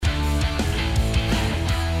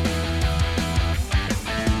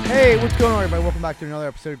Hey, what's going on, everybody? Welcome back to another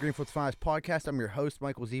episode of Greenfield's Finest Podcast. I'm your host,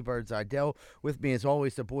 Michael Z-Bird Zidell. With me, as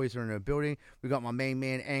always, the boys are in the building. We got my main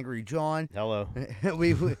man, Angry John. Hello.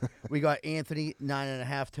 we got Anthony,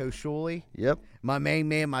 9.5 Toe Shuley. Yep. My main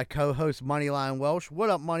man, my co-host, Moneyline Welsh. What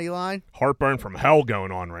up, Moneyline? Heartburn from hell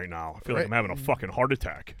going on right now. I feel like I'm having a fucking heart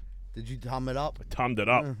attack. Did you tum it up? I tummed it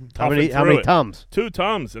up. How many Tums? 2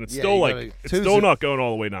 Tums, and it's Yeah, still you like gotta- it's two's still a- not going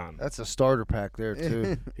all the way down. That's a starter pack there,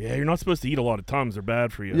 too. Yeah, you're not supposed to eat a lot of Tums. They're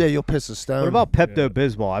bad for you. Yeah, you'll piss a stone. What about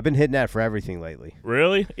Pepto-Bismol? I've been hitting that for everything lately.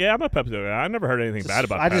 Really? Yeah, I'm a Pepto guy. I never heard anything bad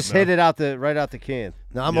about I just Pepto. hit it right out the can.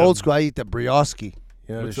 No, I'm Yeah. old school. I eat the brioski.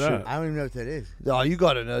 You know What's this that? shit. I don't even know what that is. Oh, you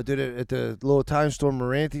got to know, dude. At the little time store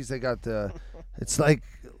Morantes, they got the. It's like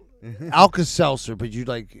Alka-Seltzer, but you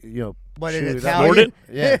But shoot in it out. Italian? Snort it?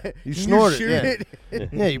 Yeah, you snort it. shoot Yeah. it?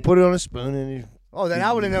 Yeah, you put it on a spoon and you. Oh, then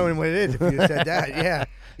I would have known what it is if you had said that. Yeah.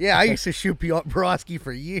 Yeah, I used to shoot Broski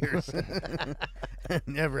for years.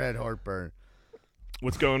 Never had heartburn.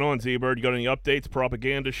 What's going on, Z-Bird? You got any updates,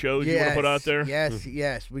 propaganda shows you want to put out there?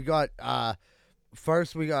 Yes. We got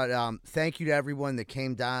first we got thank you to everyone that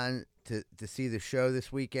came down to see the show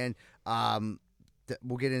this weekend.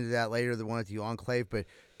 We'll get into that later, the one at the Enclave, but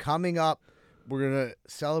coming up we're going to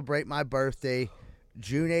celebrate my birthday,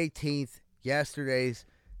 June 18th, yesterday's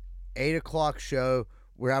 8 o'clock show.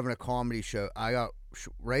 We're having a comedy show. I got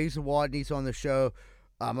Ray Zawadney's on the show.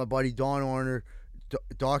 My buddy Don Arner.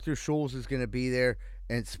 Dr. Schulz is going to be there.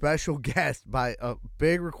 And special guest by a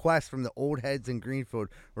big request from the old heads in Greenfield.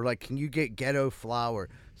 We're like, can you get Ghetto Flower?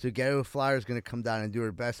 So Ghetto Flower is going to come down and do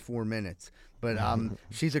her best 4 minutes. But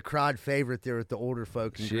she's a crowd favorite there with the older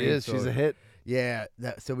folks in She Greenfield. is. She's a hit. Yeah.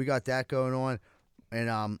 So we got that going on.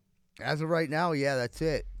 And as of right now, yeah, that's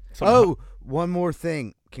it. One more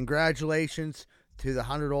thing. Congratulations to the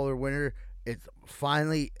 $100 winner. It's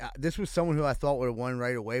finally this was someone who I thought would have won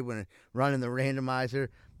right away when running the randomizer,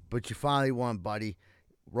 but you finally won, buddy.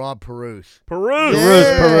 Rob Peruse. Peruse!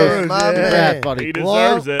 Peruse. my Congrats, man. buddy. He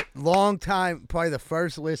deserves it. Long time, probably the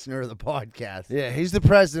first listener of the podcast. Yeah, he's the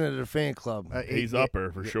president of the fan club. He's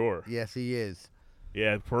upper for sure. Yes, he is.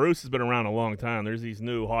 Yeah, Peruse has been around a long time. There's these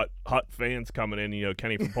new hot fans coming in. You know,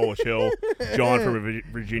 Kenny from Polish Hill, John from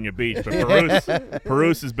Virginia Beach. But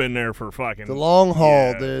Peruse has been there for fucking The long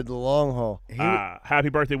haul, yeah. dude. The long haul. Happy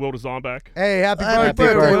birthday, Will DeZomback. Hey, happy Happy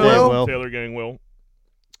birthday, birthday, Will. Will. Taylor Gang Will.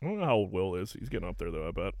 I don't know how old Will is. He's getting up there, though,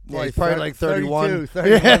 I bet. Yeah, he's probably like 31. 32,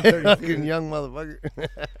 Yeah, 32. fucking young motherfucker.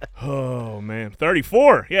 Oh, man.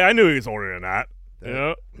 34. Yeah, I knew he was older than that.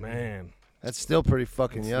 Yeah, man. That's still pretty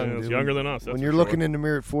fucking young, It's dude. younger than us. That's When for you're sure. looking in the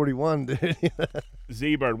mirror at 41, dude.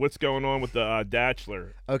 Z-Bird, what's going on with the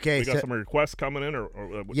Datchler? Okay, We got so some requests coming in? or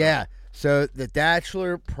what? yeah. So the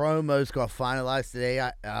Datchler promos got finalized today.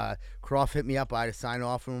 Croft hit me up. I had to sign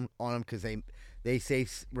off on them because they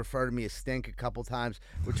refer to me as Stink a couple times,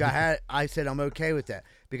 which I said I'm okay with that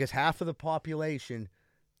because half of the population.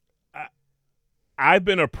 I've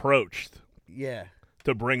been approached Yeah.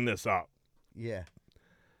 to bring this up. Yeah.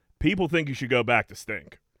 People think you should go back to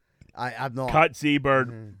Stink. I'm not. Cut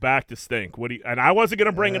Z-Bird back to Stink. What do you? And I wasn't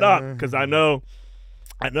gonna bring it up because I know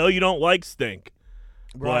you don't like Stink.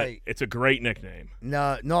 Right. But it's a great nickname.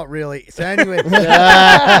 No, not really. So anyway, we've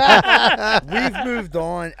moved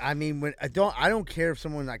on. I mean, when I don't care if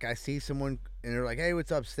someone like I see someone and they're like, "Hey,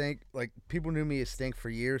 what's up, Stink?" Like people knew me as Stink for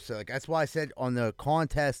years, so like that's why I said on the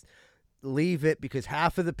contest, leave it because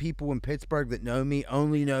half of the people in Pittsburgh that know me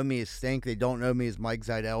only know me as Stink. They don't know me as Mike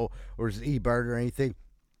Zidell or Z-Bird or anything.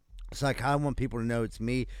 So like I want people to know it's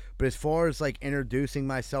me. But as far as like introducing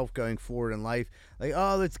myself going forward in life, like,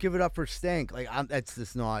 oh, let's give it up for Stink. Like that's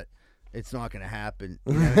just not. It's not going to happen.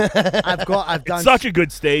 You know? I've done It's such a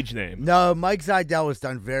good stage name. No, Mike Zidell has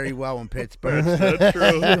done very well in Pittsburgh. That's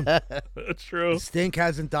true. That's true. Stink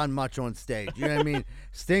hasn't done much on stage. You know what I mean?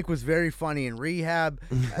 Stink was very funny in rehab.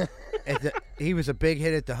 He was a big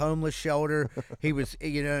hit at the homeless shelter. He was,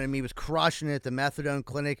 you know what I mean? He was crushing it at the methadone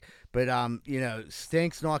clinic. But, you know,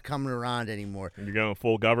 Stink's not coming around anymore. You're going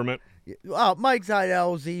full government? Well, Mike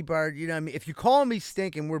Zidell, Z-Bird, you know what I mean? If you call me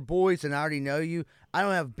Stink and we're boys and I already know you, I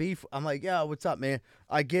don't have beef. I'm like, yeah, what's up, man?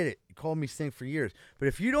 I get it. You called me Stink for years. But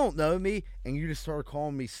if you don't know me and you just start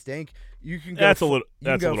calling me Stink, you can go, That's a little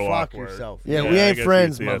fuck awkward. yourself. Yeah, Yeah, we I ain't guess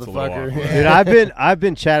friends, you'd say that's a little motherfucker. awkward. Dude, I've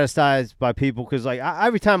been chastised by people because like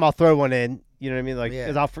every time I'll throw one in, you know what I mean? Like, Yeah.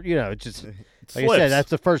 'cause I'll, you know, it's just like I Slips. said, that's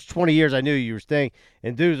the first 20 years I knew you were Stink,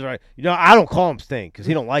 and dudes are like, you know, I don't call him Stink because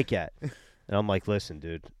he don't like that, and I'm like, listen,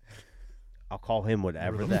 dude, I'll call him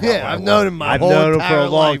whatever the hell. Yeah, I I've known want. him my I've whole known him for entire a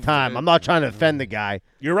long life, time. dude. I'm not trying to offend the guy.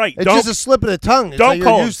 You're right. It's Don't just a slip of the tongue. It's how don't you're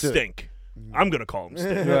call him used to it. Stink. I'm going to call him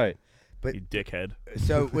Stink. Right. But You dickhead.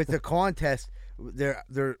 so with the contest,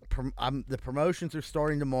 the promotions are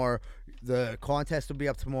starting tomorrow. The contest will be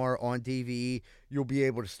up tomorrow on DVE. You'll be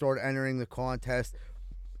able to start entering the contest,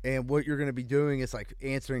 and what you're going to be doing is like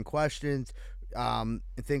answering questions, and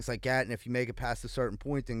things like that. And if you make it past a certain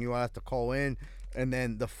point, then you'll have to call in. And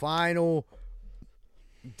then the final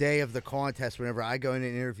day of the contest, whenever I go in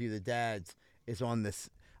and interview the dads, is on this.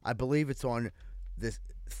 I believe it's on this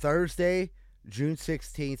Thursday, June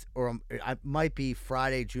 16th, or it might be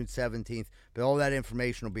Friday, June 17th. But all that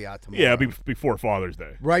information will be out tomorrow. Yeah, before Father's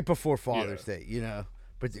Day. Right before Father's Day,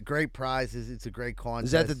 But the great prizes. It's a great contest.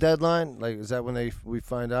 Is that the deadline? Like, is that when we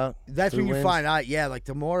find out? That's who when you wins? find out. Yeah, like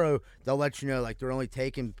tomorrow they'll let you know. Like they're only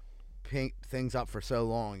taking things up for so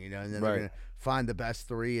long, and then they're gonna find the best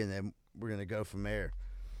 3, and then we're gonna go from there.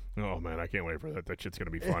 Oh man, I can't wait for that. That shit's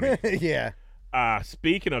gonna be funny. Yeah.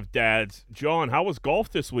 Speaking of dads, John, how was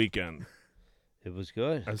golf this weekend? It was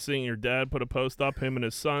good. I was seeing your dad put a post up, him and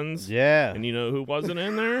his sons. Yeah. And you know who wasn't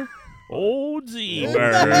in there? Old Z-Bird.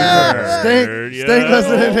 Stink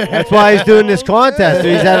wasn't in there. That's why he's doing this contest.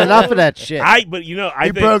 Dude. He's had enough of that shit. I He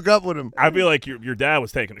think broke up with him. I feel like your dad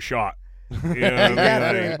was taking a shot. You know what I mean?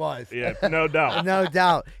 Definitely Like, was. yeah, no doubt. No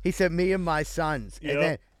doubt. He said me and my sons, Yep. and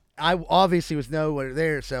then I obviously was nowhere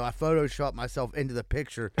there, so I photoshopped myself into the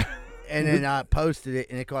picture, and then I posted it,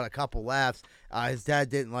 and it got a couple laughs. His dad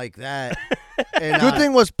didn't like that. And, Good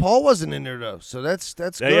thing was Paul wasn't in there though, so that's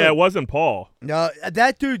good. Yeah, it wasn't Paul. No,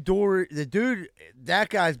 that dude, that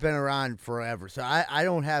guy's been around forever, so I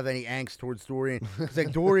don't have any angst towards Dorian. It's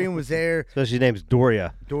like Dorian was there, Especially his name's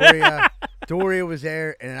Doria. Doria was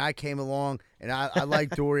there, and then I came along, and I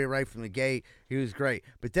liked Doria right from the gate. He was great.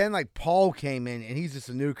 But then, like, Paul came in, and he's just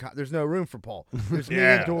a new there's no room for Paul. There's me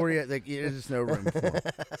and Doria. Like, there's just no room for him.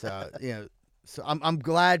 So, so I'm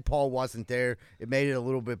glad Paul wasn't there. It made it a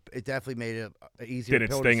little bit. It definitely made it easier.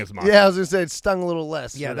 Didn't pill sting to, as much. Yeah, I was gonna say it stung a little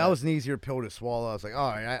less. Yeah, for that was an easier pill to swallow. I was like,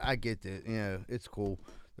 all right, I get it. It's cool.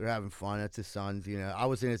 They're having fun. That's his sons. I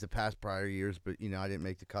was in it the past prior years, but I didn't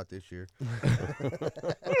make the cut this year.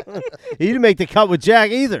 He didn't make the cut with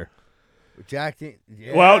Jack either. Jack didn't.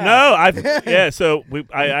 Yeah. Well, no, So we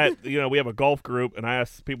have a golf group, and I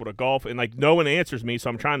asked people to golf, and like no one answers me, so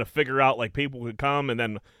I'm trying to figure out like people could come, and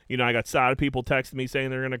then I got side people texting me saying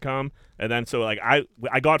they're gonna come, and then so like I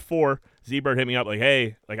got 4. Z-Bird hit me up like,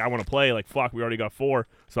 hey, like I want to play. Like fuck, we already got 4,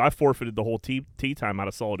 so I forfeited the whole tee time out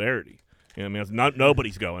of solidarity. You know what I mean?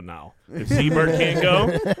 Nobody's going now. If Z-Bird can't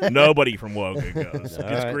go, nobody from Woga goes. All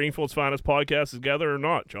Is right. Greenfield's Finest podcast together or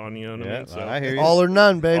not, John? You know what I mean? So, I hear you. all or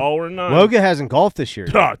none, babe. all or none. Woga hasn't golfed this year.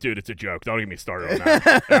 Oh, dude, it's a joke. Don't get me started on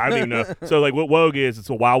that. I don't even know. So, like, what Woga is, it's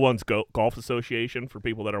a Wild Ones Golf Association, for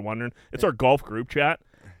people that are wondering. It's our golf group chat,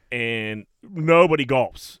 and nobody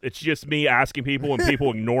golfs. It's just me asking people and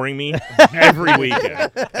people ignoring me every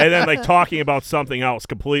weekend. And then, like, talking about something else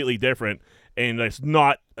completely different. And it's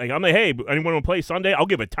not, like, I'm like, hey, anyone want to play Sunday? I'll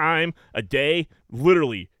give a time, a day,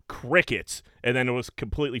 literally crickets. And then it was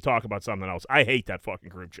completely talk about something else. I hate that fucking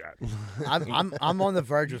group chat. I'm on the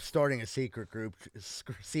verge of starting a secret group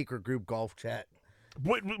golf chat.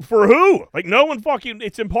 For who? Like, no one fucking,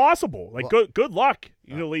 it's impossible. Like, good luck.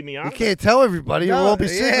 You gonna leave me out? You can't tell everybody. It won't be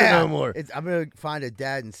secret no more. I'm gonna find a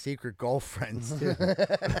dad and secret golf friends.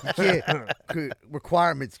 Too.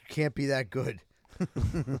 Requirements can't be that good.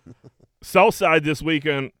 Southside this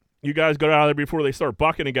weekend, you guys got out of there before they start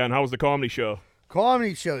bucking again. How was the comedy show?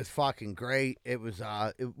 Comedy show is fucking great. It was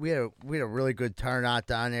we had a really good turnout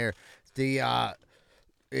down there.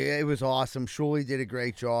 It was awesome. Shuley did a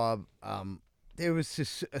great job. It was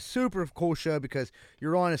just a super cool show because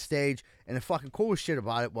you're on a stage, and the fucking coolest shit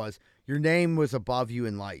about it was your name was above you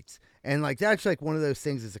in lights, and like that's like one of those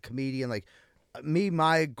things as a comedian. Like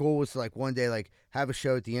my goal was to like one day like have a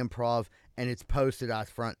show at the Improv, and it's posted out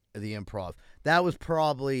front of the Improv. That was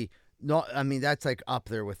probably not. I mean, that's like up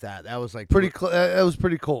there with that. That was like That was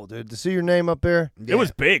pretty cool, dude. To see your name up there. It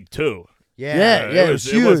was big too. Yeah. It was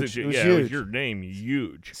huge. wasn't It was It huge. was your name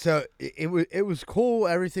huge. So it was cool.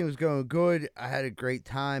 Everything was going good. I had a great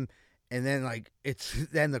time, and then like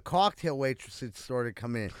then the cocktail waitresses started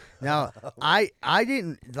coming in. Now I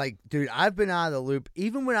didn't like, dude. I've been out of the loop.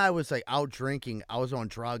 Even when I was like out drinking, I was on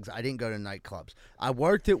drugs. I didn't go to nightclubs. I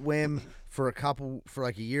worked at Wim for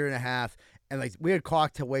like a year and a half. And like we had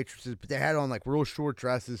cocktail waitresses, but they had on like real short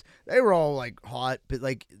dresses. They were all like hot, but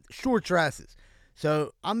like short dresses.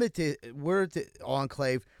 So we're at the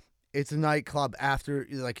Enclave. It's a nightclub after,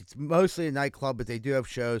 like it's mostly a nightclub, but they do have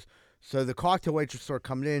shows. So the cocktail waitresses start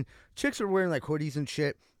coming in. Chicks are wearing like hoodies and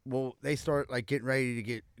shit. Well, they start like getting ready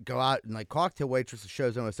to go out, and like cocktail waitress, the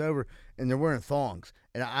show's almost over, and they're wearing thongs.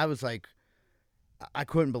 And I was like, I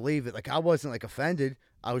couldn't believe it. Like I wasn't like offended.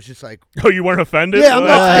 I was just like, Oh, you weren't offended? Yeah, I'm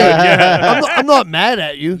Well, not, that's good, yeah. I'm not mad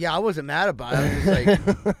at you. yeah, I wasn't mad about it. I was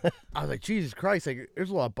just like, Jesus Christ, like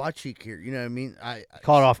there's a lot of butt cheek here. You know what I mean? I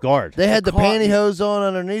Caught off guard. They had the Caught me. pantyhose on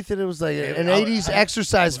underneath it. It was like an I- 80s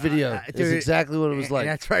exercise video. It's dude, exactly what it was and like.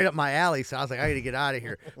 that's right up my alley. So I was like, I got to get out of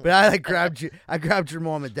here. But I like grabbed you. I grabbed your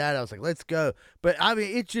mom and dad. I was like, let's go. But I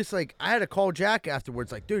mean, it's just like I had to call Jack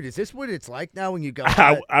afterwards. Like, dude, is this what it's like now when you go?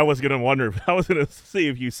 I was gonna wonder. I was gonna see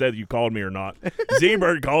if you said you called me or not.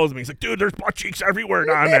 Z-Bird calls me. He's like, "Dude, there's butt cheeks everywhere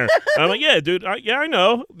down there." And I'm like, "Yeah, dude. I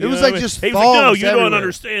know." It was know like what I mean? just He's like, "No, thongs you don't everywhere."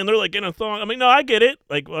 understand. They're like in a thong." I mean, no, I get it.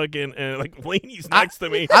 Like fucking, like Laney's next to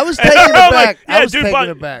me. I was And taking it I'm back. Like, I yeah, was dude, taking butt,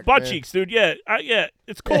 it back, butt man. cheeks, dude. Yeah, yeah,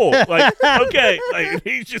 it's cool. Like, okay, like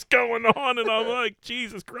he's just going on, and I'm like,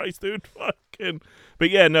 Jesus Christ, dude, fucking. But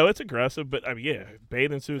yeah, no, it's aggressive. But I mean, yeah,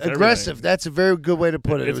 bathing suits, Aggressive. everything. That's a very good way to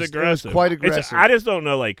put it. It's It was aggressive. quite It's- aggressive. I just don't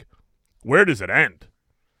know, like, where does it end?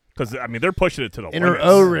 Because I mean, they're pushing it to the in her limits.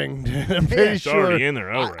 O-ring. I'm pretty It's sure. already in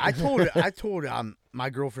there. I told my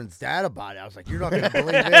girlfriend's dad about it. I was like, you're not gonna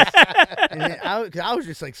believe this. And then I was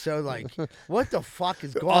just like, so like, what the fuck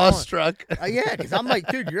is going Awestruck. on? Yeah, because I'm like,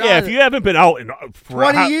 dude, you're Yeah, out if you haven't been out in for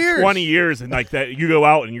 20 years. 20 years, and like that, you go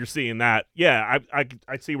out and you're seeing that. Yeah,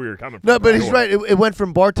 I see where you're coming from. No, but for he's sure. right. It went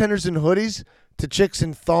from bartenders in hoodies to chicks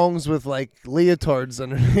in thongs with like leotards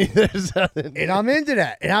underneath. There's nothing. and I'm into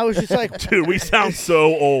that. And I was just like, Dude, we sound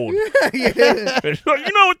so old. yeah. It's like,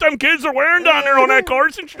 you know what them kids are wearing down there on that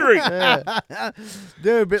Carson Street?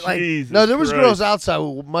 Dude, but like, Jesus No, there was Christ. girls outside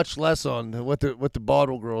with much less on than what the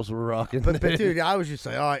bottle girls were rocking. but dude, I was just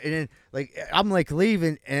like, all right. And then like I'm like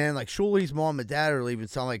leaving, and like Shuli's mom and dad are leaving,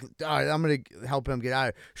 so I'm like, all right, I'm gonna help him get out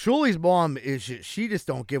of here. Shuli's mom is she just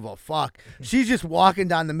don't give a fuck. She's just walking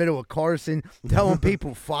down the middle of Carson, telling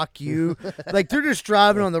people fuck you. Like they're just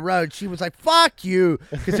driving on the road. She was like, fuck you,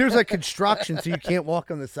 because there's like construction, so you can't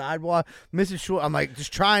walk on the sidewalk. Mrs. Shul, I'm like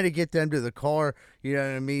just trying to get them to the car. You know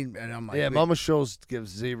what I mean? And I'm like, yeah, Mama Scholes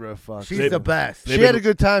gives zero fucks. she's They- the best. She had a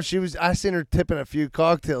good time. I seen her tipping a few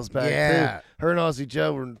cocktails back Yeah. too. Her and Aussie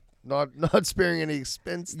Joe were not sparing any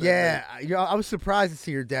expense. that Yeah, night. I was surprised to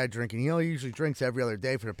see your dad drinking. He only usually drinks every other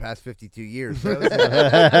day for the past 52 years. So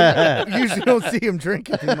you usually don't see him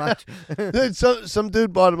drinking too much. Dude, some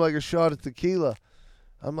dude bought him like a shot of tequila.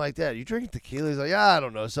 I'm like, Dad, you drinking tequila? He's like, yeah, I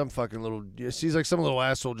don't know. Some fucking little. He's like, some little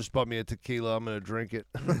asshole just bought me a tequila. I'm gonna drink it.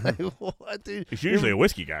 I'm like, what, dude? He's usually a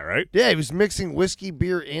whiskey guy, right? Yeah, he was mixing whiskey,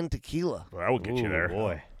 beer, and tequila. Well, that would get you Ooh, there.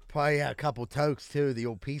 boy. Probably had a couple tokes too. The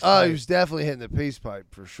old piece. Oh, pipe. he was definitely hitting the peace pipe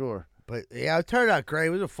for sure. But yeah, it turned out great.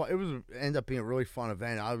 It was ended up being a really fun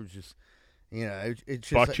event. I was just, it's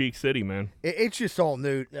just Butt Cheek City, man. it's just all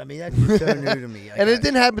new. I mean, that's just so new to me. Like, And it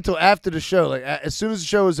didn't happen until after the show. Like as soon as the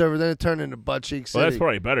show was over, then it turned into Butt Cheek City. Well, that's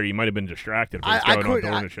probably better. You might have been distracted if it was going on couldn't-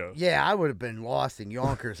 during the show. Yeah, I would have been lost in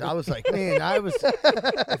Yonkers. I was like, man,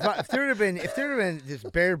 if there would have been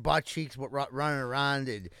just bare butt cheeks running around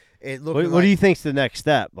and it looked What do you think's the next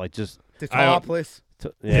step? Like just the I don't- topless.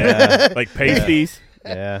 yeah, Like pasties.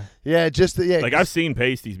 yeah. yeah, just yeah. Like I've seen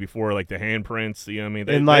pasties before, like the handprints. You know what I mean?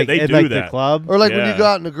 They, In like they in do like that. the club. or like when Yeah. you go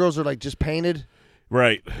out and the girls are like just painted.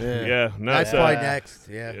 Right. Yeah. Yeah. No, That's it's, probably next.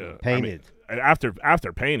 Yeah. yeah. Painted. I mean,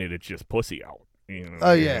 after painted, it's just pussy out. You know?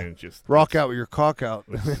 Oh, yeah. And it just Rock out with your cock out.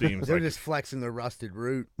 It seems They're like just flexing the rusted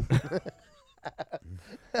root.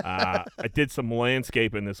 I did some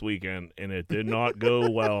landscaping this weekend, and it did not go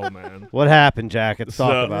well, man. What happened, Jack? Let's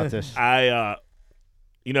talk So, about this. I,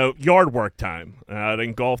 yard work time. I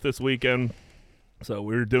didn't golf this weekend, so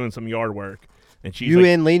we were doing some yard work. And she's You like,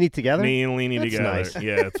 and Leany together? me and Leany That's together. nice.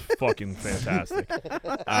 Yeah, it's fucking fantastic.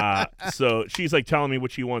 So she's like telling me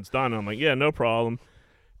what she wants done. And I'm like, yeah, no problem.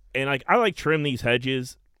 And like, I like trim these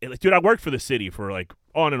hedges. And like, dude, I worked for the city for like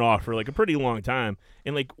on and off for like a pretty long time.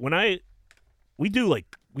 And like when we did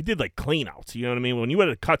like clean outs, you know what I mean? When you had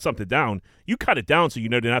to cut something down, you cut it down so you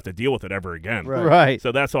didn't have to deal with it ever again. Right.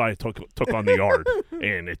 So that's why I took on the yard,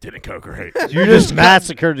 and it didn't go great, You just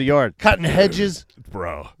massacred the yard. Cutting hedges.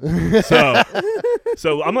 bro.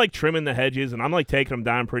 So I'm like trimming the hedges, and I'm like taking them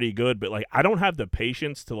down pretty good, but like I don't have the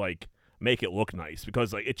patience to like make it look nice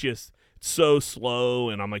because like it's so slow,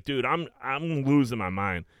 and I'm like, dude, I'm losing my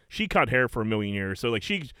mind. She cut hair for a million years, so like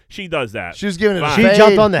she does that. She was giving it a Fine. She fade.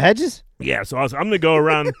 jumped on the hedges? Yeah, so I'm gonna go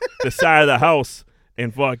around the side of the house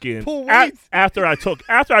and fucking Pull weeds. after I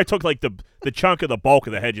took like the chunk of the bulk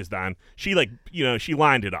of the hedges down. She like she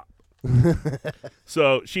lined it up.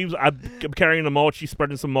 So I'm carrying the mulch. She's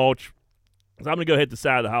spreading some mulch. So I'm gonna go hit the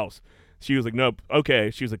side of the house. She was like, nope,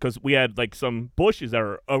 okay. She was like, because we had like some bushes that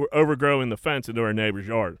were overgrowing the fence into our neighbor's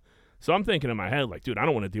yard. So I'm thinking in my head like, dude, I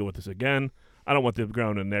don't want to deal with this again. I don't want them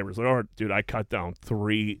growing in the neighbor's yard. Dude, I cut down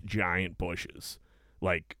 3 giant bushes,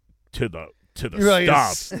 like to to the You're like,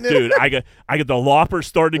 stop, dude. I get the lopper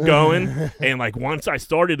started going, and like once I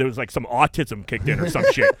started, there was like some autism kicked in or some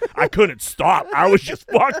shit. I couldn't stop. I was just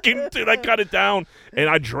fucking, dude. I cut it down, and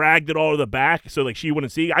I dragged it all to the back so like she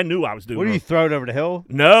wouldn't see. I knew I was doing. What do you throw it over the hill?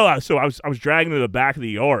 No, I was dragging it to the back of the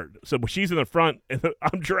yard. So she's in the front, and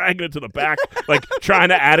I'm dragging it to the back, like trying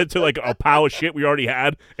to add it to like a pile of shit we already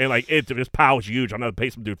had, and like this pile is huge. I'm gonna pay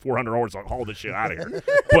some dude $400 to haul this shit out of here.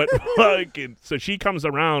 But fucking, so she comes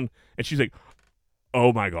around and she's like,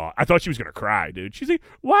 "Oh my god!" I thought she was gonna cry, dude. She's like,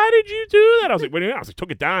 "Why did you do that?" I was like, "What do you mean?" I was like,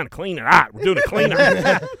 "Took it down, clean it out. We're doing a clean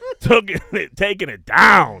out." Taking it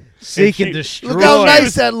down. Seek and she- destroy. Look how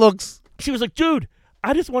nice that looks. She was like, "Dude,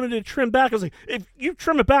 I just wanted to trim back." I was like, "If you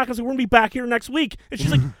trim it back," I was like, "We're gonna be back here next week." And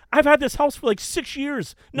she's like, "I've had this house for like 6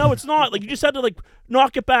 years." No, it's not. Like you just had to like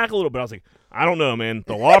knock it back a little bit. I was like, "I don't know, man.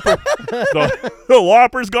 The lopper, the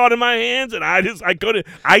lopper's got in my hands, and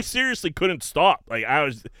I seriously couldn't stop. Like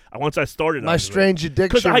once I started, My strange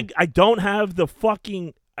because addiction. I don't have the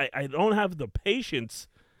fucking, I don't have the patience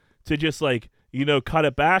to just like cut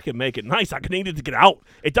it back and make it nice. I needed to get out.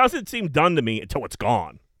 It doesn't seem done to me until it's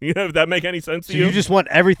gone. You know, if that make any sense So to you? you just want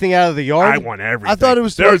everything out of the yard? I want everything. I thought it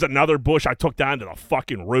was there was like- another bush I took down to the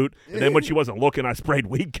fucking root, and then when she wasn't looking, I sprayed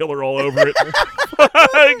weed killer all over it.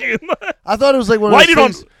 I thought it was like one Why of did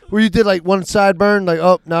those things where you did like one sideburn, like,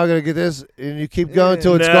 oh, now I gotta get this, and you keep going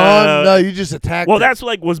until it's No. gone. No, you just attack. Well, it. that's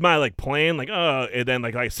like was my like plan, like and then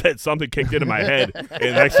like I said, something kicked into my head,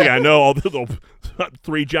 and next thing I know, all the little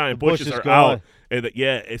 3 giant bush bushes is are gone. out. And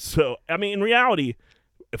it's so. I mean, in reality,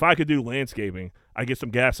 if I could do landscaping, I get some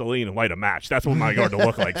gasoline and light a match. That's what my yard will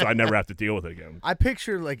look like, so I never have to deal with it again. I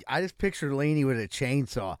just picture Lainey with a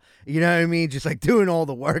chainsaw. You know what I mean? Just like doing all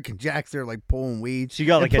the work, and Jack's there like pulling weeds. She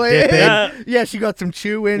got and like a playing- dip in. Yeah, she got some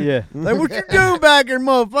chewing. Yeah. Like, what you doing back here,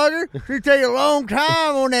 motherfucker? It take a long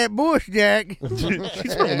time on that bush, Jack.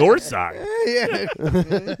 She's from Northside.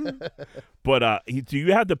 Yeah. But do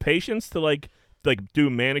you have the patience to like do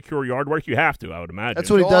manicure yard work? You have to, I would imagine. That's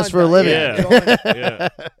what he Sean does for a does- living. Yeah. Yeah.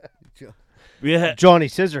 Yeah. Johnny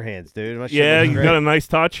Scissorhands, dude. My shit Yeah, looks you great. got a nice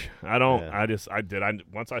touch. I don't. Yeah.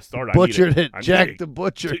 Once I started, Butchered I it. needed Jack the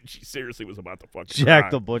Butcher. Dude, she seriously was about to fucking Jack cry.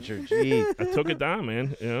 the Butcher. Jeez. I took it down,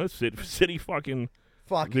 man. City fucking.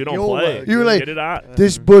 Fuck We don't YOLO, play. dude. You were like, Get it out.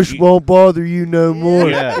 This bush won't bother you no more.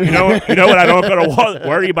 Yeah. You know what? I don't go to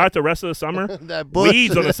worry about the rest of the summer. That bush.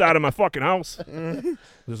 Weeds on the side of my fucking house.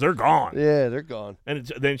 'Cause they're gone. Yeah, they're gone. And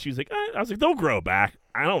then she's like, I was like, they'll grow back.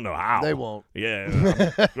 I don't know how. They won't. Yeah.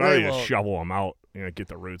 I'm ready to won't. shovel them out. Get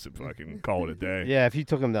the roots and fucking call it a day. Yeah, if you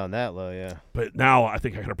took him down that low, yeah. But now I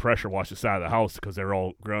think I gotta pressure wash the side of the house because they're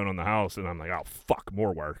all grown on the house, and I'm like, oh fuck,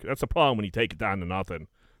 more work. That's the problem when you take it down to nothing.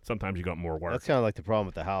 Sometimes you got more work. That's kind of like the problem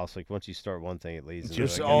with the house. Like once you start one thing, it leads. into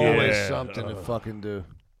There's like, always Yeah. something to fucking do.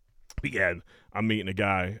 But yeah, I'm meeting a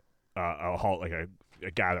guy,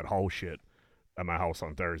 a guy that hauls shit at my house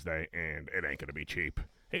on Thursday, and it ain't gonna be cheap.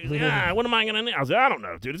 He's like, what am I gonna need? I was like, I don't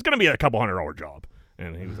know, dude. It's gonna be a couple $100 job.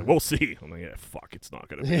 And he was like, we'll see. I'm like, yeah, fuck, it's not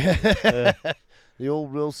gonna be. The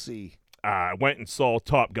old we'll see. I went and saw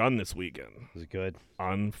Top Gun this weekend. Was it good?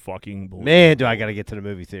 Unfucking believable. Man, do I got to get to the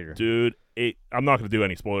movie theater. Dude, I'm not going to do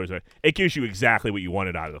any spoilers. It gives you exactly what you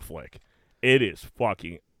wanted out of the flick. It is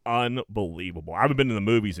fucking unbelievable. I haven't been to the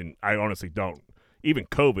movies, and I honestly don't. Even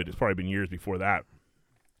COVID, it's probably been years before that.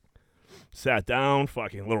 Sat down,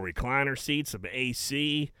 fucking little recliner seats, some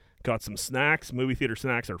AC, got some snacks. Movie theater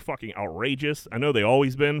snacks are fucking outrageous. I know they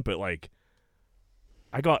always been, but like,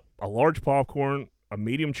 I got a large popcorn, a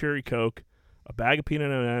medium cherry Coke, a bag of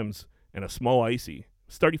peanut M&Ms, and a small icy.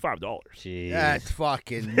 It's $35. Jeez. That's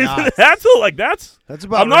fucking nuts. That's That's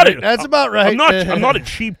about I'm not right. a- That's about right. I'm not a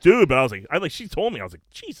cheap dude, but I was like, she told me, I was like,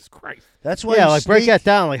 Jesus Christ. That's why. Yeah, you like break sneak. that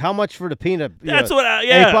down. Like how much for the peanut? That's yeah. what I, Hey,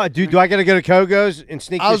 yeah. do I got to go to Kogo's and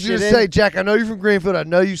sneak I this was gonna shit say, in? Jack. I know you're from Greenfield. I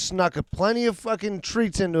know you snuck plenty of fucking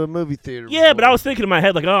treats into a movie theater. Yeah, but before. I was thinking in my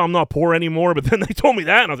head, like, oh, I'm not poor anymore. But then they told me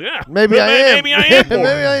that, and I was like, yeah. Maybe I am. Maybe I am poor.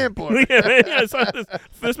 Maybe I am poor. yeah, so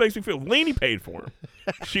this makes me feel Lainey paid for him.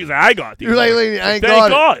 She's like, I got these. You're like, lady, I ain't Thank got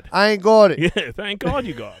God. it. I ain't got it. Yeah, thank God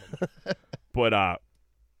you got it. But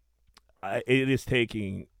it is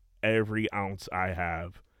taking every ounce I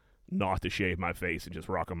have not to shave my face and just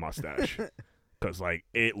rock a mustache. Because, like,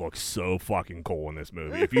 it looks so fucking cool in this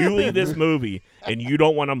movie. If you leave this movie and you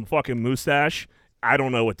don't want a fucking mustache, I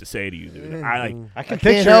don't know what to say to you, dude. I can I can't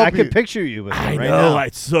picture. help I can you. picture you with I it right know, now.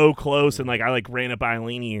 it's so close. And, like, I, like, ran it by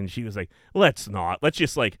Lainey, and she was like, let's not. Let's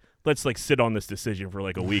just, like, sit on this decision for,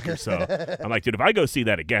 like, a week or so. I'm like, dude, if I go see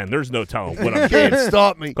that again, there's no telling what I'm Can't doing.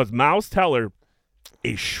 stop me. Because Miles Teller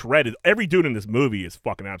is shredded. Every dude in this movie is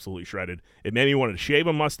fucking absolutely shredded. It made me want to shave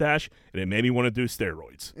a mustache, and it made me want to do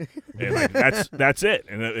steroids. And like that's it.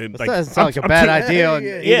 And That like, doesn't sound like a bad idea. On Yeah,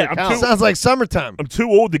 either yeah, I'm count. Sounds like summertime. I'm too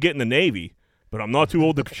old to get in the Navy, but I'm not too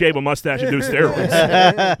old to shave a mustache and do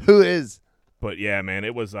steroids. Who is? But yeah, man,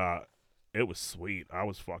 it was sweet. I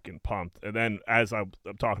was fucking pumped. And then as I'm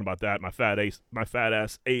talking about that, my fat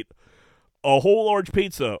ass ate a whole large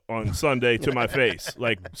pizza on Sunday to my face,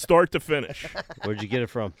 like start to finish. Where'd you get it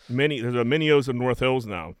from? There's a Minio's in North Hills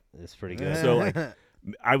now. It's pretty good. So like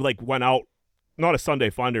I like went out, not a Sunday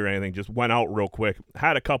fun day or anything, just went out real quick,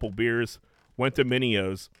 had a couple beers, went to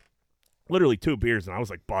Minio's, literally 2 beers, and I was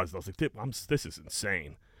like buzzed. I was like, this is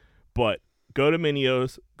insane. But go to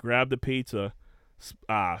Minio's, grab the pizza,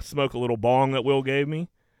 smoke a little bong that Will gave me,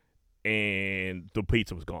 and the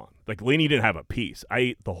pizza was gone. Like, Leanie didn't have a piece. I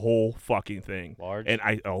ate the whole fucking thing. Large?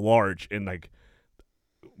 And large, and like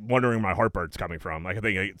wondering where my heartburn's coming from. Like, I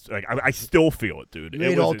think I still feel it, dude. You It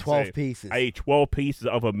ate was all 12 insane. pieces. I ate 12 pieces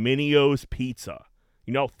of a Minio's pizza.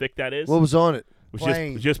 You know how thick that is? What was on it? It was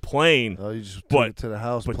plain. just plain. Oh, you just took But- it to the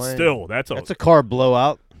house. But plain. still, that's That's a carb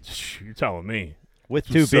blowout you're telling me. with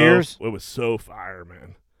It was 2 beers. It was so fire,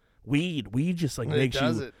 man. Weed just like It makes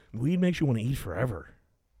does you. it. Weed makes you want to eat forever.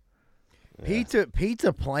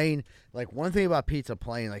 Pizza plain, like one thing about pizza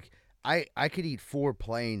plain, like I could eat 4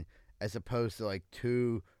 plain as opposed to like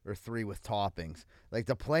 2 or 3 with toppings. Like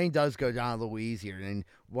the plain does go down a little easier, and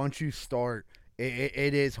once you start,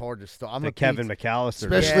 it is hard to stop. I'm The a Kevin pizza,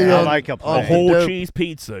 McAllister. Especially I on- like a on A plain. whole- whole dope. cheese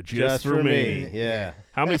pizza just for me. Yeah.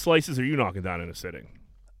 How many slices are you knocking down in a sitting?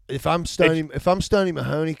 If I'm Stoney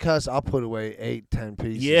Mahoney, cuss, I'll put away 8, 10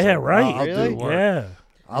 pieces. Yeah, right. I'll Really? do work. Yeah.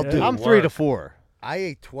 I'll Yeah. do. I'm work. 3 to 4. I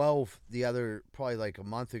ate 12 the other probably like a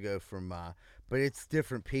month ago from, but it's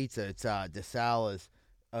different pizza. It's DeSala's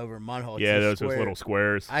over in Munhall. It's Yeah, a those square. little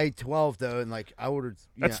squares. I ate 12 though, and like I ordered.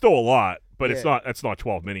 That's still a lot, but Yeah. that's not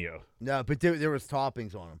 12 Minio. No, but there was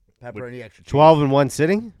toppings on them. Pepperoni, extra cheese. 12 in one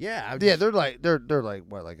sitting? Yeah, I Yeah, just- they're like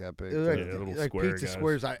what, like that big? It was like, Yeah, little like square pizza guys.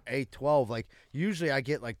 squares. I ate 12. Like usually I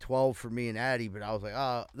get like 12 for me and Addie, but I was like,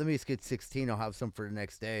 oh, let me just get 16. I'll have some for the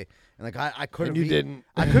next day. And like I could have. And you didn't.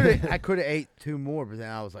 I could have ate 2 more, but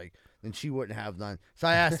then I was like, then she wouldn't have none. So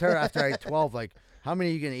I asked her after I ate 12, like, how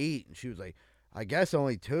many are you gonna eat? And she was like, I guess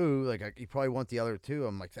only 2. Like you probably want the other 2.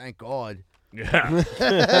 I'm like, thank God. Yeah.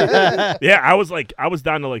 Yeah, I was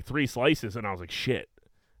down to like 3 slices, and I was like, shit.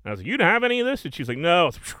 And I was like, you didn't have any of this? And she's like, no. I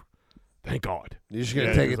was like, "Phew, thank God. You're just gonna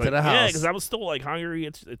Yeah, take it was to like- the house. Yeah, because I was still like hungry.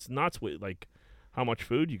 It's nuts with like how much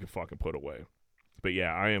food you can fucking put away. But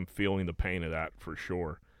yeah, I am feeling the pain of that for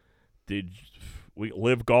sure. Did we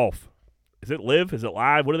live golf? Is it live? Is it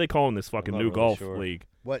live? What are they calling this fucking I'm new not really golf sure. league?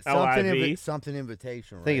 What LIV? something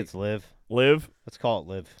invitation? I think right? it's live. Live, Let's call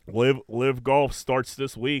it live. live golf starts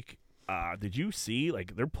this week. Did you see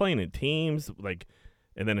like they're playing in teams like,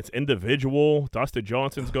 and then it's individual. Dustin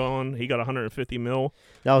Johnson's gone. He got 150 mil.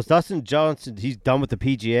 Now, is Dustin Johnson, he's done with the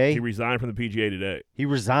PGA? He resigned from the PGA today. He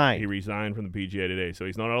resigned. He resigned from the PGA today, so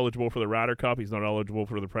he's not eligible for the Ryder Cup. He's not eligible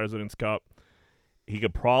for the President's Cup. He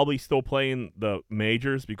could probably still play in the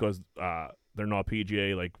majors because they're not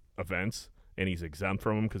PGA like events, and he's exempt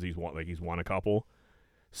from them because he's won a couple.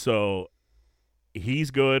 So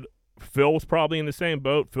he's good. Phil's probably in the same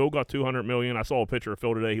boat. Phil got $200 million. I saw a picture of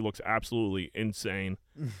Phil today. He looks absolutely insane,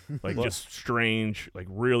 like just strange, like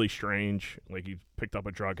really strange, like he picked up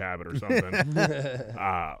a drug habit or something.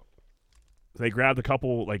 They grabbed a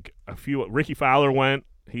couple, like a few. Ricky Fowler went.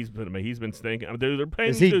 He's been stinking. I mean, they're paying.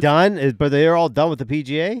 Is he dudes- done? But they're all done with the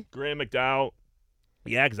PGA? Graham McDowell.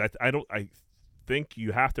 Yeah, because I think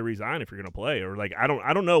you have to resign if you're going to play, or like I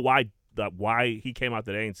don't know why he came out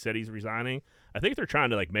today and said he's resigning. I think they're trying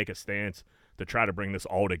to like make a stance to try to bring this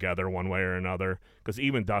all together one way or another. Because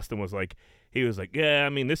even Dustin was like, yeah, I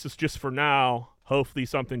mean, this is just for now. Hopefully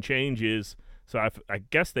something changes. So I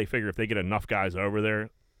guess they figure if they get enough guys over there,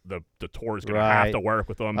 the tour is going to have Right. to work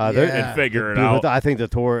with them they're- and figure it Dude, out. I think the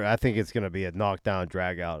tour. I think it's going to be a knockdown,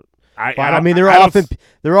 drag out. I But I mean,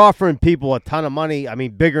 they're offering people a ton of money. I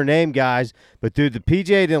mean, bigger name guys. But dude, the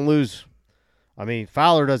PGA didn't lose. I mean,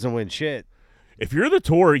 Fowler doesn't win shit. If you're the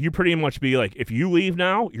tour, you pretty much be like, if you leave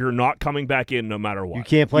now, you're not coming back in no matter what. You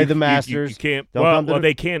can't play the Masters. You can't. Don't Well, come to the-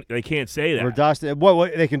 they can't. They can't say that. Or Dustin.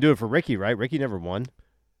 What they can do it for Ricky, right? Ricky never won.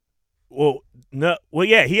 Well, no. Well,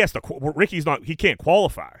 yeah, he has to. Ricky's not. He can't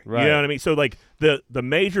qualify. Right. You know what I mean? So like the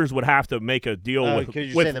majers would have to make a deal with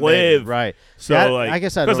Because you're saying the Liv. majors, right? So Yeah, like, I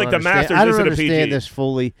guess I because don't like the understand. Masters I don't isn't a understand PGA. this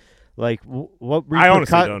fully. Like what? I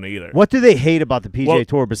honestly repercut- don't either. What do they hate about the PGA Well,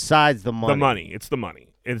 Tour besides the money? The money. It's the money.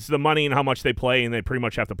 It's the money and how much they play, and they pretty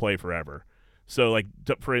much have to play forever. So like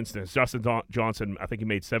for instance, Justin Johnson, I think he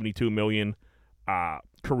made $72 million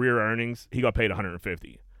career earnings, he got paid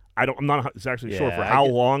 150. I'm not exactly sure Yeah, for I how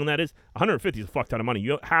get- long that is. 150 is a fuck ton of money.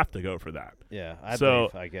 You have to go for that. Yeah,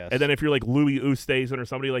 I guess. And then if you're like Louis Oosthuizen or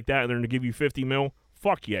somebody like that, and they're going to give you 50 mil,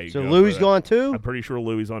 fuck yeah. You so go Louis for that. gone too? I'm pretty sure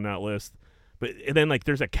Louis on that list. But and then like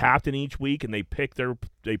there's a captain each week, and they pick their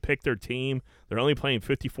team. They're only playing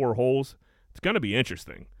 54 holes. It's going to be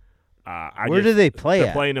interesting. Where do they play They're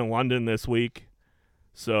at? playing in London this week,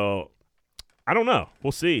 so I don't know.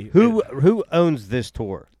 We'll see. Who owns this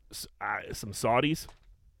tour? Some Saudis.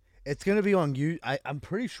 It's gonna be on you. I'm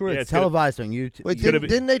pretty sure Yeah, it's it's gonna- televised on YouTube. Wait, gonna be-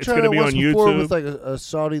 didn't they it's try gonna that be once on before YouTube. with like a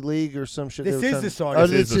Saudi league or some shit? This They were is trying- the Saudi Oh,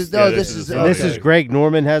 league. this This is is- no, yeah, this this is is- And this okay. is Greg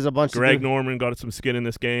Norman has a bunch Greg of Norman got some skin in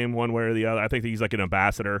this game, one way or the other. I think he's like an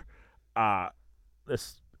ambassador.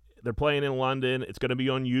 They're playing in London. It's going to be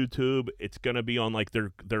on YouTube. It's going to be on like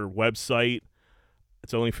their website.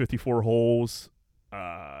 It's only 54 holes.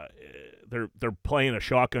 They're playing a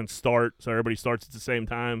shotgun start, so everybody starts at the same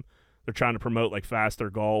time. They're trying to promote like faster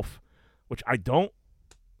golf, which I don't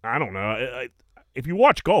know. If you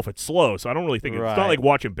watch golf, it's slow, so I don't really think it's Right. not like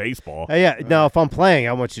watching baseball. Yeah, no, if I'm playing,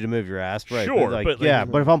 I want you to move your ass. Right. Sure, But but, like- yeah,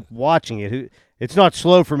 but if I'm watching it, it's not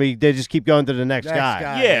slow for me. They just keep going to the next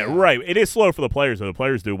guy. Yeah, right. It is slow for the players, though. The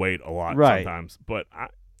players do wait a lot Right. sometimes, but I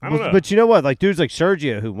don't know. But you know what? Like dudes like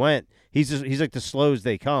Sergio who went, he's like the slow as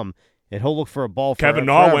they come, and he'll look for a ball. Kevin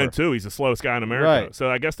Na went too. He's the slowest guy in America. Right. So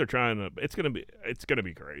I guess they're trying to. It's gonna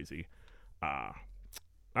be crazy. I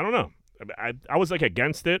don't know. I was like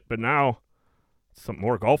against it, but now some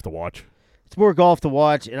more golf to watch. It's more golf to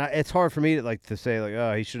watch, and it's hard for me to say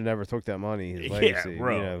oh, he should have never took that money. His Yeah, legacy,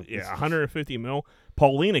 bro. You know, Yeah, 150 mil.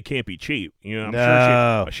 Paulina can't be cheap. You know, I'm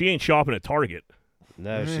No. sure she ain't shopping at Target.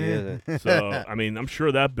 No, she isn't. So I mean, I'm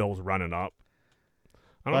sure that bill's running up.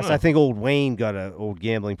 I don't Plus, know. I think old Wayne got an old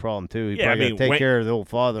gambling problem too. He Yeah, probably I got mean, to take Wayne- care of the old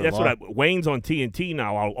father. That's what Wayne's on TNT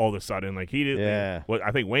now. All of a sudden, like he did. Yeah. Well,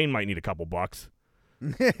 I think Wayne might need a couple bucks.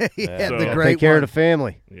 yeah, So- the Take great care one. of the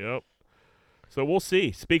family. Yep. So we'll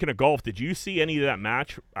see. Speaking of golf, did you see any of that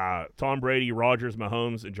match? Tom Brady, Rodgers,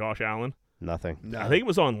 Mahomes, and Josh Allen. Nothing. No. I think it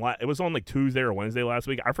was on like Tuesday or Wednesday last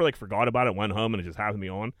week. I forgot about it, went home, and it just happened to be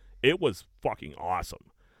on. It was fucking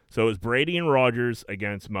awesome. So it was Brady and Rodgers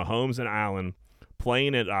against Mahomes and Allen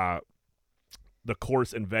playing at the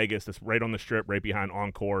course in Vegas that's right on the strip, right behind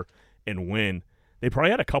Encore and Wynn. They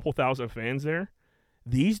probably had a couple thousand fans there.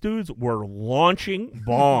 These dudes were launching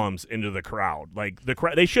bombs into the crowd. Like the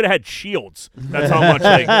crowd, they should have had shields. That's how much.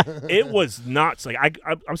 Like it was nuts. Like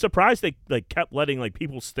I'm surprised they like kept letting like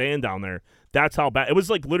people stand down there. That's how bad it was.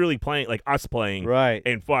 Like literally playing like us playing Right.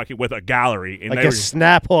 and fucking with a gallery and Like they a were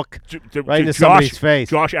snap hook to right into Josh, somebody's face.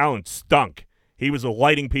 Josh Allen stunk. He was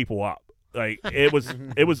lighting people up. Like it was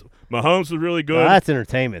Mahomes was really good. That's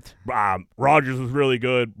entertainment. Rodgers was really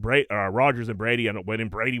good. Rodgers and Brady ended up winning.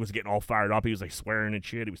 Brady was getting all fired up. He was like swearing and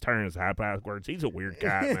shit. He was turning his hat backwards. He's a weird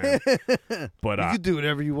cat, man. But You can do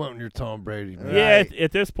whatever you want when you're Tom Brady, man. yeah, Right.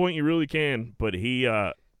 at this point you really can. But he,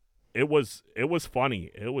 it was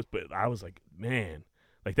funny. It was, but I was like, man,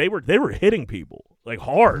 like they were hitting people like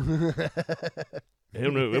hard.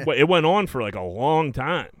 It went on for like a long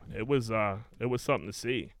time. It was something to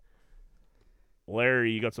see.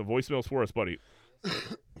 Larry, you got some voicemails for us, buddy?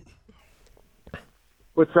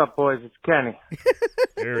 What's up, boys? It's Kenny.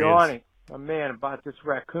 There he is. Johnny, my man, about this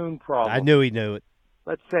raccoon problem. I knew he knew it.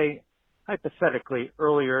 Let's say, hypothetically,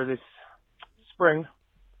 earlier this spring,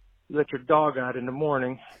 you let your dog out in the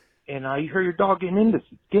morning, and you hear your dog getting into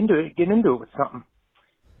it with something.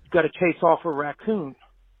 You got to chase off a raccoon.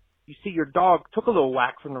 You see your dog took a little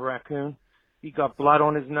whack from the raccoon. He got blood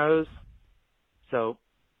on his nose, so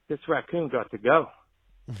this raccoon got to go.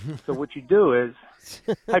 So what you do is,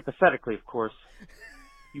 hypothetically, of course,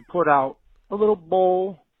 you put out a little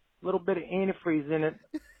bowl, a little bit of antifreeze in it,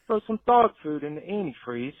 throw some dog food in the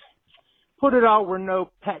antifreeze, put it out where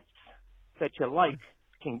no pets that you like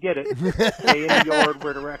can get it, say in the yard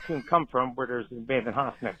where the raccoon come from, where there's an abandoned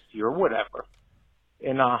house next to you or whatever.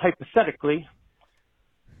 And hypothetically,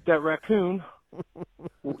 that raccoon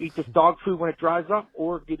will eat this dog food when it dries up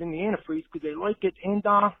or get in the antifreeze because they like it and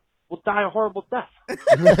will die a horrible death.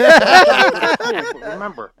 But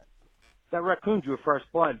remember, that raccoon's your first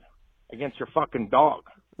blood against your fucking dog.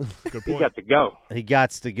 Good He point. got to go. He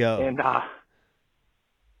gots to go. And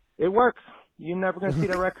it works. You're never going to see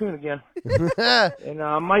that raccoon again.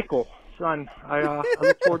 And Michael, son, I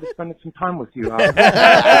look forward to spending some time with you.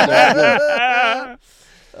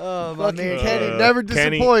 Oh, my Fucking man, Kenny never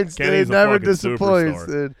disappoints, Kenny's dude. a Never fucking disappoints, superstar.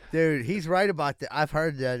 dude. dude, he's right about that. I've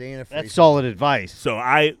heard that antifreeze. That's solid advice. So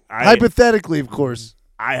I Hypothetically, of course.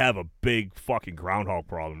 I have a big fucking groundhog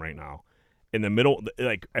problem right now. In the middle,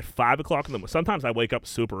 like at 5 o'clock in the sometimes I wake up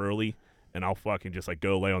super early and I'll fucking just like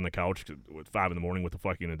go lay on the couch at 5 a.m. What the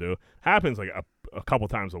fuck you gonna do? Happens like a couple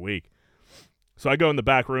times a week. So I go in the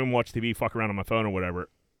back room, watch TV, fuck around on my phone or whatever.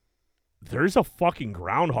 There's a fucking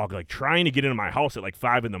groundhog like trying to get into my house at like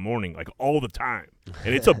 5 a.m. like all the time,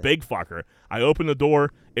 and it's a big fucker. I open the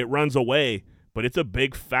door, it runs away, but it's a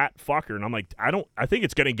big fat fucker, and I'm like, I think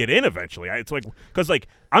it's gonna get in eventually. It's like, cause like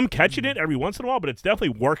I'm catching it every once in a while, but it's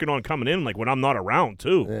definitely working on coming in like when I'm not around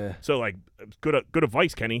too. Yeah. So like, good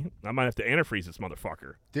advice, Kenny. I might have to antifreeze this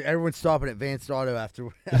motherfucker. Dude, everyone's stopping at Advanced Auto after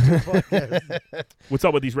the podcast. What's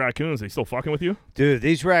up with these raccoons? They still fucking with you? Dude,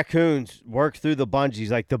 these raccoons work through the bungees.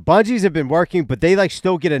 Like the bungees have been working, but they like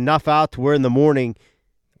still get enough out to where in the morning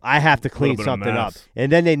I have to clean bit of something up. mess.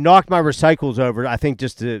 And then they knocked my recycles over, I think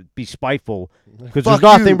just to be spiteful, because Fuck there's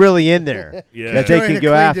nothing you. really in there Yeah. that they Trying can to go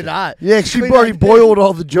clean after. it out. Yeah, she Clean already out- boiled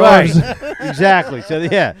all the jars. Right, exactly. So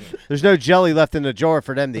yeah, there's no jelly left in the jar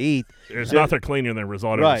for them to eat. There's nothing cleaner than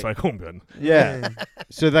risotto Right. recycle bin. Yeah.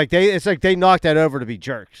 So like it's like they knocked that over to be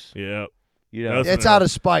jerks. Yeah. You know. That's- It's out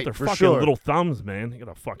of spite, They're for fucking sure. little thumbs, man. You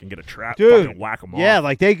gotta fucking get a trap, Dude, fucking whack them yeah, off.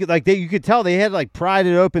 like they you could tell they had like pried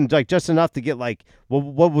it open like just enough to get like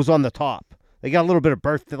what was on the top. They got a little bit of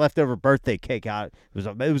leftover birthday cake out.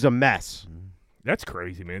 It was a mess. That's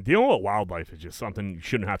crazy, man. Dealing with wildlife is just something you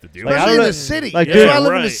shouldn't have to deal Like, I Especially don't in know- the city. like, That's dude, why I live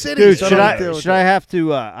in the right. city. Dude, so should I don't deal I with should I have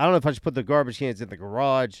to? I don't know if I should put the garbage cans in the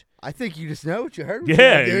garage. I think you just know what you heard.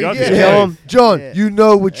 Yeah, you got that. to Kill Yeah. 'em. John, Yeah. you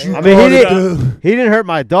know what you I mean, gotta he do. He didn't hurt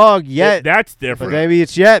my dog yet, That's but different. maybe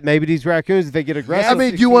it's yet. Maybe these raccoons, if they get aggressive. I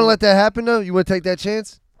mean, do you want to let that happen though? You want to take that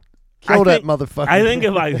chance? Kill that motherfucker. I think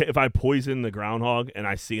if I poison the groundhog and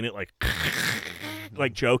I seen it like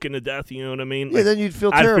choking to death, you know what I mean? yeah, Like, then you'd feel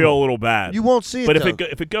I'd terrible. feel a little bad. You won't see it but though.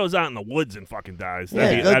 if it goes out in the woods and fucking dies,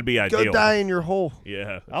 yeah, that'd be go ideal. die in your hole.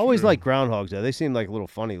 Yeah. I always like groundhogs though. They seem like a little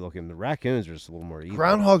funny looking. The raccoons are just a little more evil.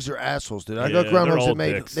 Groundhogs are assholes, dude. I got Yeah, they're groundhogs all that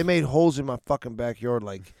made dicks. they made holes in my fucking backyard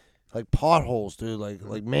like potholes, dude,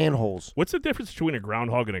 like manholes. What's the difference between a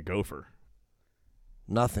groundhog and a gopher?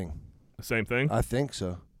 Nothing. The same thing? I think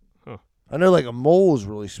so. Huh. I know like a mole is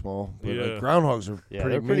really small, but Yeah. like groundhogs are Yeah, pretty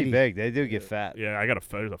they're pretty meaty. big. They do get fat. Yeah,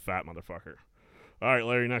 there's a fat motherfucker. All right,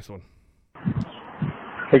 Larry, next one.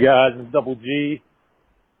 Hey guys, it's Double G,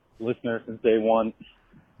 listener since day one.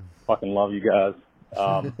 Fucking love you guys.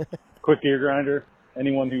 Quick ear grinder.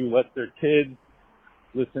 Anyone who lets their kids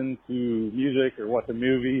listen to music or watch a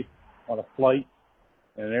movie on a flight,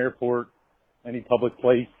 in an airport, any public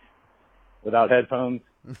place without headphones,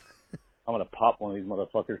 I'm gonna pop one of these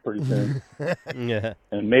motherfuckers pretty soon. Yeah.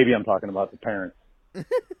 And maybe I'm talking about the parents.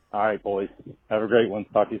 All right, boys. Have a great one.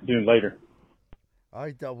 Talk to you soon. Later. All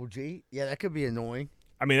right, Double G. Yeah, that could be annoying.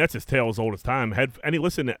 I mean, that's his tale as old as time.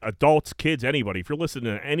 Listen, to adults, kids, anybody. If you're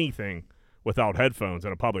listening to anything without headphones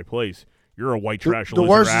in a public place, you're a white trash The loser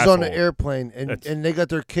worst is on the asshole. airplane, and That's- they got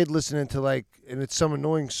their kid listening to and it's some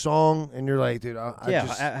annoying song, and you're like, dude, I Yeah.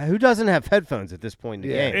 just, Who doesn't have headphones at this point in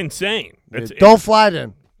the Yeah. game? Insane. dude, don't fly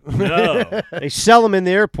then. No. They sell them in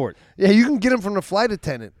the airport. Yeah, you can get them from the flight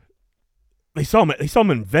attendant. They sell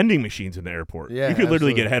them in vending machines in the airport. Yeah, you could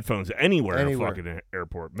literally absolutely. get headphones anywhere, Anywhere. in a fucking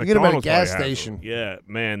airport. You get 'em at a McDonald's gas probably has station. them. Yeah,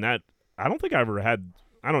 man, I don't think I ever had.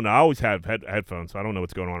 I don't know. I always have headphones, so I don't know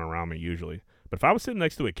what's going on around me usually. But if I was sitting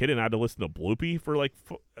next to a kid and I had to listen to Bloopy for like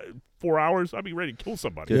 4 hours, I'd be ready to kill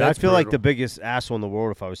somebody. Dude, that's I feel like brutal. the biggest asshole in the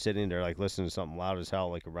world if I was sitting there like listening to something loud as hell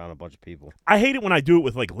like around a bunch of people. I hate it when I do it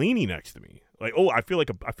with like Leanie next to me. Like, I feel like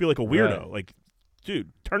a weirdo. Right. Like,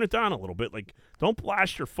 dude, turn it down a little bit. Like, don't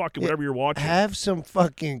blast your fucking Yeah, whatever you're watching. Have some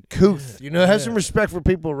fucking couth, have some respect for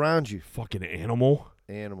people around you. Fucking animal.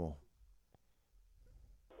 Animal.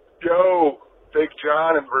 Joe, Big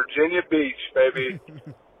John in Virginia Beach, baby.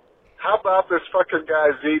 How about this fucking guy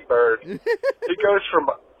Z-Bird? He goes from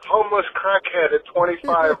homeless crackhead at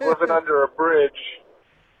 25 living under a bridge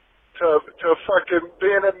to fucking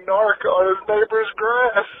being a narc on his neighbor's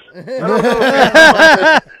grass. I don't know if he's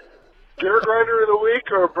fucking gear grinder of the week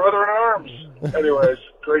or brother in arms. Anyways,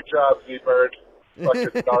 great job, Z-Bird.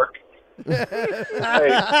 Fucking narc.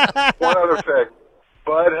 Hey, one other thing.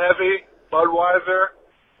 Bud Heavy, Budweiser,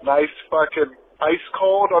 nice fucking ice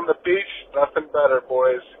cold on the beach. Nothing better,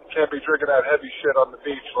 boys. Can't be drinking that heavy shit on the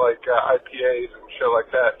beach like IPAs and shit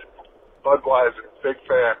like that. Budweiser, big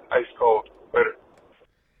fan. Ice cold. Later.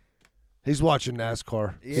 He's watching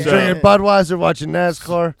NASCAR. He's Yeah. drinking Budweiser, watching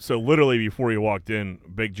NASCAR. So literally before you walked in,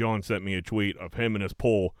 Big John sent me a tweet of him and his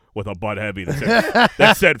pole with a Bud Heavy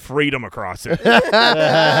that said freedom across it.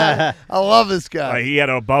 I love this guy. Like he had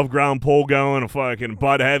an above ground pole going, a fucking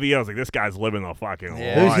Bud Heavy. I was like, this guy's living the fucking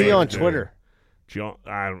life. Who's he on dude. Twitter? John,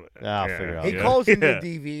 I'll figure it out. He yeah. calls him Yeah.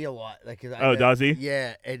 the DV a lot. Like, 'cause Oh, does he?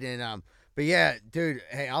 Yeah, and then But yeah, dude,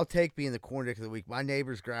 hey, I'll take being the corn dick of the week. My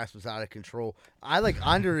neighbor's grass was out of control. I like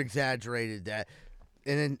under exaggerated that.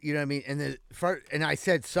 And then, you know what I mean? And then and I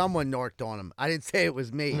said someone narked on him. I didn't say it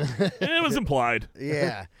was me. It was implied.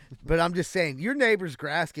 Yeah. But I'm just saying, your neighbor's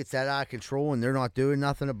grass gets that out of control and they're not doing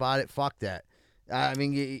nothing about it. Fuck that. I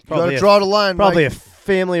mean, you got to draw the line. Probably Mike. a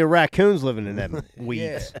family of raccoons living in them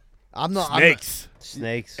weeds. Yeah. I'm not. Snakes.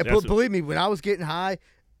 Snakes. And believe me, when I was getting high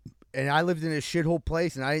and I lived in a shithole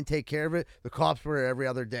place and I didn't take care of it, the cops were every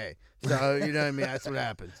other day. So, you know what I mean? That's what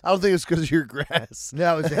happens. I don't think it's because of your grass.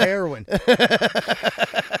 No, it was the heroin.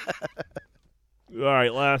 All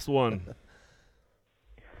right, last one.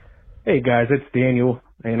 Hey guys, it's Daniel,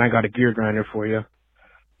 and I got a gear grinder for you.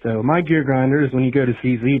 So my gear grinder is when you go to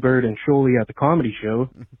see Z-Bird and Shuley at the comedy show,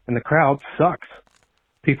 and the crowd sucks.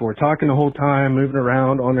 People were talking the whole time, moving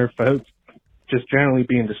around on their phones, just generally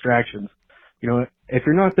being distractions. You know, if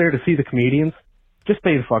you're not there to see the comedians, just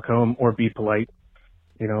stay the fuck home or be polite.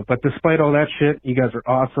 You know, but despite all that shit, you guys are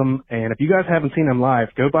awesome, and if you guys haven't seen them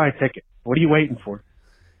live, go buy a ticket. What are you waiting for?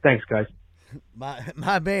 Thanks, guys.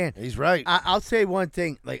 My man. He's right. I'll say one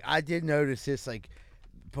thing. Like, I did notice this, like,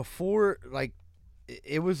 before, like,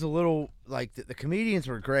 it was a little, like, the comedians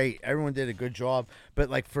were great. Everyone did a good job.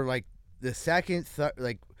 But, like, for, like, the second,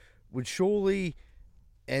 like, when Shuley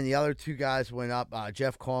and the other two guys went up,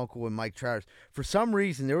 Jeff Conkle and Mike Travers, for some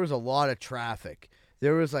reason, there was a lot of traffic.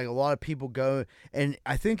 There was, like, a lot of people going. And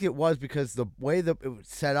I think it was because the way that it was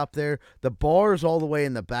set up there, the bar is all the way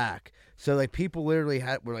in the back. So, like, people literally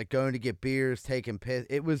were, like, going to get beers, taking piss.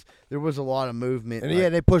 There was a lot of movement. And like, yeah,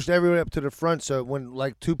 they pushed everyone up to the front, so when,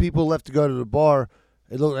 like, two people left to go to the bar,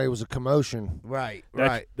 it looked like it was a commotion. Right, That,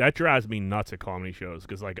 right. That drives me nuts at comedy shows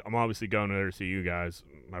because, like, I'm obviously going there to see you guys,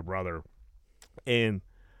 my brother, and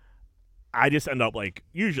I just end up, like,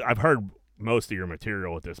 usually I've heard most of your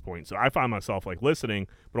material at this point, so I find myself, like, listening,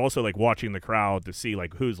 but also, like, watching the crowd to see,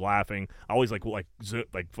 like, who's laughing. I always, like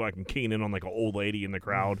fucking keying in on, like, an old lady in the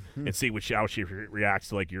crowd and see how she reacts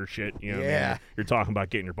to, like, your shit. You know what I mean? You're talking about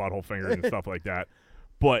getting your butthole fingered and stuff like that.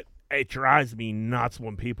 But it drives me nuts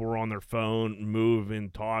when people are on their phone, moving,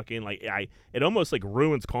 talking. Like, it almost, like,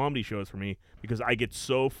 ruins comedy shows for me because I get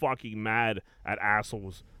so fucking mad at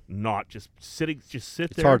assholes not just sit there.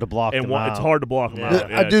 It's hard to block them out. It's hard to block them out.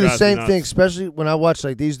 Yeah, I do the same nuts. thing, especially when I watch,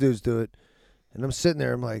 like, these dudes do it, and I'm sitting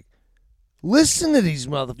there, I'm like, listen to these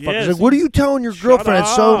motherfuckers. Yes. Like, what are you telling your girlfriend?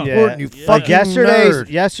 It's so up. important, you Yeah. fucking Like nerd.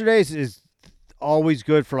 yesterday's is always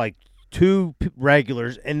good for like two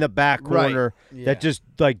regulars in the back Right. corner Yeah. that just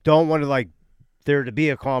like don't want to like there to be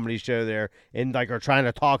a comedy show there and like are trying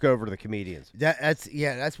to talk over the comedians. That's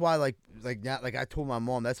why like I told my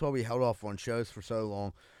mom, that's why we held off on shows for so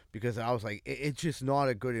long, because I was like, it's just not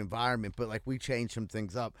a good environment. But like, we changed some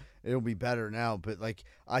things up, it'll be better now. But like,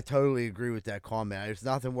 I totally agree with that comment. There's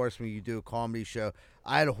nothing worse when you do a comedy show.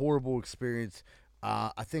 I had a horrible experience.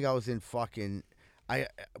 I think I was in fucking I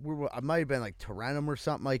might have been like Tarentum or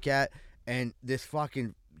something like that, and this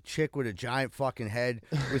fucking chick with a giant fucking head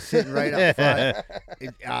was sitting right up front.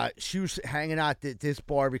 She was hanging out at this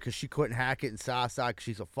bar because she couldn't hack it in Southside because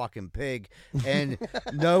she's a fucking pig, and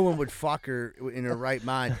no one would fuck her in her right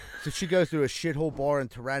mind. So she goes to a shithole bar in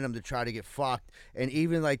Tarentum to try to get fucked, and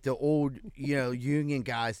even like the old, union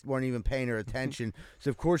guys weren't even paying her attention. So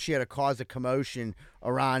of course she had to cause a commotion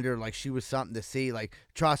around her, like she was something to see. Like,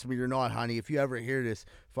 trust me, you're not, honey. If you ever hear this,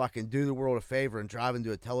 fucking do the world a favor and drive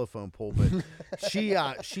into a telephone pole. But she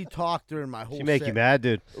talked during my whole She make set you mad,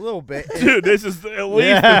 dude. a little bit. Dude, this is at least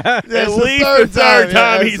Yeah. the third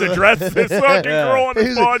time he's addressed this fucking Yeah. girl on the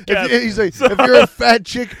He's like, podcast. he's like, if you're a fat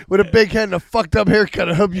chick with a big head and a fucked up haircut,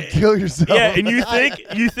 I hope you kill yourself. Yeah, and you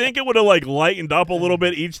think it would have like lightened up a little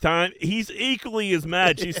bit each time? He's equally as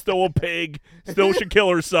mad. She's still a pig, still should kill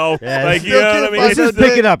herself. Yeah, like, still you know what I can't mean? This is It's-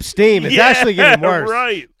 picking up steam. It's actually getting worse.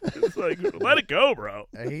 Right. It's like, let it go, bro.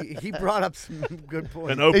 He brought up some good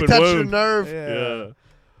points. An He open touched your wound. nerve. Yeah.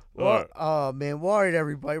 All Well, right. oh man, well, all right,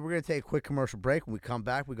 everybody, we're gonna take a quick commercial break. When we come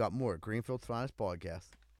back, we got more Greenfield's Finest Podcast.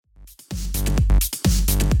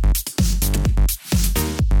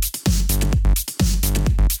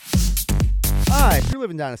 Alright, if you're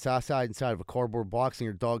living down the south side inside of a cardboard box and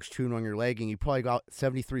your dog's chewing on your leg and you probably got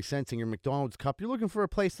 73 cents in your McDonald's cup, you're looking for a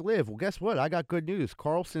place to live. Well, guess what? I got good news.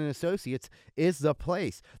 Carlson & Associates is the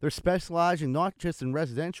place. They're specializing not just in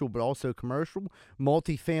residential, but also commercial,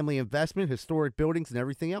 multi-family investment, historic buildings, and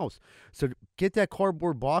everything else. So get that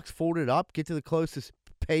cardboard box, fold it up, get to the closest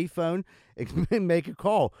payphone, and make a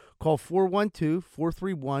call. Call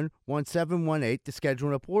 412-431-1718 to schedule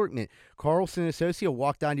an appointment. Carlson & Associates will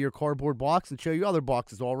walk down to your cardboard box and show you other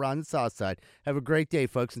boxes all around the south side. Have a great day,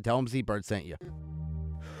 folks, and tell them Z-Bird sent you.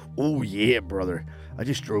 Oh, yeah, brother. I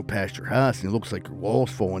just drove past your house and it looks like your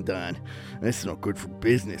wall's falling down. That's not good for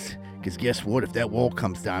business. Because guess what? If that wall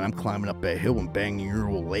comes down, I'm climbing up that hill and banging your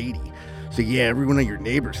old lady. So yeah, every one of your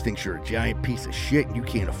neighbors thinks you're a giant piece of shit and you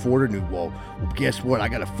can't afford a new wall. Well, guess what? I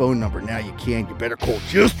got a phone number now you can. You better call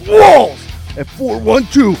Just Walls at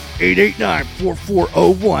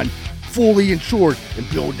 412-889-4401. Fully insured, and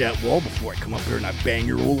build that wall before I come up here and I bang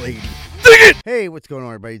your old lady. Hey, what's going on,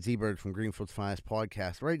 everybody? It's Z-Bird from Greenfield's Finest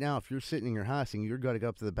Podcast. Right now, if you're sitting in your house and you're going to go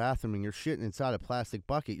up to the bathroom and you're shitting inside a plastic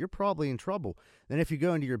bucket, you're probably in trouble. Then if you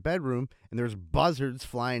go into your bedroom and there's buzzards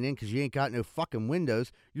flying in because you ain't got no fucking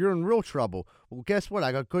windows, you're in real trouble. Well, guess what?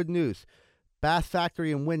 I got good news. Bath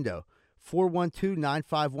Factory and Window,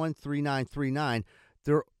 412-951-3939.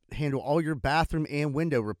 They handle all your bathroom and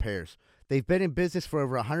window repairs. They've been in business for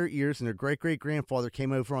over 100 years, and their great-great-grandfather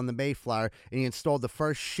came over on the Mayflower, and he installed the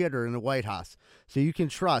first shitter in the White House. So you can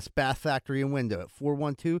trust Bath Factory and Window at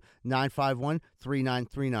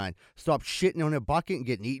 412-951-3939. Stop shitting on a bucket and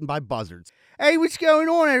getting eaten by buzzards. Hey, what's going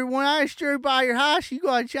on, everyone? I just drove by your house. You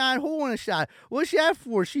got a giant hole in the side. What's that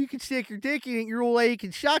for? So you can stick your dick in it and your old lady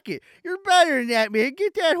can suck it. You're better than that, man.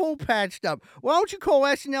 Get that hole patched up. Why don't you call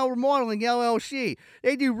S&L Remodeling, LLC?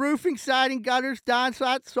 They do roofing, siding, gutters,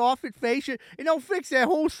 downspouts, soffit, fascia, and they'll fix that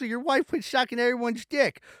hole so your wife quit sucking everyone's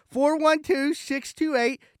dick.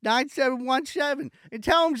 412-628-9717. And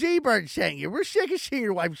tell them Z-Bird sent you. We're sick of seeing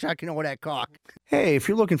your wife sucking all that cock. Hey, if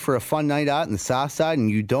you're looking for a fun night out in the South Side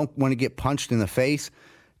and you don't want to get punched in the face,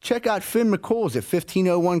 check out Finn McCool's at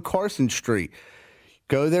 1501 Carson Street.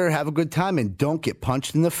 Go there, have a good time, and don't get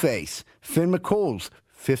punched in the face. Finn McCool's,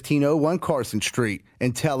 1501 Carson Street,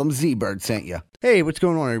 and tell them Z-Bird sent you. Hey, what's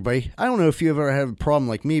going on, everybody? I don't know if you've ever had a problem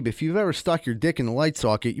like me, but if you've ever stuck your dick in the light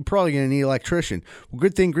socket, you're probably going to need an electrician. Well,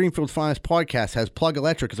 good thing Greenfield's Finest Podcast has Plug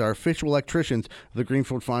Electric as our official electricians of the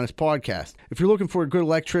Greenfield Finest Podcast. If you're looking for a good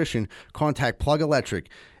electrician, contact Plug Electric.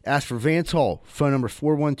 Ask for Vance Hall. Phone number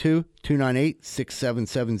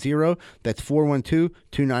 412-298-6770. That's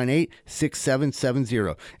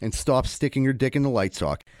 412-298-6770. And stop sticking your dick in the light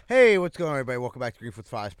socket. Hey, what's going on, everybody? Welcome back to Greenfield's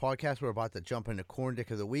Finest Podcast. We're about to jump into Corn Dick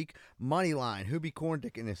of the Week. Moneyline. Who be Corn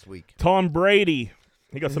Dicking this week? Tom Brady.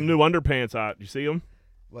 He got some new underpants out. You see them?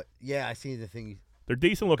 What? Yeah, I see the thing. They're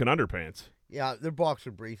decent looking underpants. Yeah, they're boxer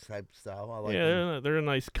briefs type style. I like them. Yeah, they're a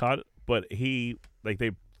nice cut. But they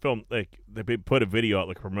filmed, they put a video out,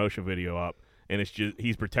 like a promotion video up, and it's just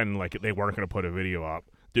he's pretending like they weren't going to put a video up.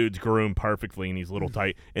 Dude's groomed perfectly in these little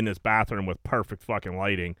tight in this bathroom with perfect fucking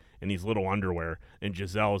lighting and these little underwear, and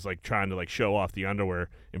Gisele's like trying to like show off the underwear,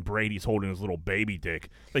 and Brady's holding his little baby dick.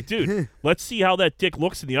 Like, dude, let's see how that dick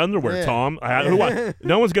looks in the underwear, Yeah. Tom.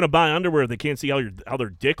 No one's gonna buy underwear if they can't see how their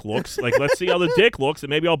dick looks. Like, let's see how the dick looks, and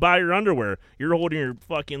maybe I'll buy your underwear. You're holding your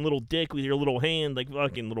fucking little dick with your little hand, like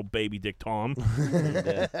fucking little baby dick, Tom.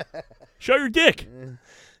 Show your dick.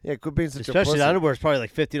 Yeah, quit being such a Especially pussy. the underwear is probably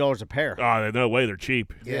like $50 a pair. Oh, no way, they're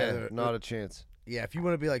cheap. Yeah, not a chance. Yeah, if you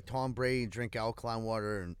want to be like Tom Brady and drink alkaline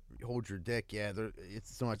water and hold your dick, yeah,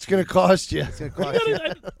 it's not. It's gonna cost you. It's gonna cost you.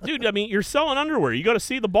 Dude, I mean, you're selling underwear. You got to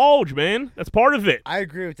see the bulge, man. That's part of it. I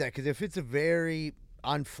agree with that because if it's a very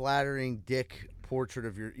unflattering dick portrait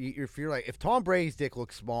of if you're like, if Tom Brady's dick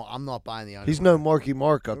looks small, I'm not buying the underwear. He's no Marky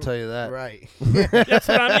Mark, I'll tell you that. Right. That's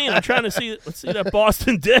what I mean. I'm trying to see. Let's see that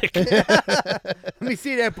Boston dick. Let me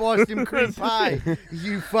see that Boston cream pie,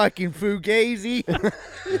 you fucking fugazi.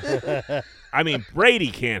 I mean,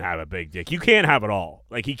 Brady can't have a big dick. You can't have it all.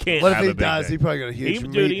 Like, he can't What if have he a big does? dick. He probably got a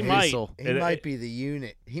huge Dude, he might. hazel. He might be the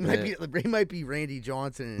unit. He might be Randy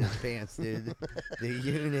Johnson in his pants, dude. The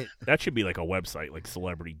unit. That should be like a website, like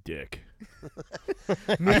Celebrity Dick.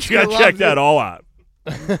 Mr. You gotta check that all out.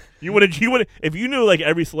 You would if you knew like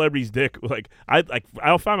every celebrity's dick. Like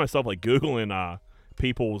I'll find myself like Googling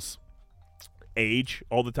people's age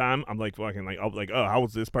all the time. I'm like fucking like oh, how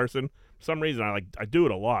was this person? For some reason I do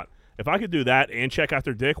it a lot. If I could do that and check out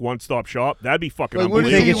their dick, one-stop shop, that'd be fucking Like, what You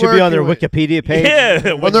do think you it should be on their working Wikipedia page?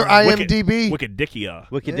 Yeah, On their IMDb? Wikidickia.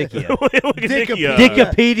 Wikidikia. Wikidickia.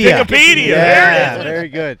 Wikipedia. Wikipedia. Yeah, There it is. very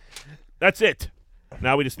good. That's it.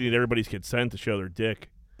 Now we just need everybody's consent to show their dick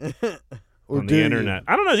Or on do the you? internet.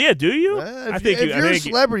 I don't know. Yeah, do you? If you're a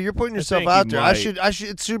celebrity, you're putting yourself think out you there. might.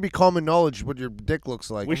 It should be common knowledge what your dick looks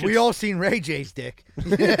like. We should- We all seen Ray J's dick.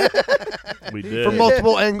 we did. From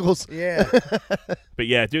multiple angles. Yeah. But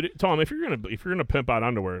yeah, dude, Tom, if you're gonna pimp out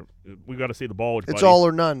underwear, we got to see the bulge. It's buddy. all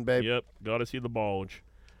or none, babe. Yep, got to see the bulge.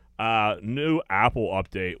 New Apple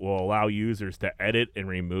update will allow users to edit and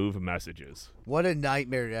remove messages. What a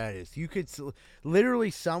nightmare that is. You could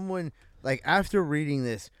literally someone like after reading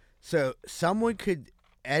this, so someone could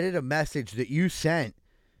edit a message that you sent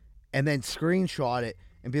and then screenshot it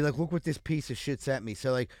and be like, look what this piece of shit sent me.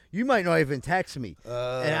 So like, you might not even text me,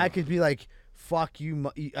 and I could be like, fuck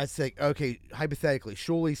you. I say, okay, hypothetically,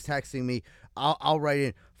 Shuley's texting me. I'll write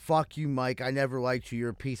in, fuck you, Mike. I never liked you. You're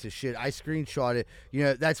a piece of shit. I screenshot it. You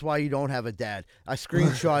know, that's why you don't have a dad. I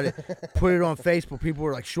screenshot it, put it on Facebook. People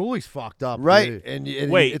were like, Shuley's fucked up. Right. Dude.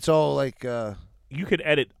 And Wait. it's all like You could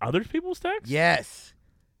edit other people's texts? Yes.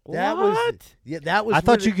 That was that was. I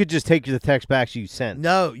thought where you could just take the text back you sent.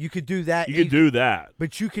 No, you could do that. You could do that.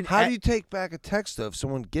 But you can. how do you take back a text though if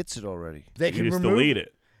someone gets it already They You can just remove delete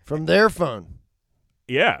it. from their phone?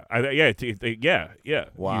 Yeah. Yeah.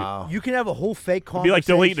 Wow. You can have a whole fake It'd conversation. be like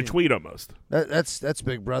deleting a tweet almost. That's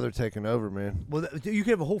Big Brother taking over, man. Well, you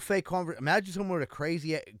can have a whole fake conversation. Imagine someone with a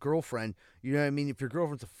crazy girlfriend. You know what I mean? If your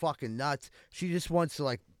girlfriend's a fucking nuts, she just wants to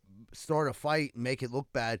like start a fight and make it look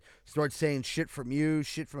bad. Start saying shit from you,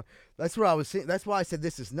 shit from. That's what I was saying. That's why I said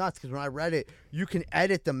this is nuts, because when I read it, you can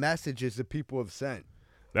edit the messages that people have sent.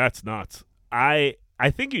 That's nuts. I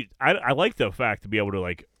think I like the fact to be able to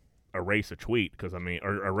like erase a tweet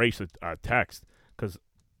or erase a text, because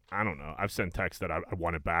I don't know. I've sent texts that I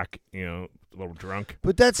want it back. You know, a little drunk.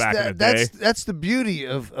 But that's back in the that's the beauty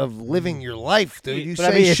of living your life, dude. You But I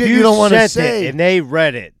say mean, if shit you don't want to sent say. it and they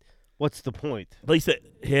read it, what's the point? At least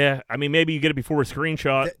yeah. I mean, maybe you get it before a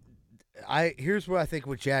screenshot. Here's what I think.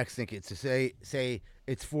 What Jack's thinking. To say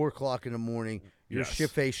it's 4:00 in the morning. You're Yes.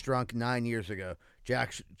 shit-faced drunk 9 years ago.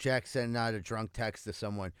 Jack sent out a drunk text to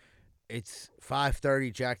someone. It's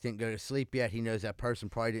 5:30. Jack didn't go to sleep yet. He knows that person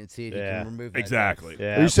probably didn't see it. He Yeah. can remove that Exactly. text.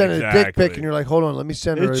 Yeah. Or you send a dick Exactly. pic and you're like, hold on, let me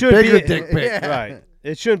send her It a should bigger be- dick pic. Yeah. Right.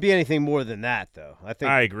 It shouldn't be anything more than that, though. I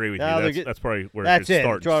think. I agree with No, you. they're That's, get- that's probably where That's it should it.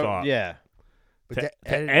 start and stop. Yeah. But To, that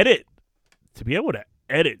to edit, to be able to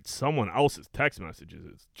edit someone else's text messages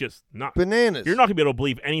is just not. Bananas. You're not gonna be able to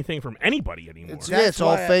believe anything from anybody anymore. It's, That's yeah, it's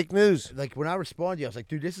all why fake news. Like when I responded, to you, I was like,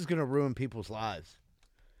 dude, this is gonna ruin people's lives.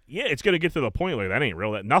 Yeah, it's gonna get to the point like that ain't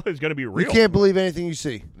real. That nothing's gonna be real. You can't believe anything you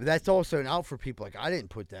see. But that's also an out for people. Like I didn't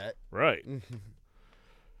put that. Right.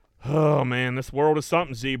 Oh man, this world is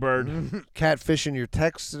something, Z-Bird. Catfishing your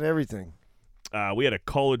texts and everything. We had a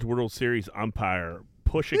College World Series umpire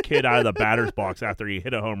push a kid out of the batter's box after he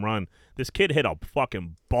hit a home run. This kid hit a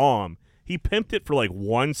fucking bomb. He pimped it for like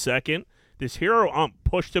 1 second. This hero ump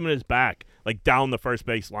pushed him in his back, like down the first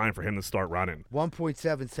base line for him to start running.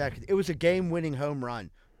 1.7 seconds. It was a game-winning home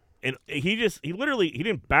run. And he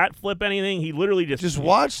didn't bat flip anything. He literally Just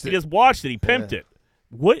watched He it. just watched it. He pimped it.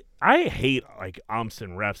 What I hate like umps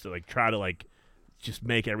and refs that like try to like just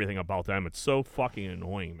make everything about them. It's so fucking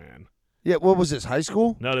annoying, man. Yeah, what was this, high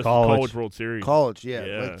school? No, this College. is College World Series. College, yeah.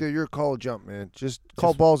 Yeah. Like, dude, you're a college jump, man. Just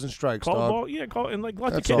call balls and strikes, Call dog. ball, yeah, call and like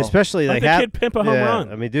let That's the kid all. Especially let like the have, kid pimp a home yeah,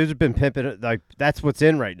 run. I mean, dudes have been pimping it. Like that's what's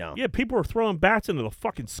in right now. Yeah, people are throwing bats into the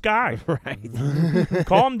fucking sky. Right.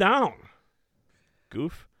 Calm down,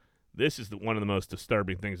 goof. This is one of the most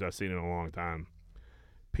disturbing things I've seen in a long time.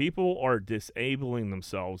 People are disabling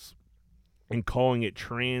themselves and calling it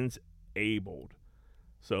transabled.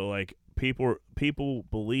 So like people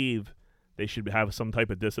believe they should have some type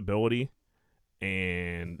of disability,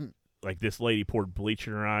 and like this lady poured bleach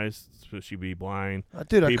in her eyes, so she'd be blind.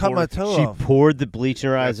 Dude, I People cut my are- toe She off. poured the bleach in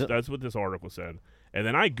her eyes. That's what this article said. And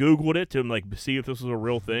then I Googled it to like see if this was a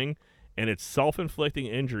real thing, and it's self-inflicting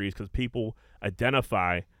injuries because people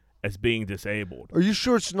identify as being disabled. Are you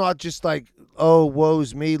sure it's not just like, oh,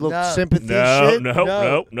 woe's me, look, No. sympathy No, shit?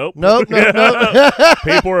 nope. Nope, no.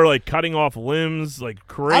 People are like cutting off limbs like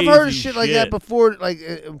crazy. I've heard of shit like that before. Like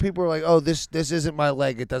people are like, "Oh, this isn't my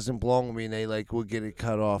leg; it doesn't belong to me," and they like will get it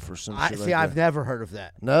cut off or some shit like I've that. never heard of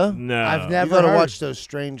that. No, No, I've you never gotta heard. watch those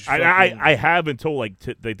strange. I fucking- have until like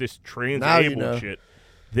this Now you transabled know. shit.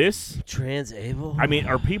 This, Transabled. I mean,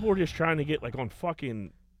 are people just trying to get like on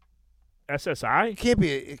fucking SSI? It can't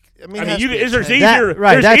be. I mean, I it mean, has to be a there's trend. easier,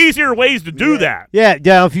 right, there's that's- easier ways to do that. Yeah,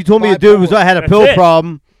 if you told me a dude had a That's pill it.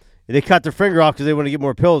 problem, and they cut their finger off because they want to get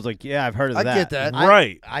more pills, like, yeah, I've heard of I that. get that.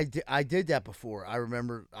 Right. I did that before. I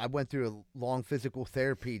remember I went through a long physical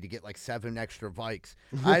therapy to get like 7 extra Vikes.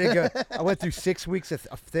 I had to go. I went through 6 weeks of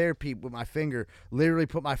therapy with my finger. Literally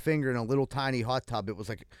put my finger in a little tiny hot tub. It was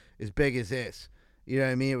like as big as this. You know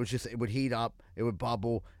what I mean? It was just, it would heat up, it would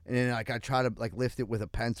bubble, and then like I try to like lift it with a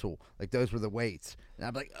pencil. Like those were the weights. And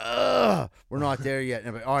I'm like, ugh, we're not there yet. And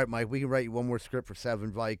I'm like, all right, Mike, we can write you one more script for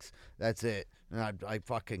 7 Vikes. That's it. And I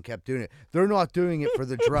fucking kept doing it. They're not doing it for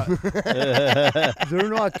the drug. They're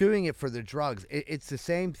not doing it for the drugs. It's the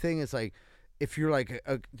same thing as like, if you're like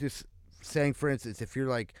just saying, for instance, if you're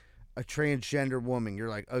like a transgender woman, you're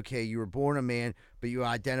like, okay, you were born a man, but you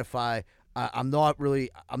identify. I'm not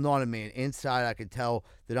a man. Inside, I can tell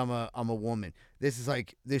that I'm a woman. This is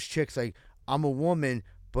like, this chick's like, I'm a woman,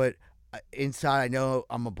 but inside I know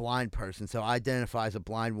I'm a blind person, so I identify as a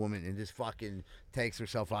blind woman and just fucking takes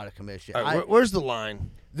herself out of commission. All right, where's the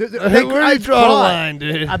line? They Where do you draw the line,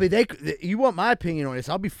 dude? I mean, you want my opinion on this?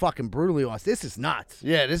 I'll be fucking brutally honest. This is nuts.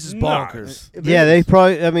 Yeah, this is bonkers. Yeah, they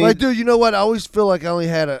probably. I mean, Like, dude, you know what? I always feel like I only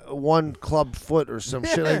had one club foot or some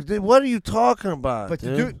shit. Like, dude, what are you talking about? But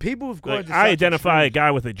dude? dude, people have gone. Like, to I such identify a extremes.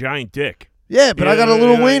 guy with a giant dick. Yeah, but I got a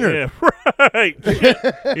little wiener. Yeah, right.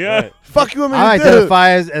 Yeah. Fuck you, want me I to do? identify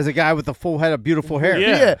as a guy with a full head of beautiful hair.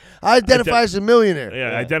 Yeah. Yeah, I identify as a millionaire. Yeah,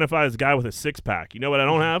 I identify as a guy with a six-pack. You know what I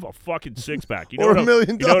don't have? A fucking six-pack. You know Or what $1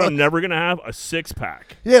 million. You know what I'm never going to have? A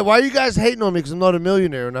six-pack. Yeah, why are you guys hating on me? Because I'm not a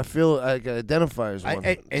millionaire and I feel like I identify as one.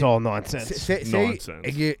 It's all nonsense. Say, Nonsense.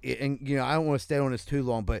 and you know, I don't want to stay on this too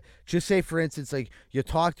long, but just say, for instance, like you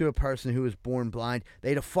talk to a person who was born blind,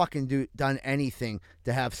 they'd have fucking done anything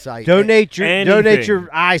to have sight. Donate Anything. your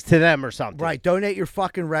eyes to them or something. Right, donate your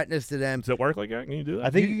fucking retinas to them. Does it work like that? Can you do that? I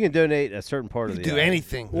think you can donate a certain part of the do eye.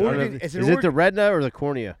 anything. Organ, Is it the retina or the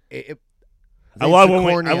cornea? I love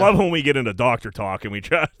when we get into doctor talk and we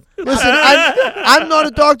try. Listen, I'm not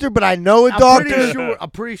a doctor, but I know a doctor. I'm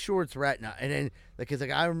pretty sure it's retina. And then, like,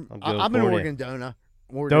 I'm going an cornea. organ donor.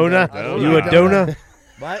 Donor? You a Donor. donor?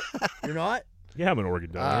 What? You're not? Yeah, I'm an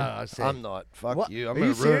organ donor. I see. I'm not. Fuck What? you. Are I'm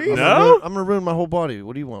you gonna ruin. serious? No? I'm gonna ruin my whole body.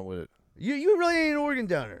 What do you want with it? You really ain't an organ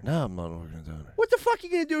donor. No, I'm not an organ donor. What the fuck are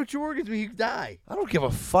you gonna do with your organs when you die? I don't give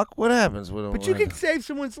a fuck what happens with them. But you can save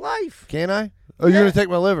someone's life. Can I? Oh, you're gonna take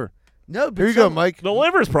my liver? No, but Here you go, Mike. The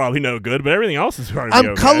liver's probably no good, but everything else is probably I'm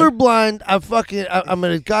okay. colorblind. I'm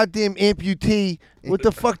a goddamn amputee. What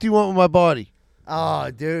the fuck do you want with my body? Oh,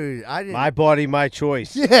 dude, I didn't. My body, my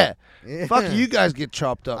choice. Yeah. Yeah. Fuck you guys get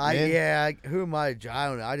chopped up, man. Who am I? I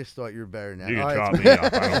don't know. I just thought you were better than that. You All can right, chop me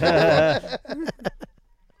up. I don't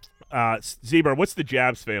know. Zebra, what's the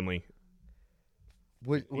Jabs family?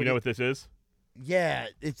 What You know what this is? Yeah,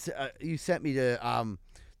 it's you sent me to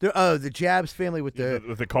the Jabs family with the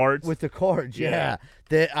With the cards? with the cards. Yeah.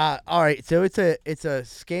 Yeah. All right. So it's a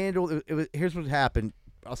scandal. Here's what happened.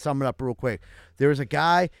 I'll sum it up real quick. There was a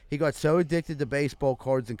guy, he got so addicted to baseball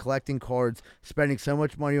cards and collecting cards, spending so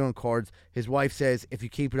much money on cards, his wife says, if you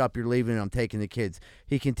keep it up, you're leaving and I'm taking the kids.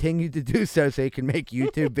 He continued to do so he can make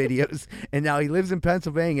YouTube videos, and now he lives in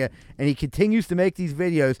Pennsylvania, and he continues to make these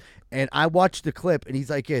videos, and I watched the clip, and he's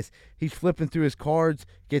like this. He's flipping through his cards,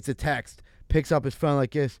 gets a text, picks up his phone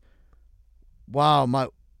like this. Wow, my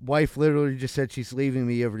wife literally just said she's leaving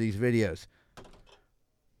me over these videos.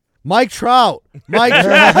 Mike Trout.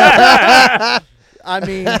 I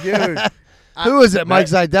mean, dude. Who is it? Mike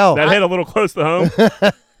Zidell. That hit a little close to home.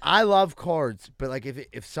 I love cards, but like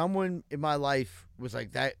if someone in my life was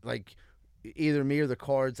like that, like either me or the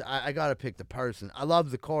cards, I gotta pick the person. I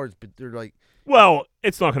love the cards, but they're like Well,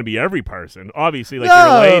 it's not going to be every person. Obviously, like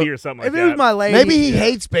no, your lady or something like if that. it was my lady, Maybe he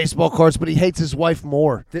hates baseball cards, but he hates his wife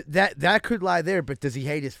more. that could lie there. But does he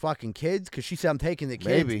hate his fucking kids? Because she said I'm taking the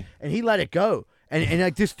kids, Maybe. and he let it go. And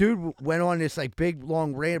like this dude went on this like big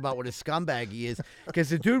long rant about what a scumbag he is, because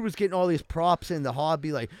the dude was getting all these props in the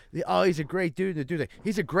hobby, like, oh, he's a great dude. And the dude's like,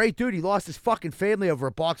 he's a great dude. He lost his fucking family over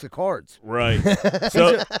a box of cards. Right.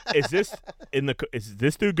 So is this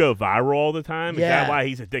dude go viral all the time? Is Yeah. that why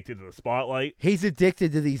he's addicted to the spotlight? He's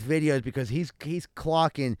addicted to these videos because he's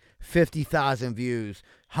clocking 50,000 views,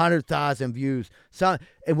 100,000 views. And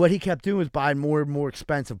what he kept doing was buying more and more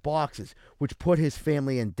expensive boxes, which put his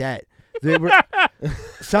family in debt. They were,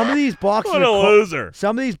 some of these boxes, What a loser.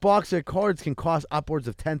 Some of these boxes of cards can cost upwards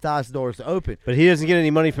of $10,000 to open. But he doesn't get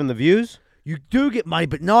any money from the views? You do get money,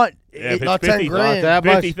 but not Yeah, if not it's 10 grand. Not that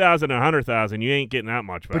much. 50,000 and 100,000, you ain't getting that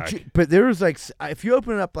much back. But there was like, if you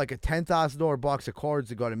open up like a $10,000 box of cards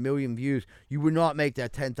that got 1 million views, you would not make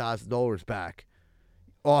that $10,000 back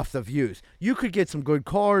off the views. You could get some good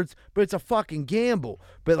cards, but it's a fucking gamble.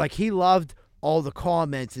 But like, he loved all the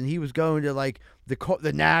comments, and he was going to like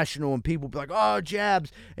the National, and people be like, oh,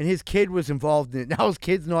 Jabs, and his kid was involved in it. Now his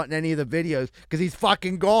kid's not in any of the videos because he's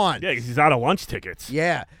fucking gone. Yeah, because he's out of lunch tickets.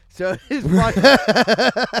 Yeah. So his fucking,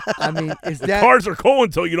 I mean, is that Cars are cool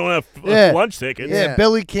until you don't have Yeah. lunch tickets. Yeah, Yeah.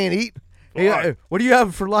 Billy can't eat. Hey, what do you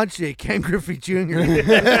have for lunch today? Ken Griffey Jr.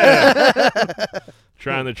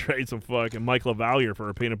 Trying to trade some fucking Mike LaValliere for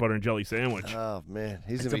a peanut butter and jelly sandwich. Oh, man.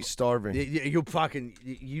 He's going to be starving.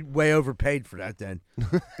 You way overpaid for that then.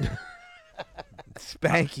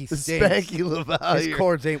 Spanky The stinks. Spanky His LaValliere.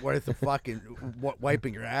 cords ain't worth the fucking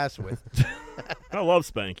wiping your ass with. I love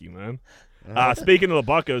Spanky, man. Speaking of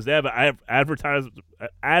the Buccos, they have an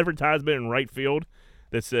advertisement in right field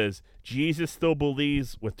that says, Jesus still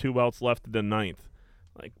believes with 2 outs left in the ninth.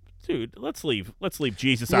 Like, dude, let's leave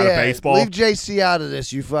Jesus out of baseball. Leave JC out of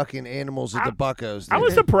this, you fucking animals at the Buccos. I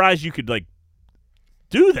was surprised you could, like,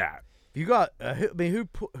 do that. You got.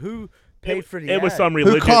 Who paid for the? It was ad? some Who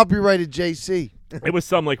religious. copyrighted JC? It was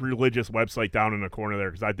some like religious website down in the corner there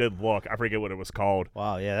because I did look. I forget what it was called.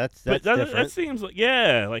 Wow, yeah, that's But different. that seems like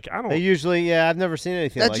like I They don't. usually, I've never seen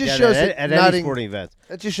anything That like just that shows at, that at any Notting- sporting event.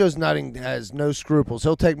 That just shows Notting has no scruples.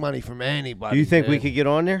 He'll take money from anybody. Do you think we dude. could get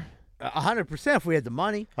on there? 100% if we had the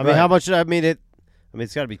money. I mean, Right. how much?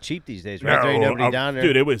 It's got to be cheap these days, right? There ain't nobody down there.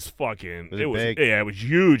 Dude, it was fucking. Was it it was big? yeah, it was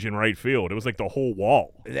huge in right field. It was like the whole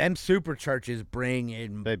wall. Them super churches bring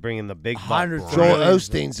in They bring in the big hundreds bucks. of Joel millions.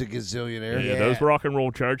 Osteen's a gazillionaire. Yeah, those rock and roll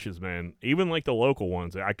churches, man. Even like the local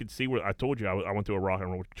ones, I could see where. I told you I went to a rock and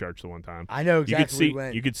roll church the one time. I know You could exactly see where we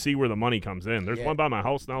went. you could see where the money comes in. There's Yeah. one by my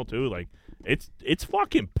house now too. Like it's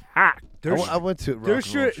fucking packed. I went to rock They're,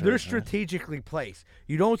 and roll they're church, strategically placed.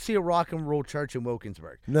 You don't see a rock and roll church in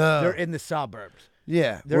Wilkinsburg. No. They're in the suburbs.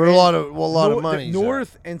 Yeah, They're where a in- lot of Nor- money.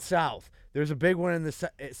 north and south. There's a big one in the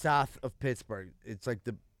south of Pittsburgh. It's like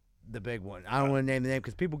the big one. I don't want to name the name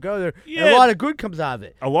because people go there. And Yeah. a lot of good comes out of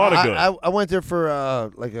it. A lot of good. I went there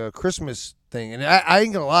for like a Christmas thing, and I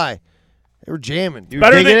ain't gonna lie, they were jamming. You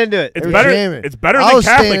Better digging than- into it. They it's were better. jamming. It's better I than was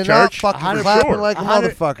Catholic standing up, church. fucking 100%. clapping like a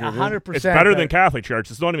motherfucker. dude. 100%. It's better than but- Catholic church.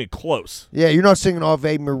 It's not even close. Yeah, you're not singing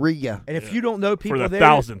Ave Maria. And if you don't know people For the there,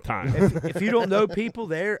 1,000th time. if you don't know people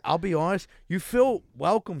there, I'll be honest, you feel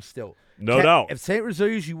welcome still. No doubt. If St.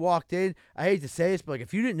 Rosilius, you walked in, I hate to say this, but like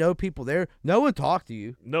if you didn't know people there, no one talked to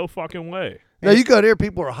you. No fucking way. No, you go there,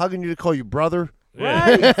 people are hugging you to call you brother.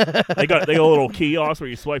 Yeah. they got a little kiosk where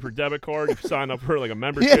you swipe your debit card, you sign up for like a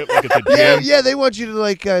membership, like it's a Yeah, gym. yeah, they want you to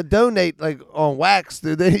like donate like on wax,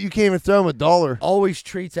 dude. You can't even throw them $1. Always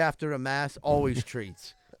treats after a mass, always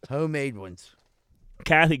treats. Homemade ones.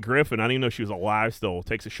 Kathy Griffin, I didn't even know she was alive still,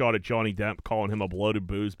 takes a shot at Johnny Depp, calling him a bloated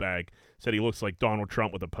booze bag. Said he looks like Donald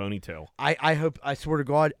Trump with a ponytail. I hope, I swear to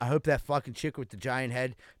God, I hope that fucking chick with the giant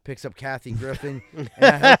head picks up Kathy Griffin, and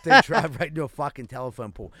I hope they drive right into a fucking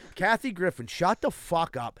telephone pole. Kathy Griffin, shut the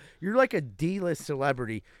fuck up. You're like a D-list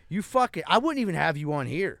celebrity. You fucking, I wouldn't even have you on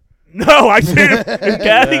here. No, I see it. If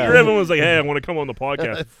Kathy Griffin was like, hey, I want to come on the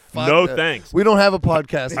podcast. Fuck No that. thanks. We don't have a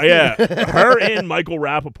podcast. Yeah, her and Michael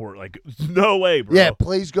Rappaport, like, no way, bro. Yeah,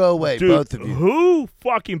 please go away, Dude, both of you. who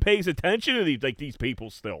fucking pays attention to these people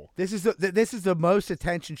still? This is the most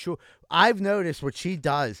attention show. I've noticed what she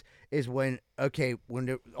does is when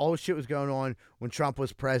all the shit was going on when Trump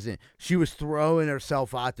was president, she was throwing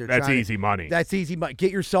herself out there. That's trying to- easy money. That's easy money.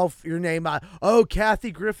 Get your name out. Oh,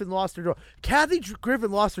 Kathy Griffin lost her job. Kathy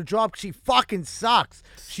Griffin lost her job because she fucking sucks.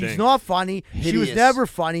 She's Stinks. not funny. She was Hideous. never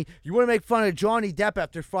funny. You want to make fun of Johnny Depp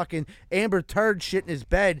after fucking Amber Turd shit in his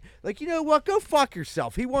bed? Like, you know what? Go fuck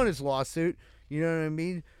yourself. He won his lawsuit. You know what I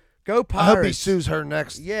mean? Go I hope he Pirates. sues her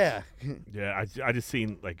next. Yeah. Yeah, I just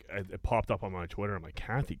seen, like, it popped up on my Twitter. I'm like,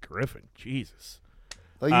 Kathy Griffin, Jesus.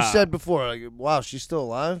 Like you said before, like, wow, she's still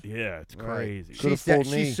alive? Yeah, it's crazy. Could've She's, fooled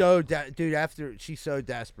me. she's so dude. After she's so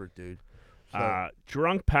desperate, dude. So,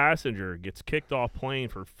 Drunk passenger gets kicked off plane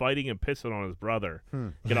for fighting and pissing on his brother. Hmm.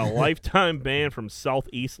 Get a lifetime ban from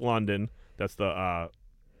Southeast London. That's the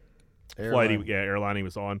Airline. airline he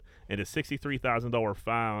was on, and a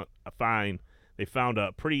 $63,000 fine. They found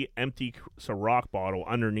a pretty empty Ciroc bottle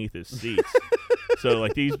underneath his seats. So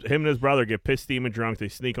like him and his brother get pissed, steaming drunk. They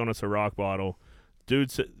sneak on a Ciroc bottle.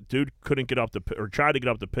 Dude couldn't get up or tried to get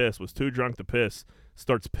up to piss. Was too drunk to piss.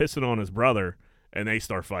 Starts pissing on his brother, and they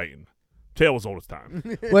start fighting. Tale as old as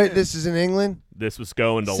time. Wait, this is in England? This was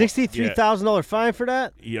going to $63,000 fine for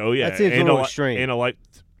that? Oh yeah, That seems a and little extreme. And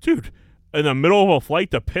dude, in the middle of a flight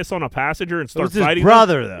to piss on a passenger and It start was his fighting.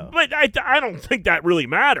 brother, though. But I don't think that really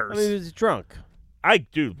matters. I mean, he was drunk.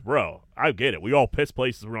 Bro, I get it. We all piss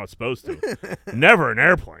places we're not supposed to. Never an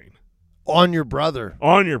airplane On your brother.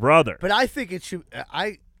 on your brother. but I think it should.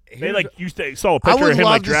 They saw a I picture would of him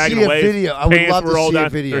love like to dragging see a away. video. I would Pants love to were all see a down.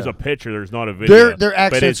 video. There's a picture. There's not a video. Their But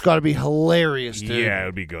accent's it's- got to be hilarious, dude. Yeah, it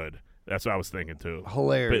would be good. That's what I was thinking too.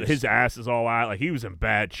 Hilarious. But his ass is all out. Like he was in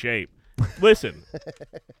bad shape. Listen,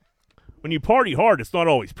 when you party hard, it's not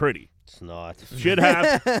always pretty. It's not. Shit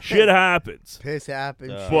happens. piss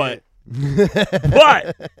happens. But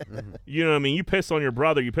you know what I mean? You piss on your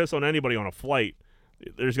brother, you piss on anybody on a flight,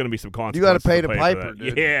 there's going to be some consequences. pay the for piper, that.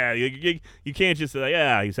 dude. Yeah, you can't just say,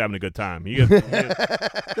 yeah, he's having a good time. You're going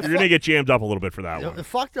to get jammed up a little bit for that The one.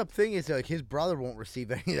 fucked up thing is like his brother won't receive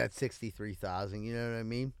any of that $63,000. You know what I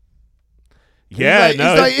mean? Yeah, he's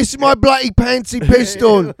like, it's my bloody pantsy pissed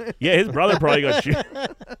on. yeah, his brother probably got jammed.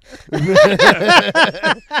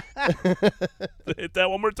 Hit that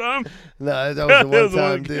one more time. No, that was a That was one-time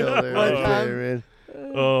one- deal there. One right time. there, man.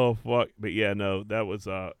 Oh fuck! But yeah, no, that was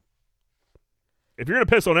if you're gonna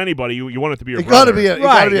piss on anybody, you want it to be your It brother. gotta be a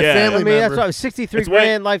Right. Yeah. family I mean, member. that's what 63 It's way-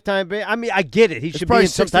 grand lifetime ban. I mean, I get it. He should be probably in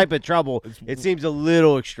some 60 type of trouble. It seems a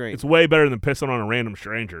little extreme. It's way better than pissing on a random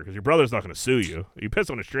stranger because your brother's not gonna sue you. You piss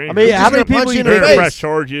on a stranger. I mean, He's how many gonna punch people you you in the they're think? face. gonna press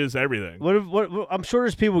charges, everything. What, I'm sure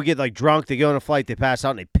there's people who get like drunk. They go on a flight, they pass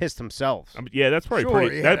out, and they piss themselves. I mean, yeah, that's probably Sure,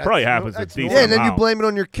 pretty. yeah, that probably that's- happens a that's decent yeah, and then you amount. blame it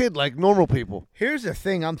on your kid like normal people. Here's the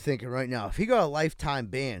thing I'm thinking right now. If he got a lifetime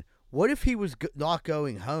ban, what if he was not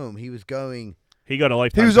going home? He was going. He got a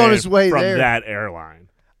lifetime He was on ban his way from there. that airline.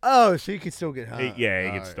 Oh, so you could still get home. He All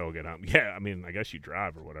could right. still get home. Yeah, I mean, I guess you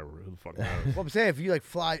drive or whatever. Who the fuck knows? Well, I'm saying if you like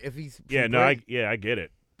fly, if he's Yeah, from no, I Great- get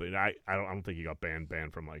it, but I don't think he got banned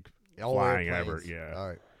from like all flying ever. airplanes. Yeah. All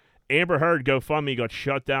right. Amber Heard GoFundMe got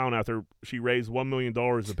shut down after she raised $1 million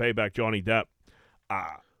to pay back Johnny Depp.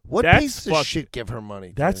 What That's piece of fuck- shit give her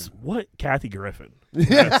money? That's what Kathy Griffin.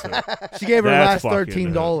 Yeah. That's it. She gave her That's last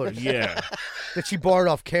fucking, $13 Yeah. that she borrowed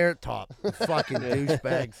off Carrot Top. Fucking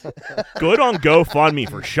douchebags. Good on GoFundMe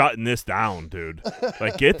for shutting this down, dude.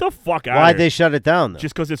 Like, get the fuck out Why'd of they here. shut it down, though?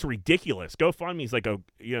 Just because it's ridiculous. GoFundMe is like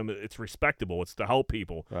it's respectable. It's to help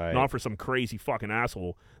people, Right. not for some crazy fucking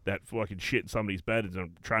asshole that fucking shit in somebody's bed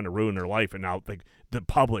and trying to ruin their life, and now the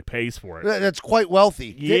public pays for it. That's quite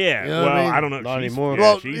wealthy. Yeah, You know well, what I mean? I don't know. Not She's- anymore. Yeah,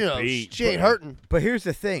 Well, she's you know, beat, she ain't but- hurting. But here's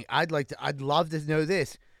the thing. I'd love to know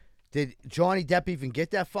this. Did Johnny Depp even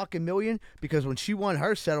get that fucking million? Because when she won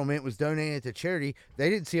her settlement, was donating it to charity, they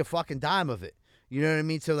didn't see a fucking dime of it. You know what I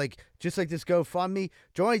mean? So like, just like this GoFundMe,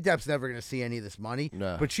 Johnny Depp's never gonna see any of this money.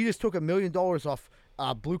 No. But she just took $1 million off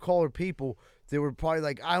blue collar people. They were probably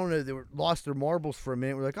like, I don't know, they were lost their marbles for a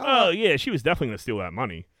minute. We're like, Oh yeah, she was definitely gonna steal that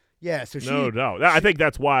money. yeah. So she, No doubt. I think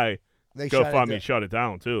that's why they shut it GoFundMe down. shut it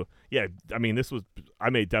down too. Yeah, I mean, I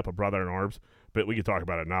made Depp a brother in arms, but we can talk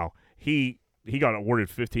about it now. He got awarded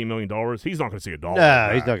 $15 million. He's not going to see a dollar. No,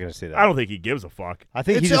 back. he's not going to see that. I don't think he gives a fuck. I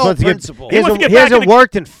think It's he just all wants to get. principle. He He wants to hasn't, get he back hasn't in the-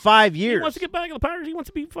 worked in 5 years. He wants to get back in the Pirates. He wants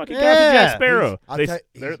to be fucking Yeah. Captain Jack Sparrow. I'll They, tell-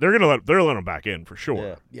 they're gonna let him back in for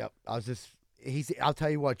sure. Yeah. Yep. I'll tell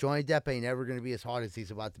you what, Johnny Depp ain't ever going to be as hot as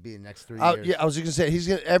he's about to be in the next 3 years. Yeah, I was just gonna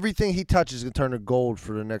say everything he touches is gonna turn to gold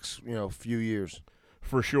for the next few years.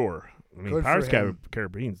 For sure. I mean, Good Pirates for him.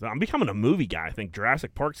 Caribbean. I'm becoming a movie guy. I think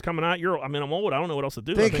Jurassic Park's coming out. I'm old. I don't know what else to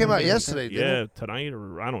do. They I think came I'm out gonna- yesterday, didn't Yeah, tonight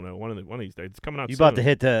or I don't know. One of these days. It's coming out. You soon. about to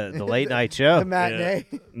hit the late night show? The matinee.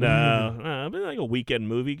 No, I've been like a weekend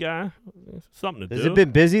movie guy. Something to Has do. it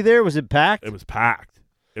been busy there? Was it packed? It was packed.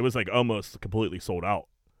 It was like almost completely sold out.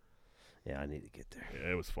 Yeah, I need to get there.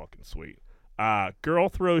 Yeah, it was fucking sweet. Girl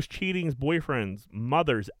throws cheating's boyfriend's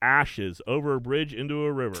mother's ashes over a bridge into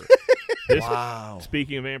a river. Wow.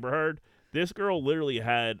 Speaking of Amber Heard, this girl literally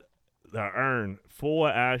had the urn full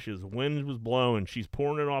of ashes. Wind was blowing. She's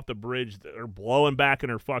pouring it off the bridge. They're blowing back in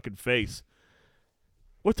her fucking face.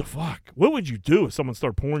 What the fuck? What would you do if someone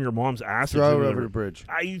started pouring your mom's ashes Throw into it the over the river? bridge.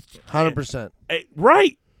 100%. 100%.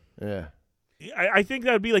 Right. Yeah. I think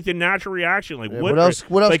that would be like the natural reaction. Like, Yeah, what else?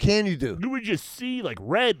 What else like, can you do? You would just see like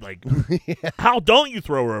red. Like, how don't you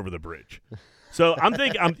throw her over the bridge? So I'm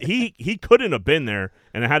thinking he couldn't have been there,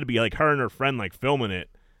 and it had to be like her and her friend like filming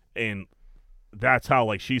it, and that's how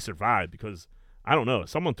like she survived. Because I don't know,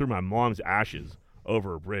 someone threw my mom's ashes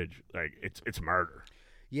over a bridge. Like it's murder.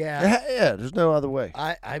 Yeah. Yeah. There's no other way.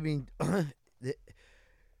 I mean,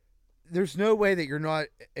 there's no way that you're not.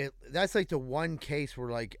 That's like the one case where,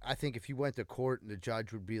 like, I think if you went to court and the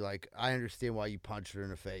judge would be like, I understand why you punched her in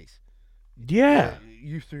the face. Yeah.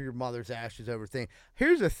 You threw your mother's ashes over thing.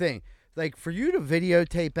 Here's the thing. Like, for you to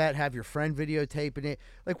videotape that, have your friend videotaping it,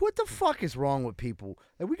 like, what the fuck is wrong with people?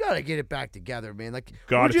 Like, we got to get it back together, man. Like,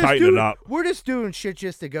 Gotta we're just tighten it doing- up. We're just doing shit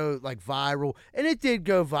just to go, like, viral. And it did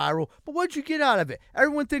go viral. But what'd you get out of it?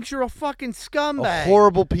 Everyone thinks you're a fucking scumbag. A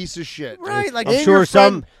horrible piece of shit. Right, like, And I'm your sure friend-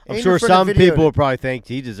 some. I'm and sure your friend some that videoed people it. will probably think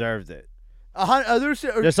he deserved it. There's,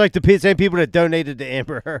 Just like the same people that donated to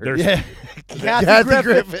Amber Heard. There's Yeah. Kathy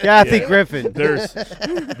Griffin. Kathy Yeah. Griffin. There's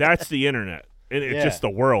that's the internet. It's Yeah. just the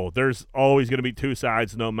world. There's always going to be two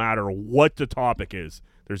sides, no matter what the topic is.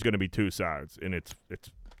 There's going to be two sides, and it's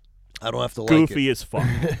I don't have to like goofy it. as fuck.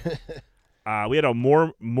 We had a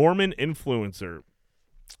Mormon influencer.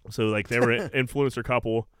 So like they were an influencer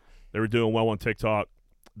couple. They were doing well on TikTok.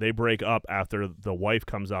 They break up after the wife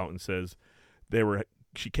comes out and says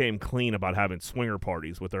she came clean about having swinger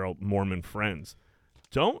parties with their Mormon friends.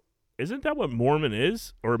 Isn't that what Mormon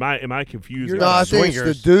is? Or am I confused? No, I think it's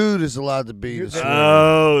Swingers. the dude is allowed to be the swinger.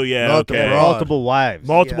 Oh yeah, Not the okay. broad. Multiple wives.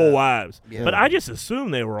 Multiple Yeah. wives. Yeah. But I just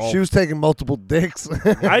assumed they were all. She was taking multiple dicks.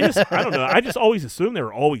 I don't know. I just always assumed they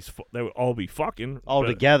would all be fucking all but-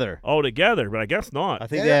 together. all together, but I guess not. I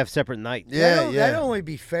think Yeah. they have separate nights. Yeah, That'd only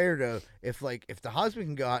be fair though if the husband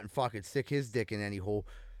can go out and fucking stick his dick in any hole.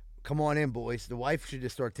 come on in, boys. The wife should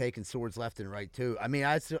just start taking swords left and right too. I mean,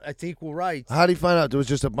 it's equal rights. How'd he find out there was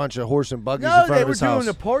just a bunch of horse and buggies No, in front they of were his doing house?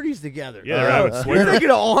 the parties together. Yeah, they're having You're swinger.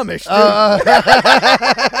 thinking of Amish, too.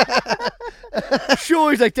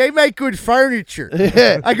 Sure, he's like, they make good furniture.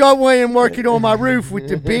 I got one of them working on my roof with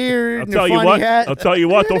the beard I'll and tell the you funny what. hat. I'll tell you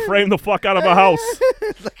what. They'll frame the fuck out of a house.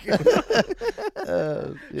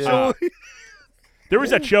 Yeah. There was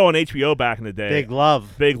that show on HBO back in the day. Big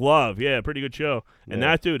Love. Big Love. Yeah, pretty good show. And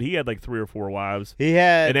that dude, he had like 3 or 4 wives. He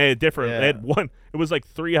had. And they had different. yeah. They had one. It was like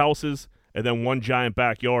 3 houses and then one giant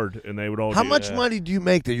backyard, and they would all. How do much that. money do you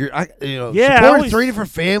make that you're, Yeah, I supporting always- 3 different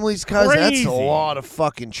families? Cause that's Crazy. a lot of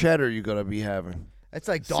fucking cheddar you're gonna be having. That's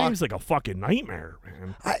like Seems like a fucking nightmare,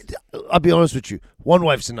 man. I'll be honest with you. One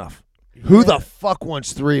wife's enough. Who the fuck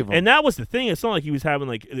wants 3 of them? And that was the thing. It's not like he was having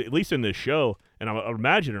like, at least in this show, and I would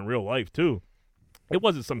imagine in real life too. It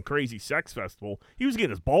wasn't some crazy sex festival. He was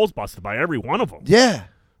getting his balls busted by every one of them. yeah.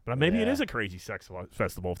 But maybe it is a crazy sex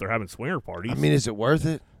festival if they're having swinger parties. I mean, is it worth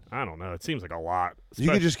it? I don't know. It seems like a lot. You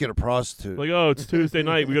could just get a prostitute. like, oh, it's Tuesday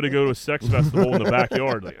night. We got to go to a sex festival in the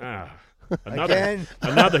backyard. Like, another, Again?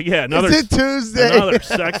 another Is it Tuesday? another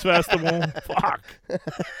sex festival. Fuck.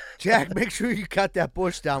 Jack, make sure you cut that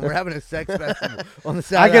bush down. We're having a sex festival on the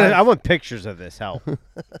side. I want pictures of this. Help.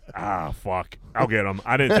 Fuck. I'll get them.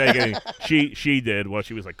 I didn't take any. She did. Well,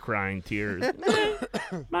 she was like crying tears.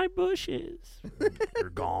 My bushes. They're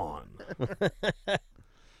gone.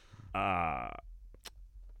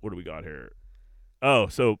 What do we got here? Oh,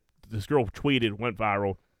 so this girl tweeted, went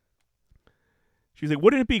viral. She's like,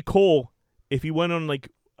 wouldn't it be cool if you went on like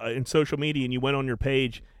in social media and you went on your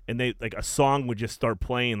page and they like a song would just start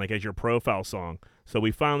playing like as your profile song? So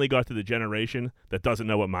we finally got to the generation that doesn't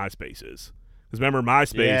know what MySpace is. Because remember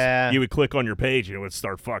MySpace, Yeah. you would click on your page and it would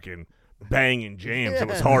start fucking banging jams. It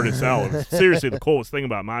was hard as hell. It was seriously the coolest thing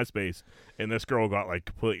about MySpace. And this girl got like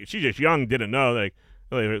completely, she's just young, didn't know. Like,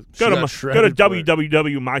 go to got shredded for it.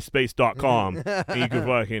 www.myspace.com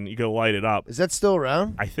and you could light it up. Is that still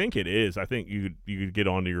around? I think it is. I think you could get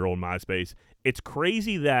onto your own MySpace. It's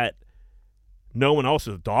crazy that no one else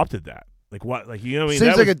has adopted that. Like what? Like you know what I mean?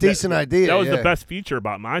 Seems That like was a decent idea. That was yeah. the best feature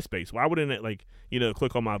about MySpace. Why wouldn't it like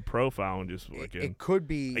click on my profile and just like It could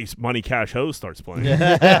be. Money Cash Hose starts playing?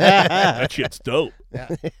 That shit's dope. Yeah.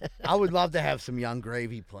 I would love to have some Young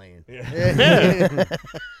Gravy playing.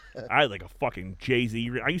 I had like a fucking Jay-Z.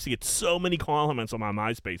 I used to get so many compliments on my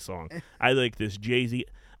MySpace song. I like this Jay-Z.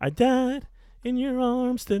 I died in your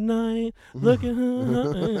arms tonight. Look at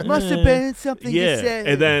Must have been something you said.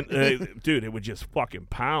 And then, dude, it would just fucking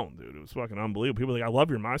pound, dude. It was fucking unbelievable. People were like, I love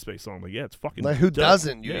your MySpace song. I'm like, yeah, it's fucking Like, who dope.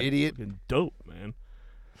 doesn't, you Yeah, idiot? Fucking dope, man.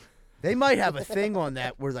 They might have a thing on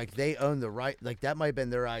that where like they own the right. Like that might have been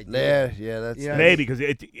their idea. Yeah, that's Yeah. Maybe because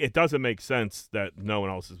it doesn't make sense that no one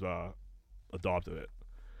else has adopted it.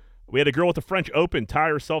 We had a girl at the French Open tie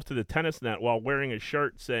herself to the tennis net while wearing a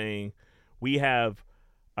shirt saying, "We have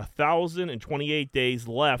 1,028 days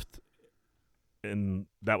left," and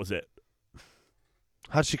that was it.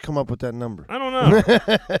 How'd she come up with that number? I don't know.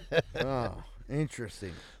 Oh,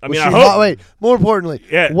 interesting. I Was mean, she I hope hot? Wait, more importantly,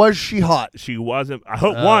 Yeah. was she hot? she wasn't. I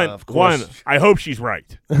hope of course. one. I hope she's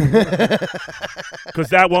right, because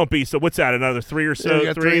that won't be. So what's that? Another 3 or so, Yeah, we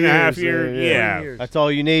got 3.5 3 years. years, Yeah, 3 years. That's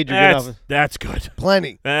all you need. You're gonna that's good.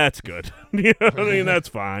 Plenty. That's good. You know what I mean? That's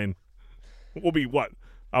fine. We'll be what?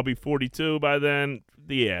 I'll be 42 by then.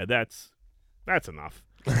 Yeah, that's enough.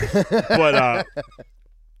 But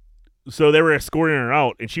so they were escorting her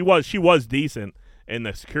out, and she was decent. And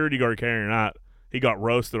the security guard carrying her out, he got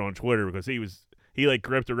roasted on Twitter because he like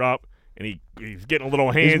gripped her up, and he's getting a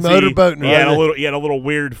little handsy. He's motorboating He had her. he had a little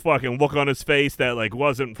weird fucking look on his face that like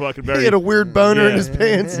wasn't fucking very. He had a weird boner in Yeah. his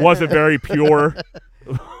pants. wasn't very pure.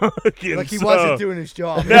 Like he So- wasn't doing his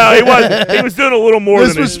job. No, he wasn't. He was doing a little more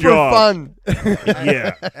This than was his for job. fun.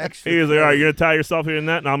 Yeah. Extra He was like, all right, fun. you're going to tie yourself here in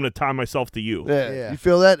that, and I'm going to tie myself to you. Yeah. Yeah. You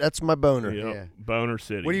feel that? That's my boner. Yep. Yeah. Boner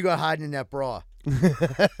City. What do you got hiding in that bra?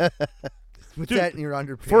 Put Dude, that in your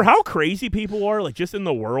underpants. For how crazy people are, like, just in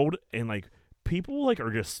the world, and, like, people, like,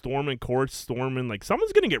 are just storming courts, like,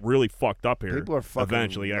 someone's going to get really fucked up here People are fucking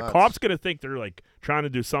eventually. Yeah, nuts. cops going to think they're, like, trying to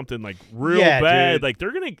do something, like, real Yeah, bad. dude. Like,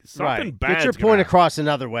 they're going to, something right. bad. Get your point across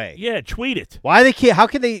another way. Yeah, tweet it. Why they can't? How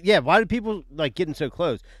can they? Yeah. Why do people like getting so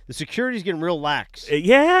close? The security's getting real lax.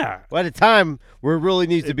 Yeah. Well, at a time where it really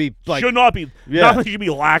needs to be like should not be, Yeah. nothing should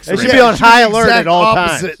be lax. It or should be Yeah, on it should high be the alert exact at all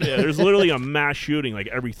opposite. times. Yeah, there's literally a mass shooting like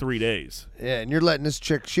every 3 days. Yeah, and you're letting this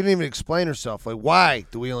chick. She didn't even explain herself. Like, why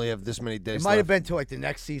do we only have this many days? It might have left? been till like the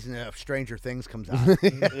next season of Stranger Things comes out.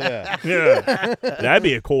 Yeah. Yeah, that'd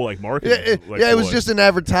be a cool like marketing. Yeah, it was just an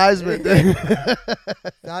advertisement.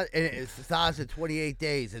 It's 1,028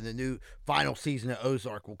 days, and the new final season of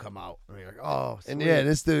Ozark will come out. And you're like, oh, And sweet. yeah,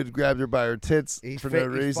 this dude grabbed her by her tits he's for fi- no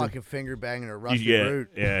he's reason. fucking finger banging a rusty yeah, root.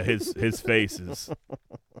 yeah. His face is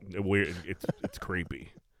weird. It's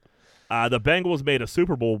creepy. The Bengals made a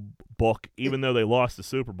Super Bowl book, even though they lost the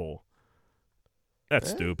Super Bowl. That's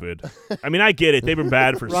stupid. I mean, I get it. They've been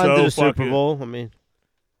bad for Run so to the fucking. Super Bowl. I mean,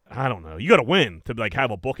 I don't know. You got to win to like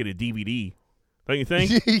have a book and a DVD. Don't you think?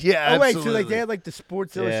 Yeah, Oh wait, absolutely. so like they had like the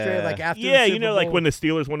Sports Illustrated Yeah. like after Yeah, the Super you know, like Bowl? when the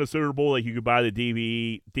Steelers won the Super Bowl, like you could buy the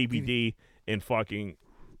DVD and fucking.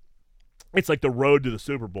 It's like the road to the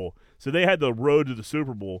Super Bowl. So they had the road to the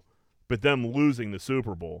Super Bowl, but them losing the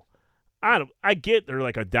Super Bowl. I get they're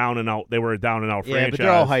like a down and out. They were a down and out yeah, franchise. but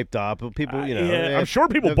they're all hyped up. But people, you know, yeah, I'm sure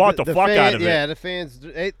people bought the fuck out of it. Yeah, the fans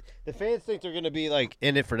think they're going to be like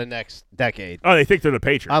in it for the next decade. Oh, they think they're the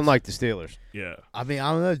Patriots. Unlike the Steelers. Yeah. I mean,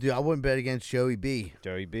 I don't know, dude. I wouldn't bet against Joey B.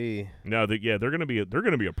 Joey B. No, they're gonna be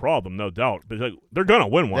a problem, no doubt. But like, they're gonna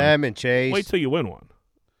win one. Them and Chase. Wait till you win one.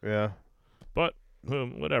 Yeah. But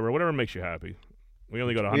whatever makes you happy. We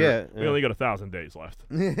only got 100. Yeah, We yeah. only got 1,000 days left.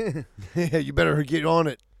 Yeah, you better get on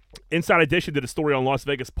it. Inside Edition did a story on Las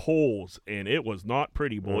Vegas polls, and it was not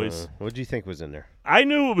pretty, boys. What do you think was in there? I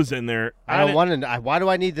knew it was in there. I don't want to. Why do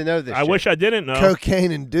I need to know this? I wish I didn't know.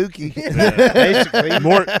 Cocaine and Dookie. Basically.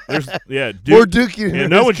 More, there's Duke, More Dookie than Yeah, there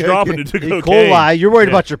no is one's dropping cocaine. into E. cocaine. coli. You're worried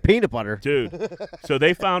Yeah. about your peanut butter. Dude, so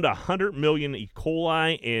they found 100 million E.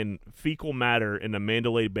 coli and fecal matter in the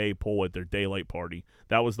Mandalay Bay pool at their daylight party.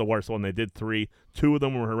 That was the worst one. They did 3. 2 of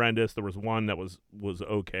them were horrendous. There was one that was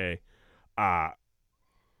okay.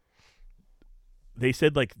 They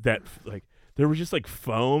said like that, like there was just like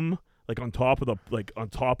foam like on top of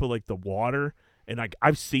the water, and like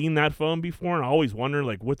I've seen that foam before, and I always wonder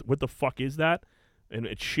like what the fuck is that? And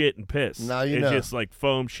it's shit and piss. Now you it's know. just like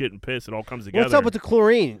foam, shit, and piss. It all comes together. What's up with the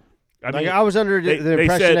chlorine? I mean, I was under the they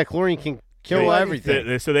impression said- that chlorine can kill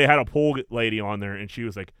everything. So they had a pool lady on there, and she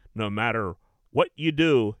was like, no matter what you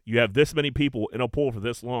do, you have this many people in a pool for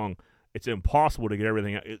this long, it's impossible to get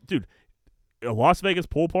everything out. Dude, a Las Vegas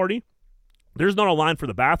pool party, there's not a line for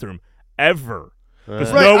the bathroom ever.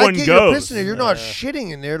 Because Right, no I one get you're goes. pissing there. You're not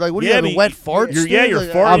shitting in there. Like, what do Yeah, you have, but a wet fart? you're stick? you're Like,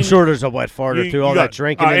 farting. I'm sure there's a wet fart or You- two. you All got- that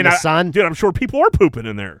drinking in and the sun. Dude, I'm sure people are pooping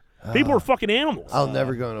in there. People are fucking animals. I'll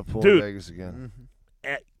never go in a pool Dude. in Vegas again.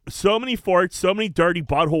 So many farts, so many dirty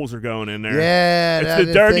buttholes are going in there. Yeah, It's I the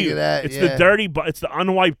didn't dirty. think of that. It's yeah. the dirty. It's the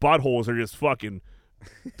unwiped buttholes are just fucking.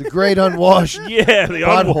 The great unwashed. Yeah, the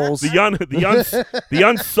Buttholes. the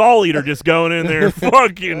unsullied are just going in there,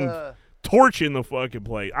 fucking torching the fucking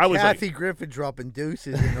place. I was Kathy like, Griffin dropping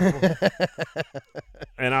deuces. In the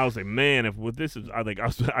and I was like, man, if with this is, I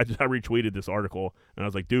retweeted this article, and I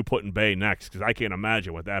was like, dude, putting Bay next because I can't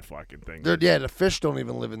imagine what that fucking thing. Dude, yeah, the fish don't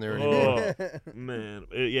even live in there anymore. Oh man,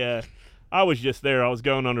 yeah. I was just there. I was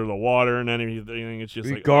going under the water and everything. It's just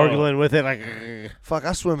You're like gargling with it like. Fuck,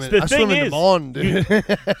 I swim in. The I swim thing in the is, Mon, dude.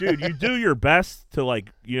 dude, you do your best to like,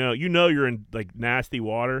 you know you're in like nasty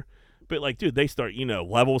water, but like, dude, they start,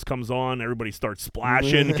 levels comes on, everybody starts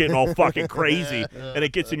splashing, getting all fucking crazy, and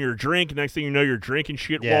it gets in your drink. Next thing you know, you're drinking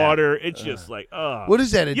shit Yeah. water. It's just like, What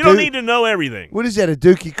is that? you don't need to know everything. What is that? A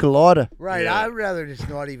Dookie Colada? right. Yeah. I'd rather just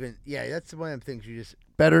not even. Yeah, that's one of them things you just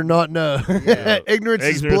Better not know. Yeah. Ignorance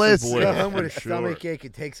is Ignorance bliss. is go bliss. home with a for stomach sure. ache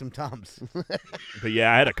and take some Tums. But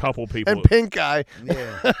yeah, I had a couple people. And pink eye.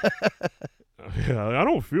 Yeah. I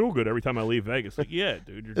don't feel good every time I leave Vegas. Like, yeah,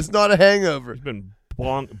 dude, you're It's not a hangover. you've been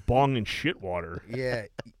bonging shit water. Yeah.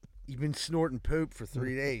 You've been snorting poop for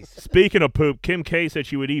 3 days. Speaking of poop, Kim K said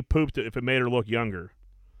she would eat poop if it made her look younger.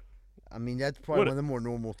 I mean, that's probably What one of the more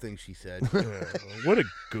normal things she said. What a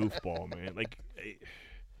goofball, man! Like,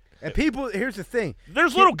 And people, here's the thing.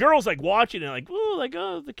 there's little girls like watching it, like,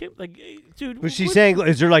 the kid, like, dude. Was she what- saying?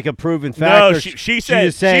 Is there like a proven fact? No, or she said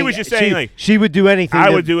was saying, she was just saying like she would do anything. I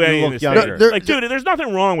to- would do to anything. look to younger. There- like, dude, there's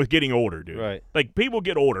nothing wrong with getting older, dude. Right. Like, people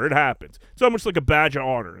get older; it happens. It's almost like a badge of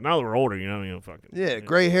honor. Now that we're older, fucking Yeah,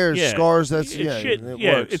 gray hairs, Yeah. scars. That's It's shit. It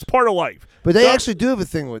Yeah, works. it's part of life. But they So- actually do have a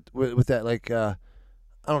thing with that. Like, I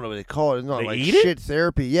don't know what they call it. It's not They like eat it? shit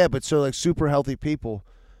therapy. Yeah, but so like super healthy people,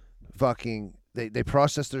 fucking they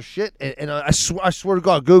process their shit, and I swear to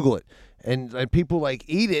God, Google it, and people like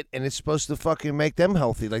eat it, and it's supposed to fucking make them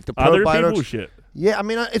healthy. Like the Other probiotics. people's shit. Yeah, I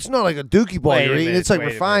mean it's not like a dookie ball Wait a you're eating. minute, It's like wait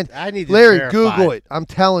a refined. minute. I need to Larry, verify. Google it. I'm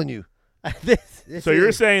telling you. This So you're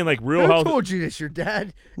is- saying like real Who health? told you this? Your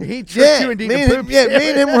dad? He tricked Yeah, you into me eating and, poop. yeah, me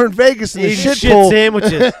and him were in Vegas in the Eating shit pool.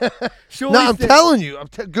 sandwiches. Surely No, I'm Dad- telling you.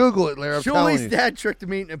 Google it, Larry. I'm telling Surely's you. dad tricked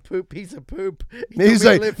him eating a piece of poop. He He's told me to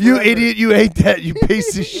like, live you forever. idiot, you ate that, you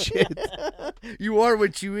piece of shit. You are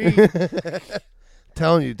what you eat.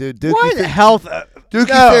 Telling you, dude. Dookie, Why the health? Dookie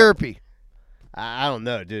No. therapy. I don't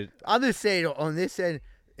know, dude. I'll just say on this end,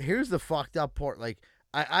 here's the fucked up part. Like,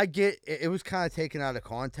 I get it was kind of taken out of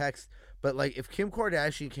context, but like if Kim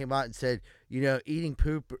Kardashian came out and said, eating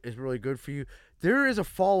poop is really good for you, there is a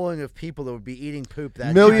following of people that would be eating poop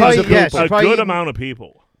that Millions day. of yeah, people. A probably good eating- amount of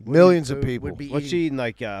people. Millions of Would people. be What's eating she eating?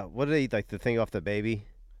 Like, what do they eat? Like the thing off the baby?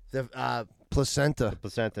 the Placenta.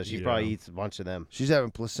 Placenta. She Yeah. probably eats a bunch of them. She's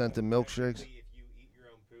having placenta milkshakes. If you eat your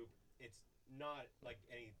own poop, it's not like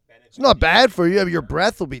any benefit. It's not bad for you. Your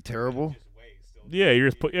breath will be terrible. Yeah, you're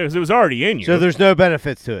just because it was already in you. So there's no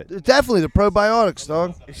benefits to it. Definitely the probiotics,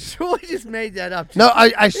 dog. Surely just made that up. No,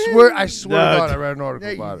 I swear No, to God, I read an article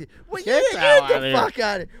No, about it. Well, Get get the hell the outta here. fuck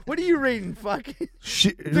out of it. What are you reading? Fucking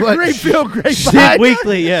Shit, the Grapeville Shit Grapevine.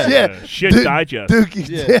 Weekly, yeah. Yeah. Shit Dude, digest. Dookie.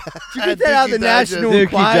 Yeah. Did you get that out of the Dookie Digest. National Dookie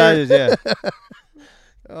Enquirer? Digest, yeah.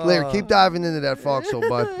 Larry, keep diving into that foxhole,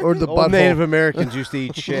 bud. Or the Old Native butthole. Americans used to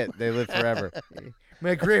eat shit. They lived forever.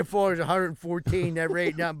 My grandfather was 114, never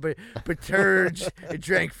ate nothing but turds and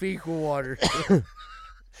drank fecal water.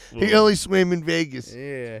 He only swam in Vegas.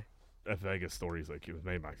 Yeah. That Vegas stories like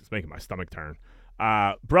it's making my stomach turn.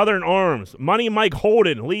 Brother in arms, Money Mike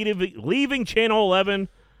Holden leaving Channel 11,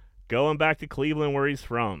 going back to Cleveland where he's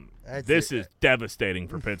from. This is devastating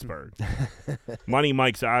for Pittsburgh. Money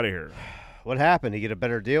Mike's out of here. What happened? He get a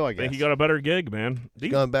better deal, I I guess. think he got a better gig, man.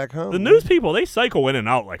 Going back home. The news people, they cycle in and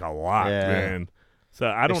out like a lot, Yeah. man. So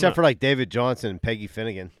I don't Except know. for like David Johnson and Peggy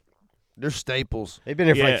Finnegan. They're staples. They've been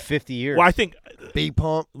here for Yeah. like 50 years. Well, I think B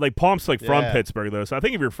pump. like Pomp's like from Yeah. Pittsburgh though, so I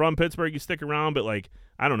think if you're from Pittsburgh, you stick around. But like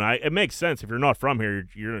I don't know, it makes sense if you're not from here,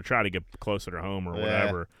 you're gonna try to get closer to home or Yeah.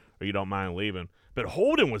 whatever, or you don't mind leaving. But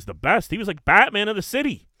Holden was the best. He was like Batman of the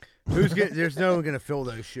city. There's no one gonna fill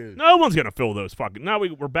those shoes. No one's gonna fill those fucking. Now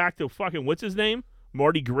we're back to fucking what's his name,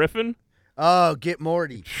 Marty Griffin. Oh, get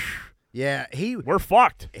Morty. Yeah, We're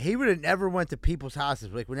fucked. he would have never went to people's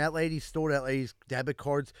houses. Like when that lady stole that lady's debit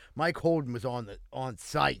cards, Mike Holden was on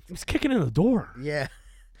site. He's kicking in the door. Yeah.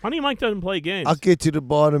 Honey Mike doesn't play games. I'll get to the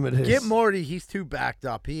bottom of this. Get Morty, he's too backed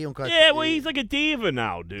up. He don't got Yeah, well, he's like a diva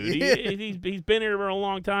now, dude. He's been here for a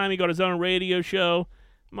long time. He got his own radio show.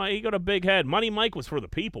 He got a big head. Money Mike was for the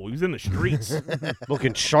people. He was in the streets.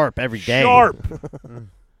 looking sharp every day. Sharp.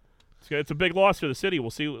 It's a big loss for the city. We'll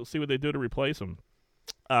see what they do to replace him.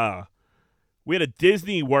 We had a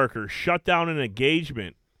Disney worker shut down an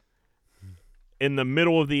engagement in the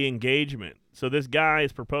middle of the engagement. So this guy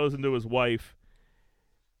is proposing to his wife.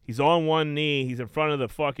 He's on one knee. He's in front of the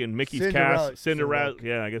fucking Mickey's castle. Cinderella.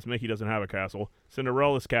 Yeah, I guess Mickey doesn't have a castle.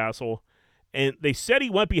 Cinderella's castle. And they said he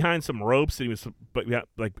went behind some ropes and he was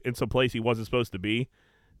like in some place he wasn't supposed to be.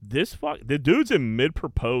 The dude's in mid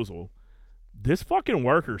proposal. This fucking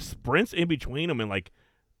worker sprints in between them and like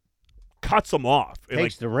cuts him off. And,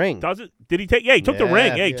 Takes like, the ring. Did he take? Yeah, he took the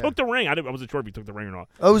ring. Yeah, he Yeah. took the ring. I wasn't sure if he took the ring or not.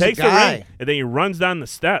 Oh, it was a Takes the guy. ring and then he runs down the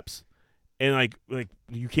steps and like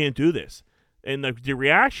you can't do this. And the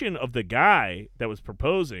reaction of the guy that was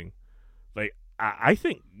proposing, like I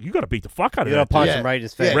think you got to beat the fuck out of You gotta that. punch Yeah. him right in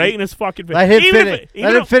his face. Yeah. Right in his fucking face. Let him Even if finish. it- even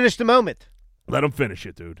Let him if- finish the moment. Let him finish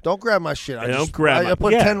it, dude. Don't grab my shit. I Don't just grab I my-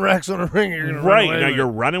 put yeah. 10 racks on a ring. You're gonna Right run away now, with you're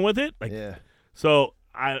it. running with it. Like, Yeah. so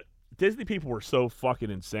Disney people were so fucking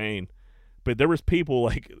insane, but there was people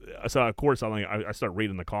like so. Of course, I started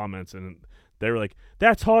reading the comments and they were like,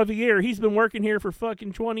 "That's Javier. He's been working here for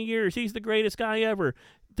fucking 20 years. He's the greatest guy ever.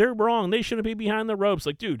 They're wrong. They shouldn't be behind the ropes."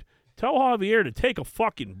 Like, dude, tell Javier to take a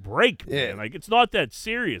fucking break, man. Yeah. Like, it's not that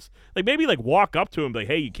serious. Like, maybe like walk up to him, like,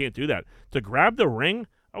 "Hey, you can't do that." To grab the ring,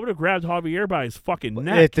 I would have grabbed Javier by his fucking If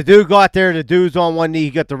neck. the dude got there, the dude's on one knee, he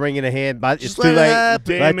got the ring in the hand, but Just it's too let it late.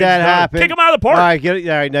 happen. Let Damage that done. happen. Kick him out of the park. All right, all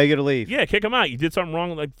right, now you got to leave. Yeah, kick him out. You did something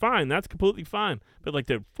wrong. Like, fine, that's completely fine. But, like,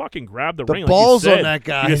 to fucking grab the The ring, balls like you on said, that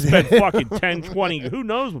guy. You just spent fucking 10, 20. Who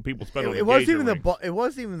knows what people spend on It wasn't even engagement rings. it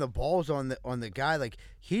wasn't even the balls on the guy. Like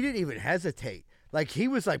he didn't even hesitate. Like he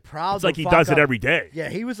was like proud. It's to like he fuck does up. it every day. Yeah,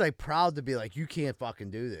 he was like proud to be like, you can't fucking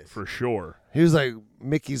do this. For sure. He was like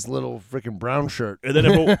Mickey's little freaking brown shirt. And then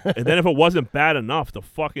if it wasn't bad enough, the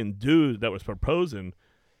fucking dude that was proposing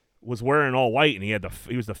was wearing all white, and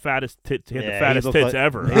he was the fattest Yeah, he fattest looked tits like-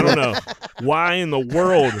 ever. I don't know why in the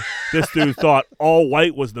world this dude thought all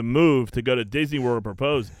white was the move to go to Disney World and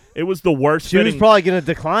propose. It was the worst She was fitting. probably going to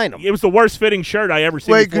decline him. It was the worst fitting shirt I ever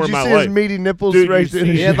seen Wait, before could you in my see life. his meaty nipples Dude, right you there?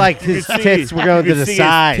 He had like You his could see- tits were going you to could the see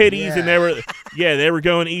side. his titties, and they were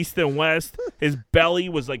going east and west. His belly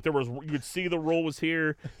was like you could see the roll was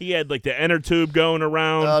here. He had like the inner tube going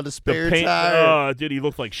around. Oh, the spare paint. tire. Oh, dude, he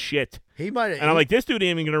looked like shit. He might. And I'm like, this dude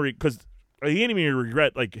ain't even gonna because he ain't even gonna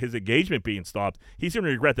regret like his engagement being stopped. He's gonna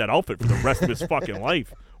regret that outfit for the rest of his fucking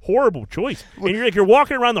life. Horrible choice. And you're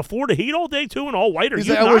walking around the Florida heat all day too, and all white. Are He's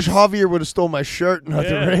you like, I wish nuts? Javier would have stole my shirt, not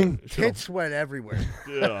the ring. tit sweat everywhere.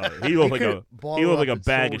 He looked like could've a balled he looked up like a and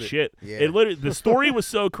bag sold of it. shit. Yeah. It literally the story was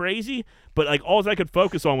so crazy, but like all I could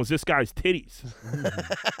focus on was this guy's titties,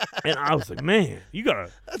 and I was like, man, you gotta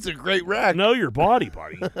That's a great rack. know your body,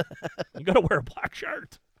 buddy. You gotta wear a black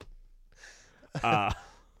shirt.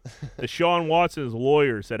 Deshaun Watson's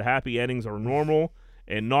lawyer said happy endings are normal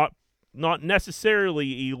and not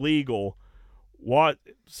necessarily illegal.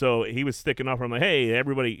 So he was sticking up for him like, hey,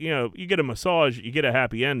 everybody, you get a massage, you get a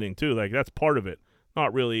happy ending too. Like that's part of it.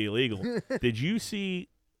 Not really illegal. Did you see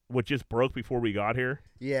what just broke before we got here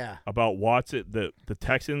Yeah. about Watson? The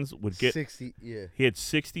Texans would get 60. Yeah. he had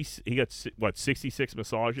 60. He got 66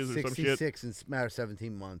 massages or some shit. 66 in a matter of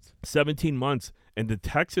 17 months. 17 months, and the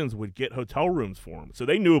Texans would get hotel rooms for him. So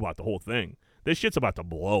they knew about the whole thing. This shit's about to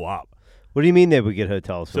blow up. What do you mean they would get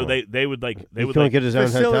hotels? So for him? they would like they He would couldn't like get his own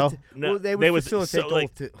hotel. No, well, they they would would- facilitate so, the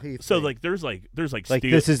like- whole thing. so like there's Like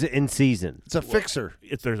Steelers, this is in season. It's a fixer.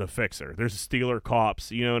 there's a fixer. There's Steeler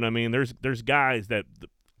cops. You know what I mean? There's guys that the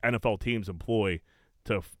NFL teams employ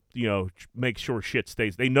to make sure shit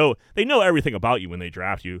stays. They know everything about you when they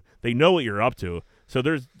draft you. They know what you're up to. So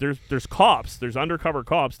there's cops. There's undercover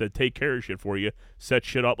cops that take care of shit for you, set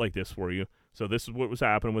shit up like this for you. So this is what was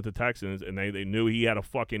happening with the Texans, and they knew he had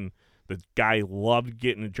the guy loved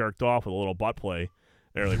getting jerked off with a little butt play.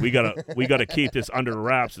 They're like, we gotta keep this under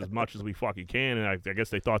wraps as much as we fucking can. And I guess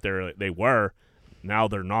they thought they were. Now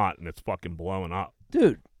they're not, and it's fucking blowing up.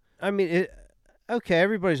 Dude, I mean, okay,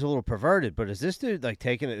 everybody's a little perverted, but is this dude like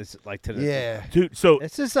taking it like to the? Yeah. Dude, so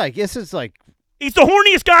This is like he's the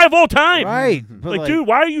horniest guy of all time. right. But Like, dude,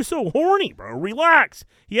 why are you so horny, bro? Relax.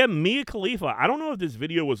 He had Mia Khalifa. I don't know if this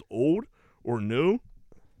video was old or new.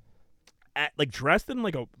 Dressed in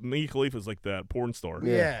like a Mia Khalifa's like the porn star.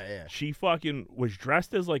 Yeah. She fucking was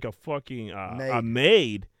dressed as like a fucking Maid. a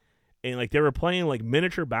maid, and like they were playing like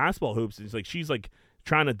miniature basketball hoops. It's like she's like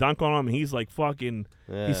trying to dunk on him, and he's like fucking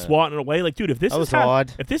he's swatting it away. Like, dude, if this That is was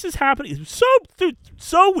odd. if this is happening, it's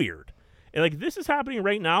so weird. And like this is happening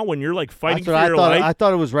right now when you're like fighting That's what for I your thought. life. I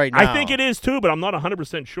thought it was right now. I think it is too, but I'm not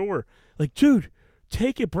 100% sure. Like, dude,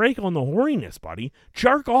 take a break on the horniness, buddy.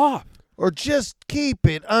 Jerk off. Or just keep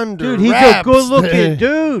it under Dude, he's wraps. a good-looking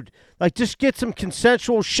dude. Like, just get some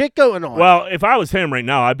consensual shit going on. Well, if I was him right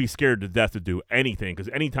now, I'd be scared to death to do anything because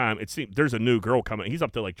anytime it seems there's a new girl coming, he's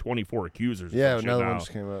up to like 24 accusers. or Yeah, some shit another now. one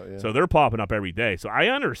just came out. Yeah. So they're popping up every day. So I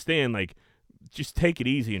understand, like, just take it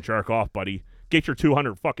easy and jerk off, buddy. Get your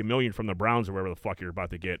 200 fucking million from the Browns or wherever the fuck you're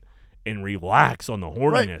about to get, and relax on the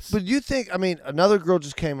right. horniness. But you think? I mean, another girl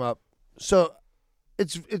just came up. So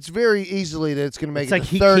it's very easily that it's going to make It's it like to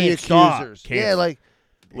he 30 can't stop. accusers. Can't. Yeah, like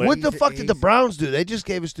what the He's- fuck did the he's- Browns do? They just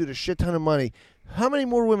gave this dude a shit ton of money. How many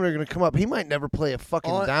more women are going to come up? He might never play a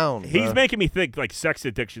fucking down. He's bro. making me think like sex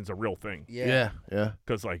addiction's a real thing. Yeah. Yeah.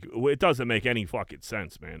 Because, like, it doesn't make any fucking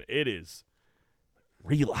sense, man. It is.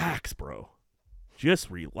 Relax, bro. Just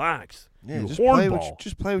relax. Yeah, you just play,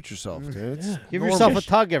 hornball. with yourself, dude. It's Give normal. yourself a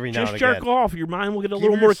tug every now Just and jerk again. off. Your mind will get a Give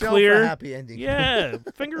little more yourself a clear. happy ending. Yeah.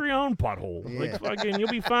 Finger your own butthole. Yeah. Like, fucking, you'll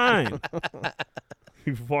be fine.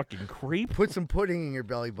 You fucking creep. Put some pudding in your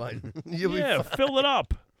belly button. You'll be Yeah, fill it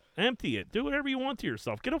up. Empty it. Do whatever you want to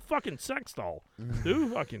yourself. Get a fucking sex doll. Do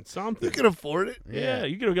fucking something. You can afford it. Yeah,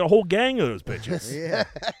 you could get a whole gang of those bitches. Yeah.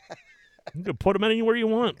 You can put them anywhere you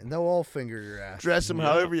want. And they'll all finger your ass. Dress them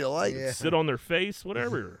however you like. Yeah. Sit on their face,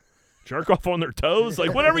 whatever. Jerk off on their toes,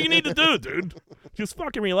 like whatever you need to do, dude. Just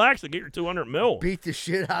fucking relax and get your 200 mil. Beat the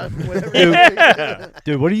shit out of him. Whatever. Yeah,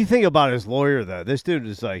 Dude, what do you think about his lawyer, though? This dude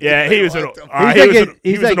is like yeah. He was an What the fuck?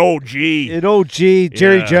 he was an old G. an old G,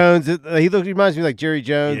 Jerry Yeah. Jones. He reminds me like Jerry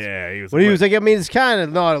Jones. Yeah, he was. When he was like, I mean, it's kind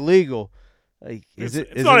of not illegal. Like, it's, is it?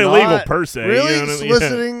 it's is not it illegal not? per se. Really? You know what I mean?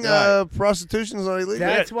 Soliciting Right. prostitution is not illegal?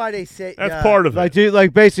 That's why they say That's part of Like, it. dude,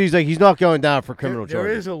 like basically, he's like, he's not going down for there, criminal there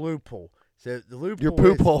charges. is a loophole. So the loophole. Your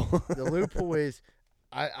poop is, hole. The loophole is,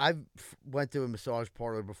 I went to a massage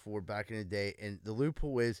parlor before back in the day, and the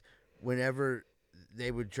loophole is, whenever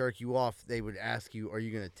they would jerk you off, they would ask you, "Are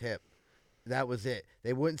you going to tip?" That was it.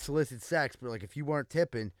 They wouldn't solicit sex, but like if you weren't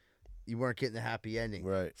tipping, you weren't getting the happy ending.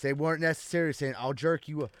 Right. So they weren't necessarily saying, I'll jerk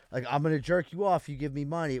you, like, I'm going to jerk you off, you give me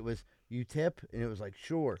money. It was, you tip, and it was like,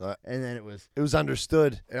 sure. And then it was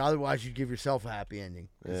understood. And otherwise, you'd give yourself a happy ending.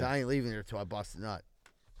 Because I ain't leaving there till I bust a nut.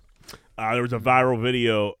 There was a viral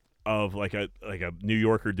video of like a New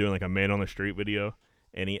Yorker doing like a man on the street video,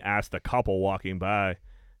 and he asked a couple walking by,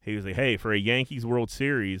 he was like, hey, for a Yankees World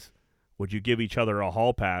Series, would you give each other a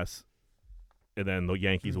hall pass and then the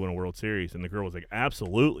Yankees win a World Series? And the girl was like,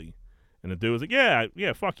 absolutely. And the dude was like,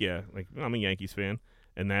 yeah, fuck yeah. Like, I'm a Yankees fan.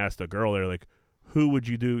 And they asked a girl there, like, who would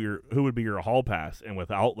be your hall pass? And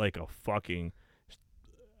without like a fucking,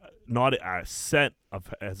 not a cent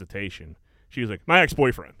of hesitation, she was like, my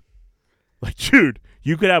ex-boyfriend. Like, dude,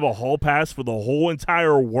 you could have a hall pass for the whole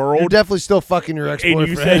entire world. You're definitely still fucking your ex-boyfriend. And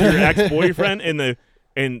you said your ex-boyfriend, and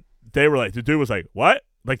they were like, the dude was like, what?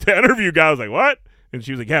 Like, the interview guy was like, what? And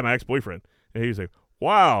she was like, yeah, my ex-boyfriend. And he was like,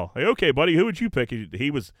 wow. Like, okay, buddy, who would you pick?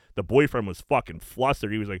 The boyfriend was fucking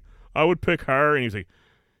flustered. He was like, I would pick her. And he was like,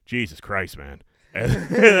 Jesus Christ, man. And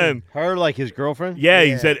then, her, like his girlfriend? Yeah,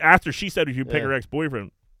 he said, after she said you pick her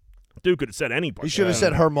ex-boyfriend, dude could have said anybody. He should have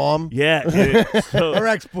said her mom. Yeah. Her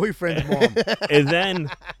ex-boyfriend's mom. And then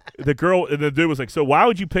the dude was like, so why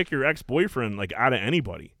would you pick your ex-boyfriend, like, out of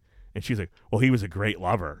anybody? And she's like, well, he was a great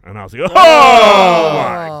lover. And I was like, oh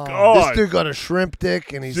my God. This dude got a shrimp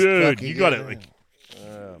dick, and he's dude, fucking, you got to, like,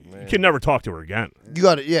 you can never talk to her again. You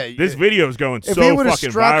got it, yeah. This video is going so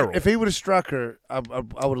fucking viral. If he would have struck her, I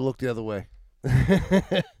would have looked the other way.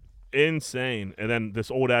 Insane. And then this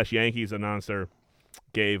old-ass Yankees announcer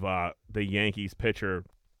gave the Yankees pitcher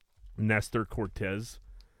Nestor Cortez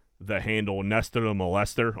the handle Nestor the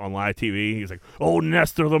Molester on live TV. He's like, oh,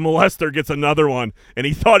 Nestor the Molester gets another one. And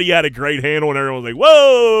he thought he had a great handle, and everyone was like,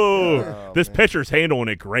 whoa! This pitcher's handling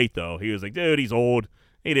it great, though. He was like, dude, he's old.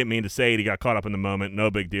 He didn't mean to say it. He got caught up in the moment.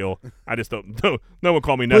 No big deal. I just don't. No one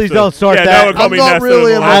call me Nestor. Please don't start that. No one call me Nestor.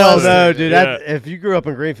 Really I don't know, dude. If you grew up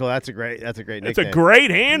in Greenfield, that's a great nickname. It's a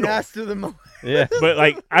great handle. Nestor the Yeah. But,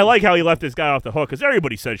 like, I like how he left this guy off the hook, because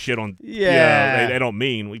everybody says shit on. Yeah. They don't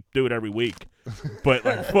mean. We do it every week. But,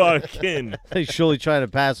 like, fucking. He's surely trying to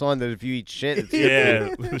pass on that if you eat shit, it's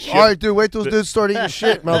Yeah. All right, dude, wait till those dudes start eating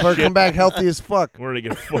shit, motherfucker. Come back healthy as fuck.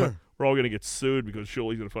 We're all gonna get sued because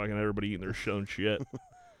Shirley's gonna fucking everybody eating their own shit.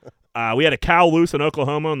 We had a cow loose in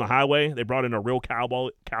Oklahoma on the highway. They brought in a real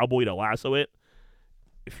cowboy to lasso it.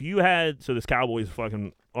 This cowboy's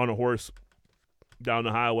fucking on a horse down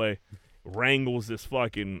the highway, wrangles this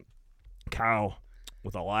fucking cow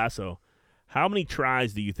with a lasso. How many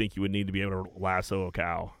tries do you think you would need to be able to lasso a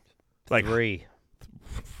cow? Like 3.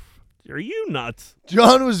 Are you nuts?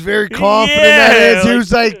 John was very confident. Yeah, He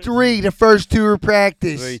was like 3. The first 2 were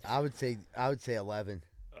practice. I would say 11.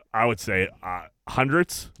 I would say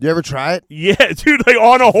hundreds. You ever try it? Yeah, dude, like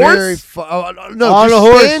on a horse. No, On just a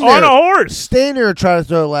horse. stand there. On a horse. Stand there and try to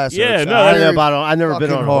throw a lasso. Yeah, It's no, very I've never been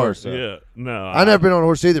fucking on a hard. horse. So. Yeah, no. I've never been on a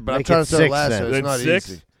horse either, but I'm Make trying it to throw a 6 lasso. then. It's Then not 6.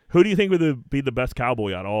 easy. Who do you think would be the best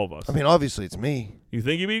cowboy out of all of us? I mean, obviously it's me. You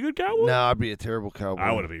think you'd be a good cowboy? No, I'd be a terrible cowboy.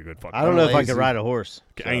 I would be a good fucking. I don't know if I lazy. could ride a horse.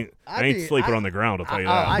 I ain't sleeping on the ground. I'll tell you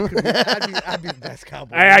that. I'd be the best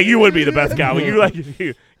cowboy. You would be the best cowboy. You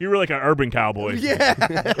were like an urban cowboy. Yeah.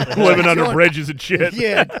 Living under bridges and shit.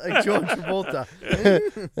 Yeah, like John Travolta.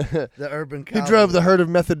 The urban cowboy. He drove the herd of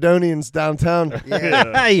Methadonians downtown.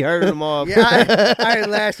 Yeah. He heard them all. Yeah, I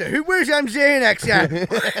last year. Where's Xanax at?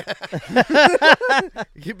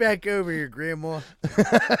 Get back over here, Grandma.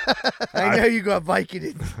 I know you got Vicodin.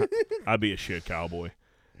 I'd be a shit cowboy.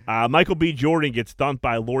 Michael B. Jordan gets dumped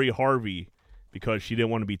by Lori Harvey because she didn't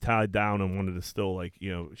want to be tied down and wanted to still,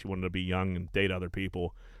 she wanted to be young and date other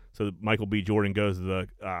people. So Michael B. Jordan goes to the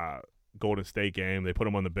Golden State game. They put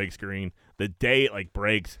him on the big screen. The day it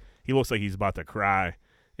breaks, he looks like he's about to cry.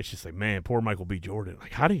 It's just like, man, poor Michael B. Jordan.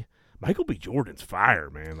 Like, Michael B. Jordan's fire,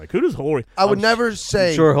 man. Like, who does Lori? I would never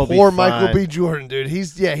say sure he'll be poor Michael fine. B. Jordan, dude.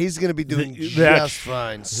 He's going to be doing just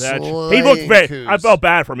fine. He looked bad. I felt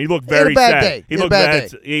bad for him. He looked very bad sad. day. He He had a looked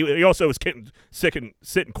bad bad. He also was sitting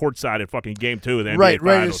courtside at fucking game 2 of the NBA Right,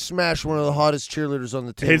 ready to Finals. smash one of the hottest cheerleaders on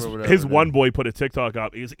the team or whatever. His one boy put a TikTok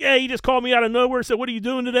up. He was like, yeah, he just called me out of nowhere, said, what are you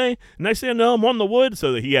doing today? And I said, no, I'm on the wood.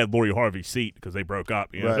 So that he had Lori Harvey's seat because they broke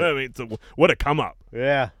up. You know? Right. I mean, what a come up.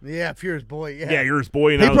 Yeah. Yeah, if you're his boy, yeah. Yeah, you're his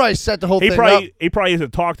boy. He probably set the whole thing up. He probably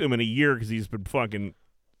hasn't talked to him in a year because he's been fucking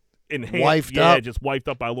Wifed yeah, up. just wifed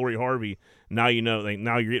up by Lori Harvey. Now you know. Like,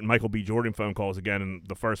 now you're getting Michael B. Jordan phone calls again, and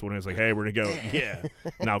the first one is like, "Hey, we're gonna go, yeah,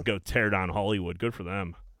 now go tear down Hollywood." Good for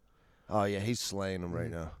them. Oh, yeah, he's slaying them right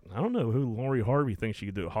now. I don't know who Lori Harvey thinks she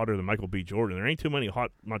could do hotter than Michael B. Jordan. There ain't too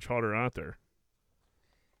much hotter out there.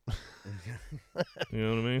 You know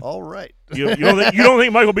what I mean? All right. You don't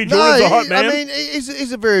think Michael B. Jordan's a hot man? I mean,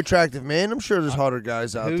 he's a very attractive man. I'm sure there's hotter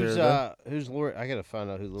guys out there. Though. Who's Lori? I gotta find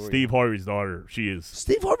out who Lori. Steve Harvey's daughter. She is.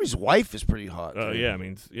 Steve Harvey's wife is pretty hot. Yeah, I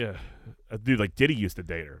mean, yeah. Dude, like Diddy used to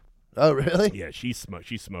date her. Oh, really? Yeah, she's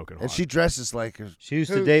smoking hot. And she dresses like her. She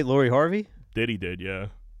used to date Lori Harvey. Diddy did, yeah.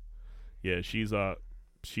 Yeah, she's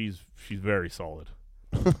very solid.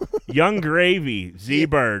 Young Gravy,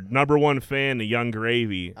 Z-Bird, #1 fan of Young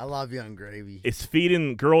Gravy. I love Young Gravy. Is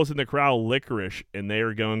feeding girls in the crowd licorice, and they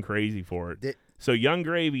are going crazy for it. So Young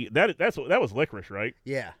Gravy, that was licorice, right?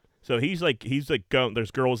 Yeah. So he's like going.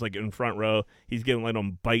 There's girls like in front row. He's gonna let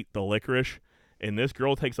them bite the licorice, and this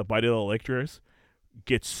girl takes a bite of the licorice,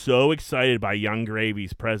 gets so excited by Young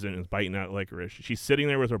Gravy's present and is biting that licorice. She's sitting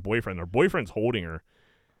there with her boyfriend. Her boyfriend's holding her.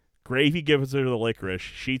 Gravy gives her the licorice.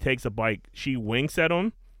 She takes a bite. She winks at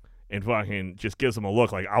him and fucking just gives him a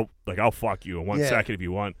look like I'll fuck you in 1 second if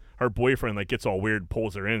you want. Her boyfriend like gets all weird,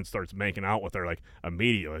 pulls her in, and starts making out with her like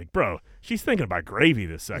immediately. Like, bro, she's thinking about Gravy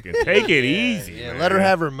this second. Take it easy. Yeah, man. let her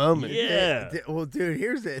have her moment. Yeah. Well, dude,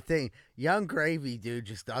 here's the thing. Young Gravy, dude,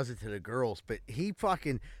 just does it to the girls. But he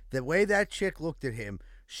fucking, the way that chick looked at him,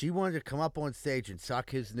 she wanted to come up on stage and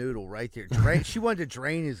suck his noodle right there. She wanted to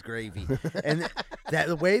drain his gravy. And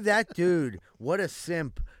the way that dude, what a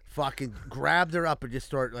simp, fucking grabbed her up and just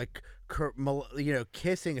started like,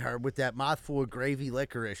 kissing her with that mouthful of gravy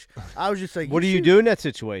licorice. I was just like, what do you do in that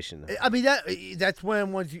situation? I mean, that's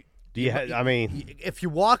when once you. Do you? I mean, if you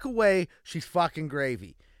walk away, she's fucking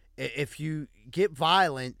gravy. If you get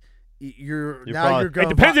violent, you're going. It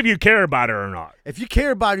depends if you care about her or not. If you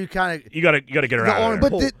care about her, you kind of you gotta get her out of there.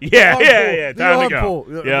 But yeah, time to go.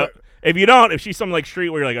 Yeah. If you don't, if she's some like street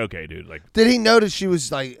where you're like, okay, dude, like. Did he notice she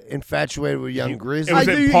was like infatuated with Young Grizzly?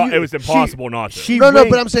 It was impossible not to. No,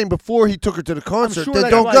 but I'm saying before he took her to the concert, sure then that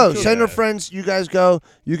don't guy go. too. Send her friends. You guys go.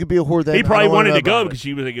 You could be a whore. Then He probably wanted to go because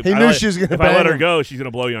she was like, He knew she was gonna if I let bang her him. go, she's gonna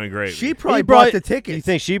blow Young Gravy. She probably bought the tickets. You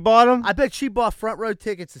think she bought him? I bet she bought front row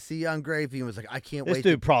tickets to see Young Gravy and was like, I can't This wait.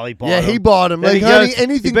 dude probably bought Yeah, him. he bought him. Then Like, he honey, goes-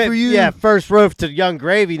 anything bet- for you. Yeah, first row to Young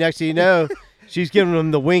Gravy. Next thing you know, she's giving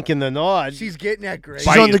him the wink and the nod. She's getting that gravy.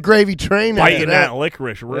 She's on the gravy train. after biting that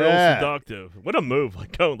licorice, real Yeah. seductive. What a move!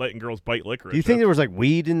 Like, letting girls bite licorice. Do you think there was like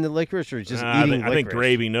weed in the licorice or just I eating think, I think licorice?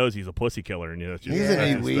 Gravy knows he's a pussy killer, and that's just He doesn't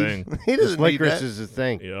that's eat his weed. thing. He Just doesn't need licorice that. is the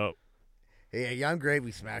thing. Yep. Yeah, Young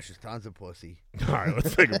Gravy smashes tons of pussy. All right,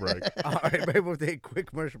 let's take a break. All right, maybe we'll take a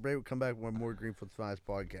quick commercial break. We'll come back with one more Greenfield's Finest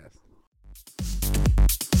podcast.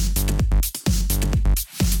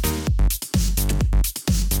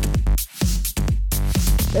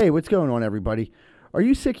 Hey, what's going on, everybody? Are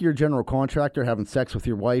you sick of your general contractor having sex with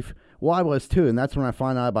your wife? Well, I was too, and that's when I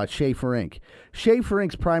found out about Schaefer Inc. Schaefer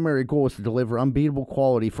Inc.'s primary goal is to deliver unbeatable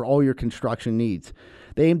quality for all your construction needs.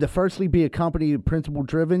 They aim to firstly be a company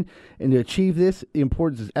principle-driven, and to achieve this, the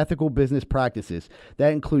importance is ethical business practices.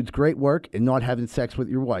 That includes great work and not having sex with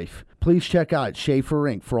your wife. Please check out Schaefer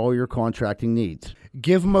Inc. for all your contracting needs.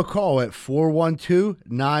 Give them a call at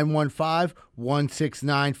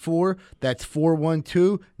 412-915-1694. That's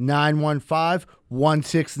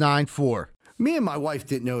 412-915-1694. Me and my wife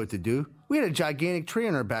didn't know what to do. We had a gigantic tree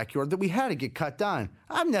in our backyard that we had to get cut down.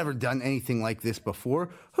 I've never done anything like this before.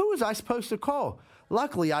 Who was I supposed to call?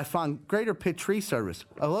 Luckily, I found Greater Pitt Tree Service,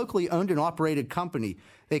 a locally owned and operated company.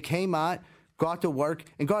 They came out, got to work,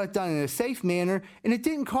 and got it done in a safe manner, and it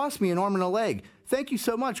didn't cost me an arm and a leg. Thank you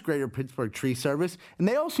so much, Greater Pittsburgh Tree Service. And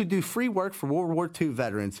they also do free work for World War II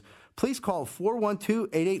veterans. Please call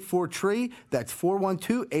 412-884-TREE. That's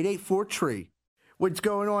 412-884-TREE. What's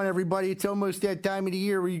going on, everybody? It's almost that time of the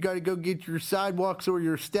year where you got to go get your sidewalks or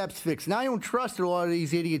your steps fixed. And I don't trust a lot of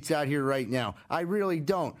these idiots out here right now. I really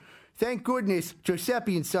don't. Thank goodness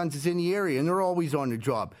Giuseppe & Sons is in the area, and they're always on the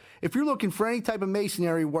job. If you're looking for any type of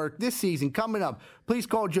masonry work this season coming up, please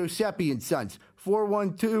call Giuseppe & Sons,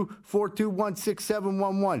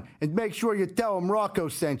 412-421-6711, and make sure you tell them Rocco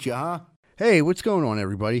sent you, huh? Hey, what's going on,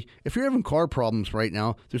 everybody? If you're having car problems right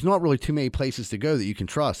now, there's not really too many places to go that you can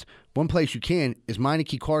trust. One place you can is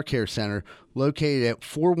Meineke Car Care Center, located at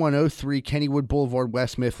 4103 Kennywood Boulevard,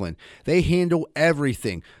 West Mifflin. They handle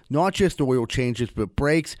everything, not just oil changes, but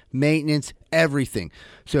brakes, maintenance, everything.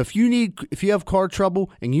 So if you have car trouble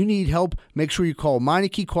and you need help, make sure you call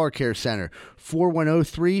Meineke Car Care Center,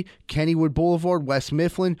 4103 Kennywood Boulevard, West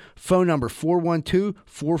Mifflin. Phone number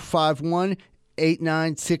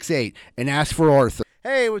 412-451-8968, and ask for Arthur.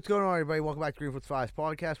 Hey, what's going on, everybody? Welcome back to Greenfield's Finest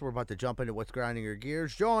podcast. We're about to jump into what's grinding your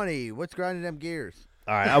gears. Johnny, what's grinding them gears?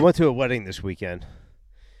 All right, I went to a wedding this weekend,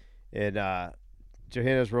 and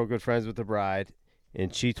Johanna's real good friends with the bride,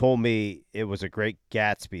 and she told me it was a great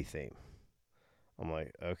Gatsby theme. I'm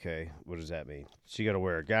like, okay, what does that mean? She got to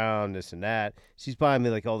wear a gown, this and that. She's buying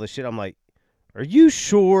me like all this shit. I'm like, are you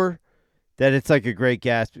sure that it's like a great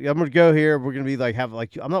gas? I'm gonna go here. We're gonna be like have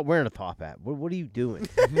like I'm not wearing a top hat. What are you doing?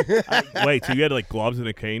 Wait, so you had like gloves and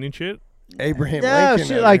a cane and shit? Abraham No, Lincoln.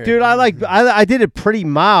 she over like, here. dude, I did it pretty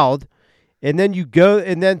mild, and then you go,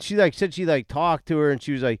 and then she like said she like talked to her, and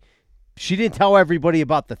she was like, she didn't tell everybody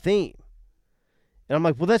about the theme, and I'm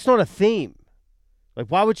like, well, that's not a theme. Like,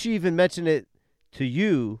 why would she even mention it to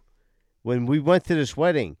you when we went to this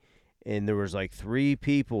wedding, and there was like 3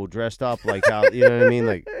 people dressed up like how you know what I mean?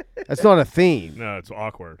 Like, that's not a theme. No, it's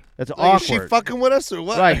awkward. That's Like, awkward. is she fucking with us or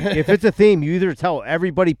what? Right. If it's a theme, you either tell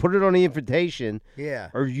everybody, put it on the invitation, Yeah.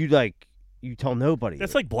 or you tell nobody.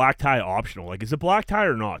 That's like black tie optional. Like, is it black tie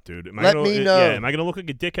or not, dude? Am I Let gonna, me know. Yeah, am I gonna look like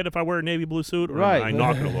a dickhead if I wear a navy blue suit, or Right. am I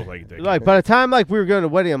not gonna look like a dickhead? Like by the time like we were going to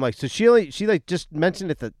the wedding, I'm like, so she like just mentioned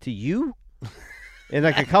it to you, and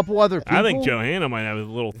like a couple other people. I think Johanna might have a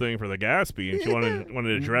little thing for the Gatsby, and she wanted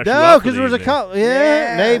to dress you No, up. because there was a couple.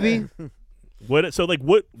 Yeah, maybe. What? So like,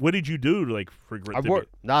 what did you do to, like for? I wore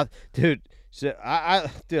not, dude. So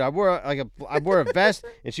I wore a vest,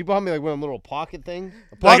 and she bought me like one of them little pocket things.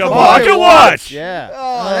 Like a Pocket pocket watch. Yeah,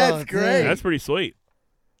 Oh, that's great. That's pretty sweet.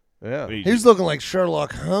 yeah. You- He's looking like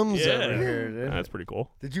Sherlock Holmes yeah, over here, dude. that's pretty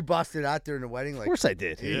cool. Did you bust it out during the wedding? Of Like, course I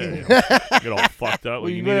did. Yeah, get all fucked up. Well,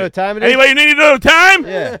 you need know it. what time it is? Anyway, you need to know time.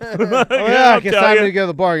 Yeah. yeah, Oh, yeah, I'll it's tell time you. to go to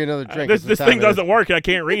the bar and get another drink. This thing doesn't work. I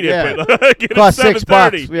can't read it. Yeah. But get Cost it $6.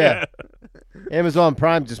 7:30. Yeah. Amazon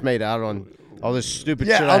Prime just made out on all this stupid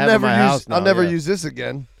shit I I'll have never in my use. house now. I'll never yeah. use this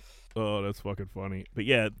again. Oh, that's fucking funny. But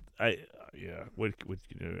yeah, what you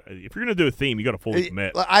know, if you're gonna do a theme, you got to fully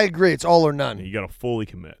commit. I agree. It's all or none. You got to fully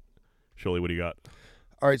commit. Shirley, what do you got?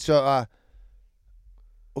 All right, so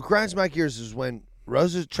what grinds my gears is when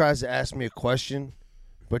Rosa tries to ask me a question,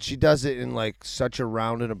 but she does it in like such a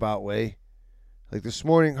roundabout way. Like this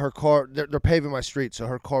morning, her car, they're paving my street, so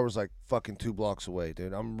her car was like fucking 2 blocks away,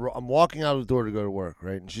 dude. I'm walking out of the door to go to work,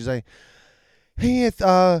 right? And she's like, "Hey,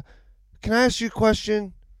 can I ask you a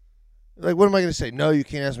question?" Like, what am I going to say? No, you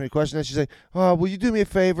can't ask me a question. And she's like, "Oh, will you do me a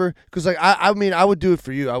favor?" Because like, I mean, I would do it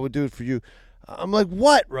for you. I would do it for you. I'm like,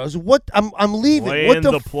 what, Rosa? What? I'm leaving. What Land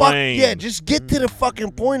the the fuck? plane. Yeah, just get to the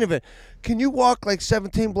fucking point of it. Can you walk like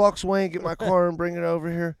 17 blocks away and get my car and bring it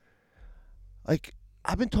over here? Like,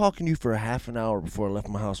 I've been talking to you for a half an hour before I left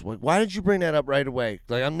my house. Why did you bring that up right away?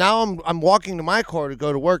 Like, I'm walking to my car to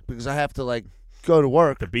go to work because I have to like go to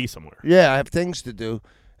work. To be somewhere. Yeah, I have things to do.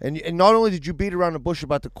 And not only did you beat around the bush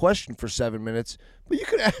about the question for 7 minutes, but you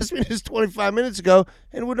could have asked me this 25 minutes ago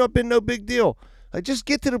and it would not have been no big deal. Like, just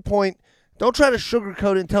get to the point. Don't try to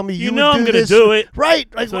sugarcoat it and tell me you know would I'm do gonna this. do it. Right.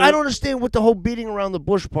 Like, So- I don't understand what the whole beating around the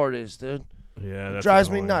bush part is, dude. Yeah, that drives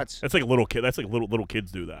me nuts. That's like a little kid. That's like little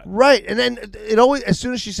kids do that. Right. And then it always, as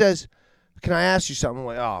soon as she says, "Can I ask you something?" I'm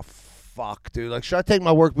like, oh, fuck, dude. Like, should I take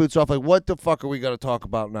my work boots off? Like, what the fuck are we going to talk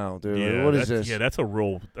about now, dude? Like, Yeah, what is that's- this? Yeah, that's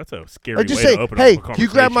a scary Like, just way say, to open "Hey, up a can you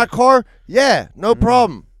grab my conversation. car?" Yeah, no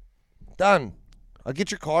problem. Done. I'll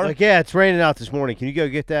get your car. Like, yeah, it's raining out this morning. Can you go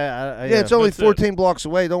get that? yeah, it's only That's it. 14 blocks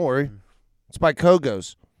away. Don't worry. It's by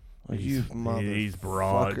Kogo's. Like, you These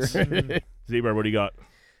broads. motherfucker. Zebra, what do you got?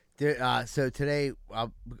 So today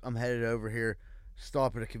I'm headed over here,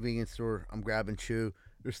 stop at a convenience store. I'm grabbing Chew.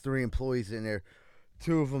 There's 3 employees in there.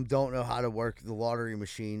 2 of them don't know how to work the lottery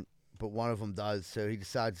machine, but one of them does. So he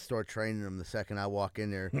decides to start training them the second I walk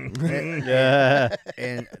in there. Yeah.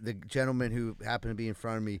 And the gentleman who happened to be in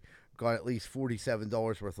front of me got at least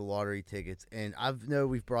 $47 worth of lottery tickets. And I know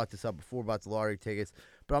we've brought this up before about the lottery tickets,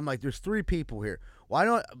 but I'm like, there's 3 people here. Why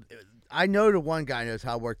don't I know the one guy knows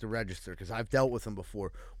how to work the register because I've dealt with him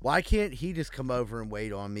before. Why can't he just come over and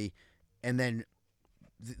wait on me, and then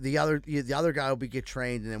the other guy will get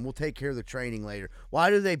trained, and then we'll take care of the training later? Why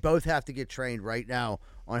do they both have to get trained right now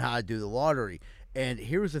on how to do the lottery? And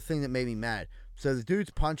here's the thing that made me mad. So the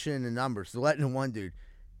dude's punching in the numbers. They're letting in one dude,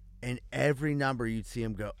 and every number you'd see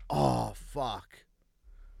him go, "Oh fuck,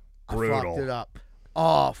 I Brutal. fucked it up.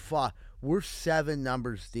 Oh fuck." We're 7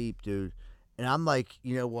 numbers deep, dude. And I'm like,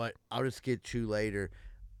 you know what? I'll just get Chew later.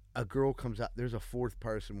 A girl comes out. There's a 4th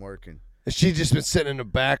person working, She just been sitting in the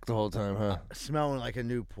back the whole time, huh? smelling like a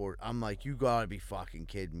Newport. I'm like, you gotta be fucking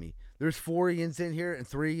kidding me. There's 4 Ians in here, and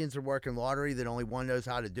 3 Ians are working lottery that only one knows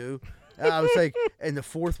how to do. And I was like, and the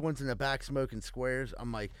 4th one's in the back smoking squares.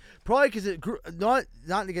 I'm like, probably because it not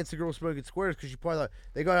against the girl smoking squares, because you probably thought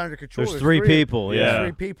they got it under control. There's 3 people. There's Yeah.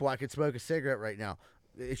 3 people. I could smoke a cigarette right now.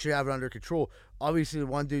 It should have it under control. Obviously, the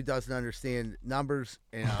one dude doesn't understand numbers,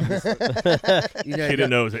 and She didn't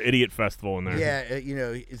know it was an idiot festival in there.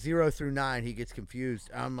 Yeah, 0 through 9, he gets confused.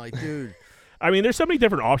 I'm like, dude. I mean, there's so many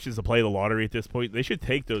different options to play the lottery at this point. They should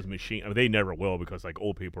take those machines. I mean, they never will because like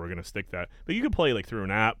old people are going to stick that. But you can play like through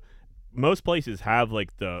an app. Most places have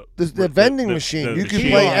like the vending machine. You can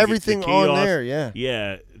kiosk, play everything the on kiosk. there. Yeah.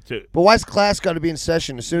 Yeah. But why's class got to be in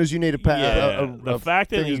session as soon as you need The fact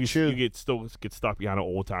that thing you to get stuck behind an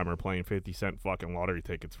old timer playing 50-cent fucking lottery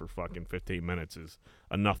tickets for fucking 15 minutes is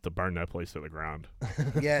enough to burn that place to the ground.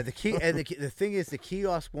 Yeah, the thing is, the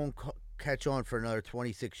kiosk won't catch on for another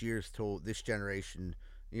 26 years till this generation.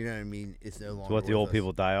 You know what I mean? It's no longer. So what the with old us.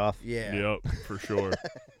 people die off? Yeah. Yep, for sure.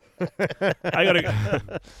 I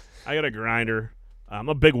got a grinder. I'm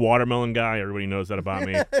a big watermelon guy. Everybody knows that about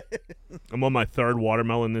me. I'm on my third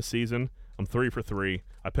watermelon this season. I'm 3 for 3.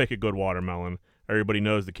 I pick a good watermelon. Everybody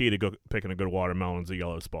knows the key to picking a good watermelon is a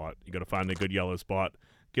yellow spot. You got to find a good yellow spot.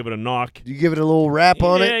 Give it a knock. You give it a little wrap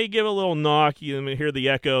on it? Yeah, you give it a little knock. You hear the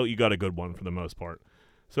echo. You got a good one for the most part.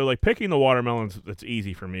 So, like, picking the watermelons, that's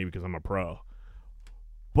easy for me because I'm a pro.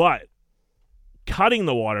 But cutting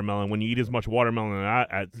the watermelon when you eat as much watermelon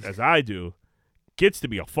as I do gets to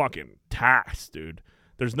be a fucking task, dude.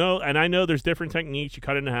 And I know there's different techniques. You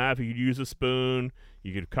cut it in half. You could use a spoon.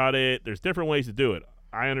 You could cut it. There's different ways to do it.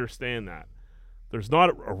 I understand that. There's not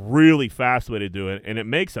a really fast way to do it, and it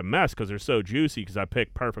makes a mess because they're so juicy because I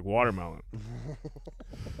picked perfect watermelon.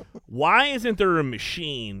 Why isn't there a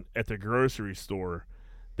machine at the grocery store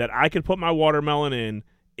that I could put my watermelon in,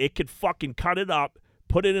 it could fucking cut it up,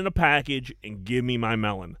 put it in a package, and give me my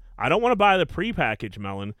melon? I don't want to buy the prepackaged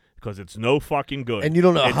melon because it's no fucking good. And you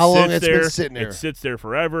don't know how long it's been sitting there. It sits there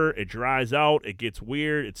forever. It dries out. It gets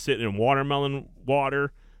weird. It's sitting in watermelon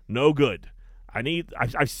water. No good.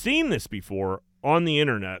 I've seen this before on the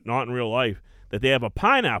internet, not in real life, that they have a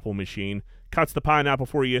pineapple machine, cuts the pineapple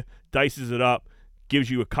for you, dices it up, gives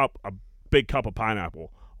you a big cup of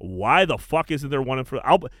pineapple. Why the fuck isn't there one for?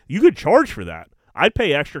 You could charge for that. I'd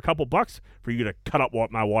pay extra couple bucks for you to cut up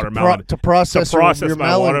my watermelon to process your my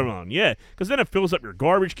melon. watermelon. Yeah, because then it fills up your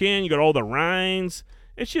garbage can. You got all the rinds.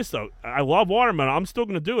 It's just I love watermelon. I'm still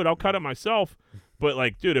gonna do it. I'll cut it myself. But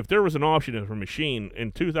like, dude, if there was an option for a machine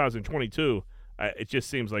in 2022, it just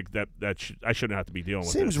seems like I shouldn't have to be dealing with.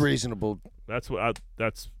 Seems this. reasonable.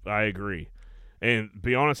 I agree. And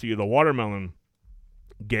be honest with you, the watermelon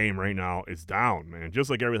game right now is down, man. Just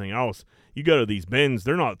like everything else, you go to these bins,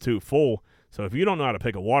 they're not too full. So if you don't know how to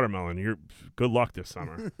pick a watermelon, you're good luck this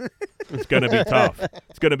summer. It's going to be tough.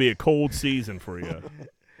 It's going to be a cold season for you.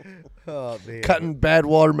 Oh, man. Cutting bad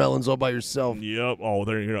watermelons all by yourself. Yep. Oh,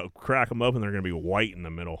 they're going to crack them up, and they're going to be white in the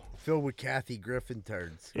middle. Filled with Kathy Griffin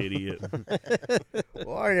turds. Idiot. Well,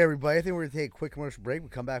 all right, everybody. I think we're going to take a quick commercial break. We'll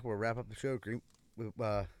come back. We'll wrap up the show. Greenfield's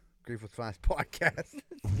Finest Podcast.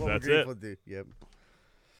 That's it. Do. Yep.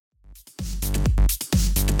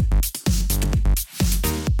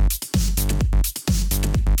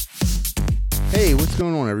 Hey, what's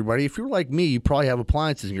going on, everybody? If you're like me, you probably have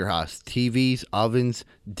appliances in your house. TVs, ovens,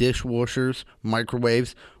 dishwashers,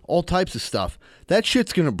 microwaves, all types of stuff. That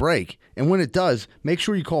shit's going to break. And when it does, make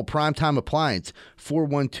sure you call Primetime Appliance,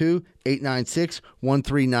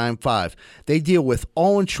 412-896-1395. They deal with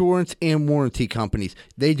all insurance and warranty companies.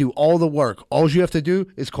 They do all the work. All you have to do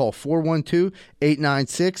is call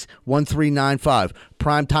 412-896-1395.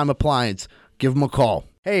 Primetime Appliance. Give them a call.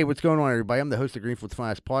 Hey, what's going on, everybody? I'm the host of Greenfield's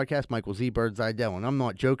Finest Podcast, Michael Z. Bird Zidell, and I'm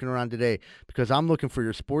not joking around today because I'm looking for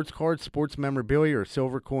your sports cards, sports memorabilia, or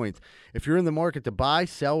silver coins. If you're in the market to buy,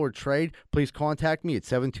 sell, or trade, please contact me at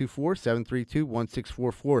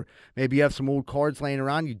 724-732-1644. Maybe you have some old cards laying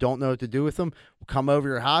around, you don't know what to do with them. We'll come over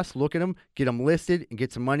your house, look at them, get them listed, and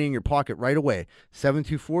get some money in your pocket right away.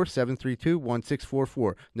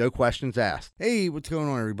 724-732-1644. No questions asked. Hey, what's going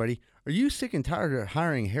on, everybody? Are you sick and tired of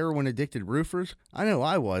hiring heroin-addicted roofers? I know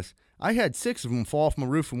I was. I had 6 of them fall off my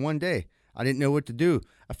roof in one day. I didn't know what to do.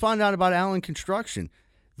 I found out about Allen Construction.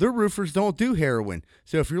 Their roofers don't do heroin.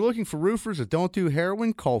 So if you're looking for roofers that don't do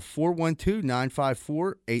heroin, call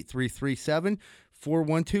 412-954-8337,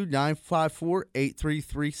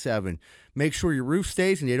 412-954-8337. Make sure your roof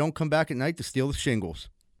stays and they don't come back at night to steal the shingles.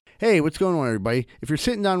 Hey, what's going on, everybody? If you're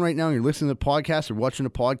sitting down right now and you're listening to the podcast or watching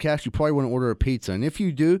the podcast, you probably want to order a pizza. And if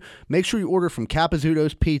you do, make sure you order from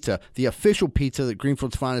Capizzuto's Pizza, the official pizza that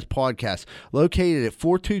Greenfield's Finest Podcast, located at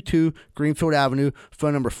 422 Greenfield Avenue,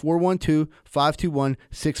 phone number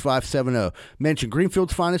 412-521-6570. Mention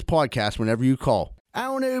Greenfield's Finest Podcast whenever you call. I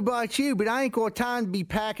don't know about you, but I ain't got time to be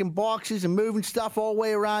packing boxes and moving stuff all the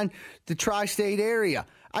way around the tri-state area.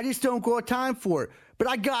 I just don't got time for it. But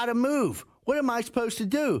I gotta move. What am I supposed to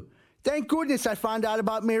do? Thank goodness I found out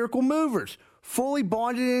about Miracle Movers. fully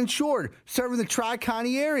bonded and insured, serving the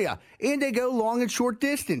Tri-County area. And they go long and short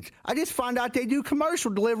distance. I just found out they do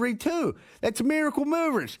commercial delivery too. That's Miracle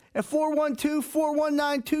Movers at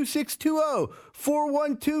 412-419-2620.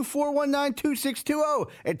 412-419-2620.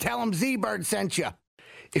 And tell them Z-Bird sent you.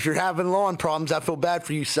 If you're having lawn problems, I feel bad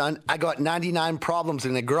for you, son. I got 99 problems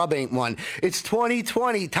and the grub ain't one. It's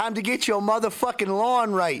 2020. Time to get your motherfucking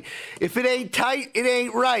lawn right. If it ain't tight, it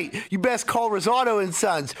ain't right. You best call Rosado and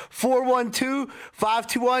Sons.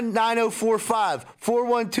 412-521-9045.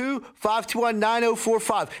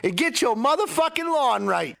 412-521-9045. And get your motherfucking lawn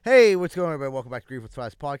right. Hey, what's going on, everybody? Welcome back to Greenfield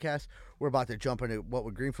Files Podcast. We're about to jump into What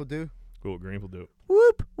Would Greenfield Do? What would Greenfield do?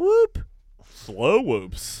 Whoop, whoop. Slow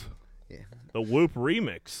whoops. Yeah. The Whoop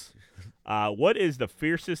remix. What is the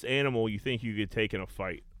fiercest animal you think you could take in a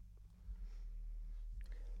fight?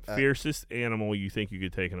 Fiercest animal you think you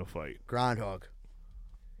could take in a fight? Groundhog.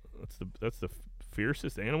 That's the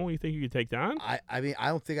fiercest animal you think you could take down? I mean, I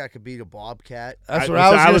don't think I could beat a bobcat. That's what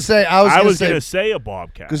I was going to say. I was going to say a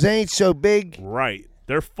bobcat. Because they ain't so big. Right.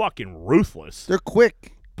 They're fucking ruthless. They're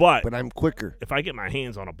quick. But I'm quicker. If I get my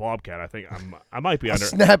hands on a bobcat, I think I might be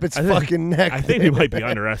snap its fucking neck. I think we might be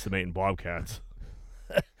underestimating bobcats.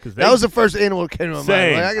 That was the first animal that came to my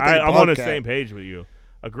mind. Like, I'm on the same page with you.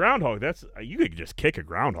 A groundhog, you could just kick a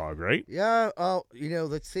groundhog, right? Yeah.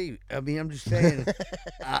 Let's see. I mean, I'm just saying.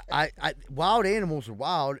 Wild animals are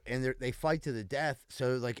wild, and they fight to the death.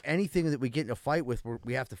 So, like anything that we get in a fight with,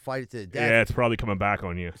 we have to fight it to the death. Yeah, it's probably coming back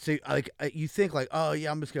on you. So, you think like, oh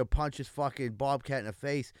yeah, I'm just gonna punch this fucking bobcat in the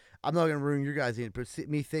face. I'm not gonna ruin your guys' in, but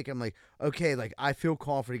me think I'm like, okay, like I feel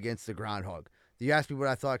confident against the groundhog. You asked me what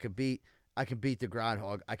I thought I could beat. I can beat the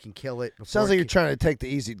groundhog. I can kill it. Sounds like you're trying to take the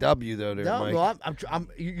easy W, though, there, Mike. No,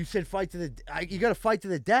 you said fight to the. You got to fight to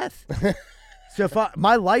the death. So if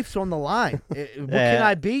my life's on the line, what can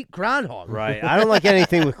I beat? Groundhog. Right. I don't like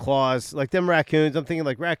anything with claws. Like them raccoons. I'm thinking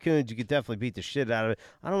like raccoons, you could definitely beat the shit out of it.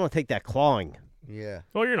 I don't want to take that clawing. Yeah.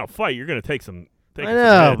 Well, you're in a fight. You're going to take some. I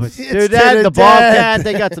know, but dude, the bobcat,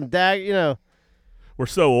 they got some We're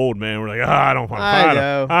so old, man. We're like, I don't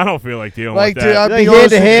feel like dealing like, with dude, that. Like hand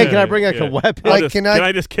to hand, can I bring like a weapon? Like, can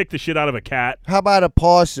I just kick the shit out of a cat? How about a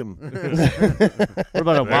possum? What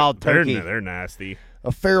about a wild turkey? They're nasty.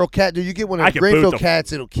 A feral cat. Dude, you get one of the Greenfield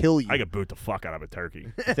cats, it'll kill you. I could boot the fuck out of a turkey.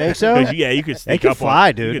 Think so? Yeah, you could sneak they up can fly,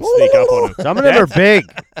 on dude. You could sneak up on them. Some of them are big.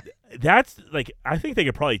 That's like, I think they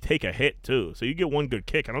could probably take a hit too. So you get one good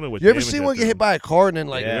kick. I don't know what. You ever see one get hit by a car and then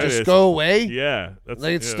just go away? Yeah,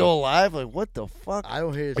 like it's still alive. Like what the fuck? I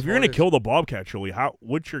don't hear. If you're gonna kill the bobcat, Julie,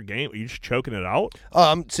 what's your game? Are you just choking it out?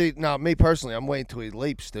 Me personally, I'm waiting till he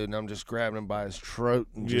leaps, dude, and I'm just grabbing him by his throat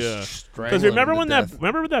and just strangling him. Remember when death.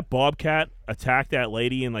 remember that bobcat attacked that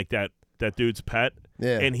lady and like that dude's pet?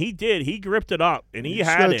 Yeah. And he gripped it up and he just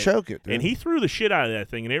had gotta it. choke it, dude. And he threw the shit out of that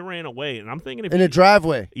thing and it ran away. And I'm thinking in the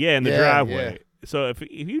driveway. Yeah, in the Yeah, driveway. So if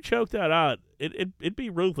you choke that out, it'd be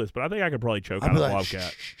ruthless. But I think I could probably choke out a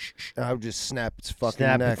bobcat. I would just snap its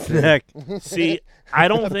fucking neck. See, I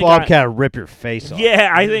don't think bobcat will rip your face off.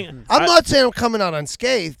 Yeah, I think I'm not saying I'm coming out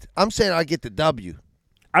unscathed. I'm saying I get the W.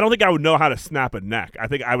 I don't think I would know how to snap a neck. I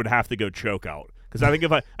think I would have to go choke out. Because I think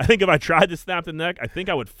if I tried to snap the neck, I think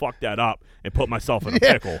I would fuck that up and put myself in a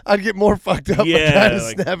pickle. I'd get more fucked up.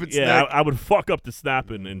 Snap its neck. I would fuck up the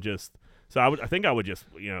snapping and just. So I think I would just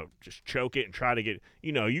just choke it and try to get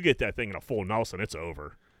you get that thing in a full Nelson, it's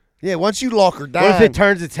over. Yeah, once you lock her down. What if it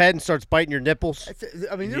turns its head and starts biting your nipples?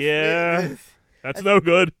 I mean, that's no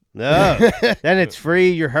good. No, then it's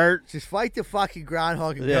free. You're hurt. Just fight the fucking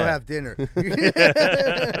groundhog and go have dinner.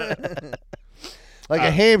 Like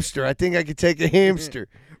a hamster. I think I could take a hamster.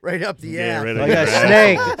 Right up the ass. Like a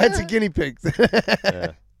snake. That's a guinea pig.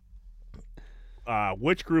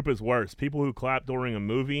 Which group is worse? People who clap during a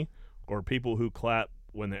movie or people who clap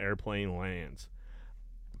when the airplane lands?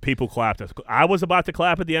 People clapped. I was about to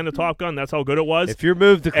clap at the end of Top Gun. That's how good it was. If you're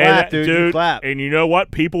moved to clap, dude, you clap. And you know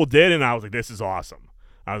what? People did, and I was like, this is awesome.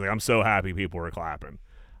 I was like, I'm so happy people were clapping.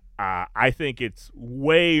 I think it's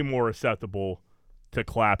way more acceptable to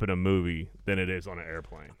clap in a movie than it is on an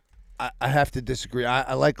airplane. I have to disagree.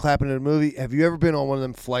 I like clapping in a movie. Have you ever been on one of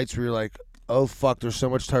them flights where you're like, oh, fuck, there's so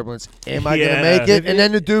much turbulence. Am I going to make it? And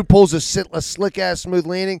then the dude pulls a slick-ass smooth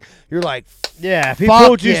landing. You're like, yeah, if he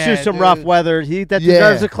pulled you through some rough weather, that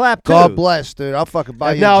deserves a clap, too. God bless, dude. I'll fucking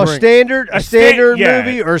buy you a drink. Now, a standard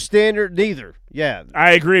movie or standard neither. Yeah.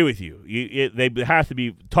 I agree with you. They have to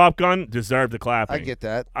be. Top Gun deserved the clapping. I get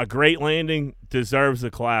that. A great landing deserves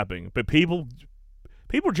the clapping. But people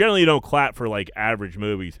People generally don't clap for like average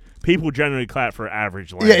movies. People generally clap for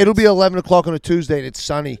average lands. Yeah, it'll be 11 o'clock on a Tuesday and it's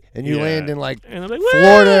sunny, and you Yeah. land in like And they're like,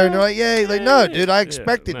 Florida, and they're like, "Yay!" Like, no, dude, I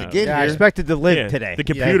expected to no. get Yeah, I here. expected to live Yeah, today. The Thank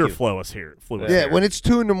computer you. flew us here. Yeah, when it's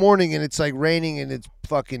 2 a.m. and it's like raining and it's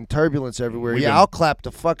fucking turbulence everywhere. We've yeah, been- I'll clap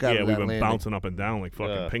the fuck out yeah, of we've that been landing. bouncing up and down like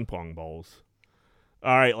fucking Yeah. ping pong balls.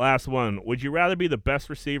 All right, last one. Would you rather be the best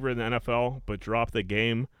receiver in the NFL but drop the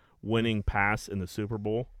game-winning pass in the Super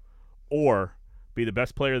Bowl, or be the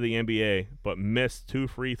best player of the NBA but miss 2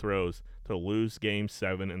 free throws to lose Game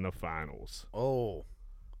 7 in the finals? Oh,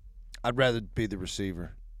 I'd rather be the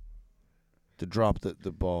receiver to drop the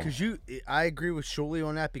ball. because I agree with Shuley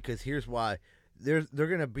on that, because here's why. They're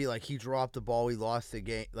gonna be like, he dropped the ball, he lost the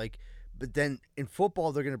game, like. But then in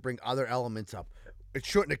football, they're gonna bring other elements up. It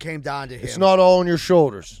shouldn't have came down to him. It's not all on your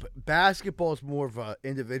shoulders. Basketball is more of an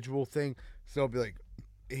individual thing, so it'll be like,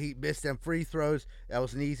 he missed them free throws. That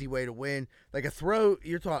was an easy way to win. Like a throw,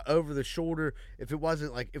 you're talking over the shoulder. If it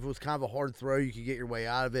wasn't like, if it was kind of a hard throw, you could get your way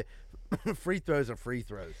out of it. Free throws are free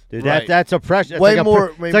throws. Dude, Right. that's a pressure. Way It's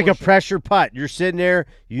more- it's way like more a pressure putt. You're sitting there.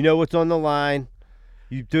 You know what's on the line.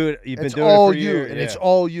 You do it. You've been It's doing all it for you, years. and yeah. it's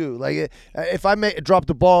all you. Like if I drop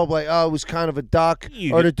the ball, I'm like, oh, it was kind of a duck,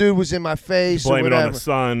 You or the dude was in my face, Blame or it whatever. on the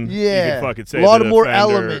sun. Yeah, You could fucking say a lot to of the more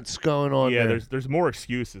defender. elements going on Yeah, there. there's more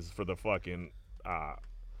excuses for the fucking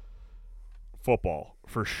football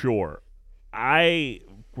for sure. I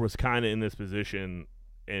was kind of in this position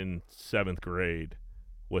in 7th grade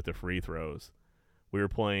with the free throws. We were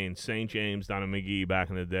playing St. James down in McGee back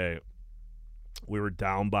in the day. We were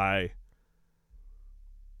down by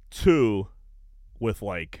 2 with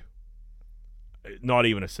like not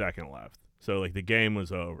even a second left. So like the game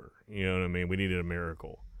was over. You know what I mean? We needed a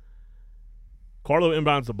miracle. Carlo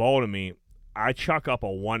inbounds the ball to me. I chuck up a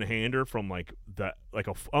one-hander from like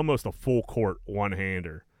almost a full court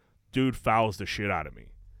one-hander. Dude fouls the shit out of me.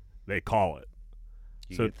 They call it.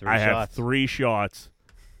 You So get 3 I have shots. 3 shots,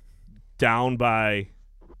 down by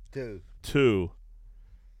Dude. 2,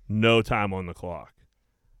 no time on the clock.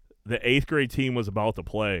 The 8th grade team was about to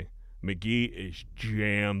play. McGee is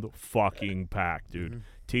jammed fucking packed, dude. Mm-hmm.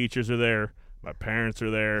 Teachers are there. My parents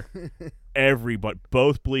are there. Everybody,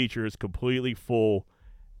 both bleachers completely full.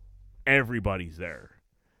 Everybody's there.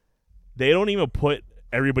 They don't even put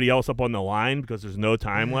everybody else up on the line because there's no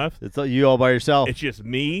time left. It's you all by yourself. It's just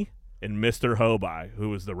me and Mr. Hobai, who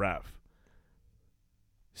was the ref.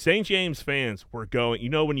 St. James fans were going, you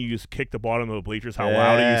know when you just kick the bottom of the bleachers, how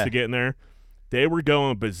loud it used Yeah. to get in there? They were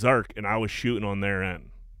going berserk, and I was shooting on their end.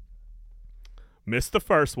 Missed the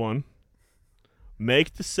first one.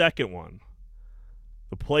 Make the second one.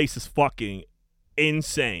 The place is fucking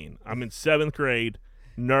insane. I'm in 7th grade,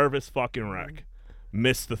 nervous fucking wreck.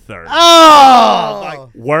 Missed the third. Oh,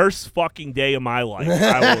 Worst fucking day of my life.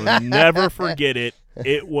 I will never forget it.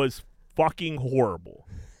 It was fucking horrible.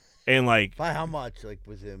 And like, By how much? Like,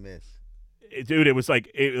 was it a miss? dude, it was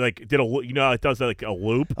like it did a you know how it does like a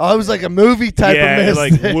loop. Oh, it was like a movie type Yeah, of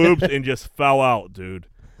it miss. like looped and just fell out, dude.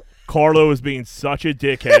 Carlo was being such a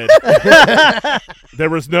dickhead. There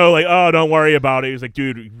was no like, oh, don't worry about it. He was like,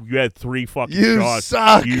 dude, you had 3 fucking You shots.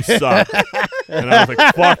 suck. You suck. And I was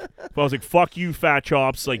like, fuck. I was like, fuck you, fat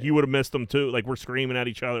chops. Like you would have missed them too. Like we're screaming at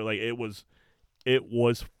each other. Like it was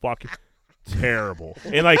fucking terrible.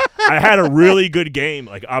 And like I had a really good game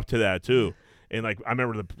like up to that too. And like I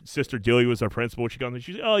remember the sister Dilly was our principal. She comes and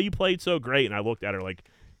she's like, oh, you played so great. And I looked at her like,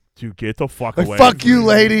 dude, get the fuck Like, away. fuck you,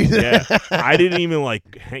 lady. Yeah, I didn't even like.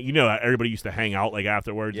 You know, everybody used to hang out like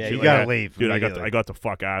afterwards. Yeah, and shit you like gotta that. leave dude. immediately. I got the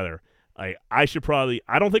fuck out of there. Like, I should probably.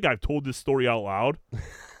 I don't think I've told this story out loud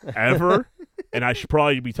ever, and I should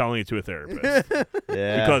probably be telling it to a therapist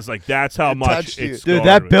yeah. because like that's how It much touched you. it dude, scarred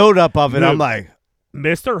that me. buildup of it, Dude. I'm like,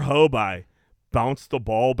 Mr. Hobai bounced the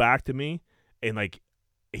ball back to me, and like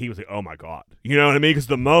he was like, "Oh my god," you know what I mean? Because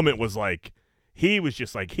the moment was like he was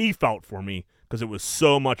just like he felt for me because it was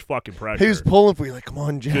so much fucking pressure. He was pulling for you, like, come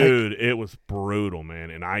on, Jack. Dude, it was brutal, man,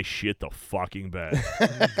 and I shit the fucking bed.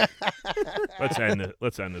 Let's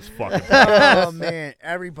end this fucking. Oh man,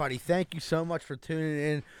 everybody, thank you so much for tuning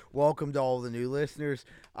in. Welcome to all the new listeners.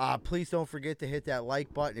 Please don't forget to hit that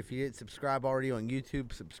like button. If you didn't subscribe already on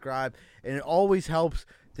YouTube, subscribe. And it always helps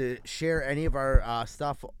to share any of our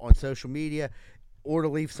stuff on social media, or to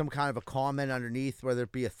leave some kind of a comment underneath, whether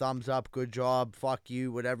it be a thumbs up, good job, fuck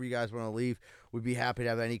you, whatever you guys want to leave. We'd be happy to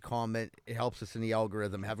have any comment. It helps us in the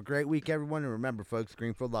algorithm. Have a great week, everyone. And remember, folks,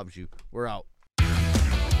 Greenfield loves you. We're out.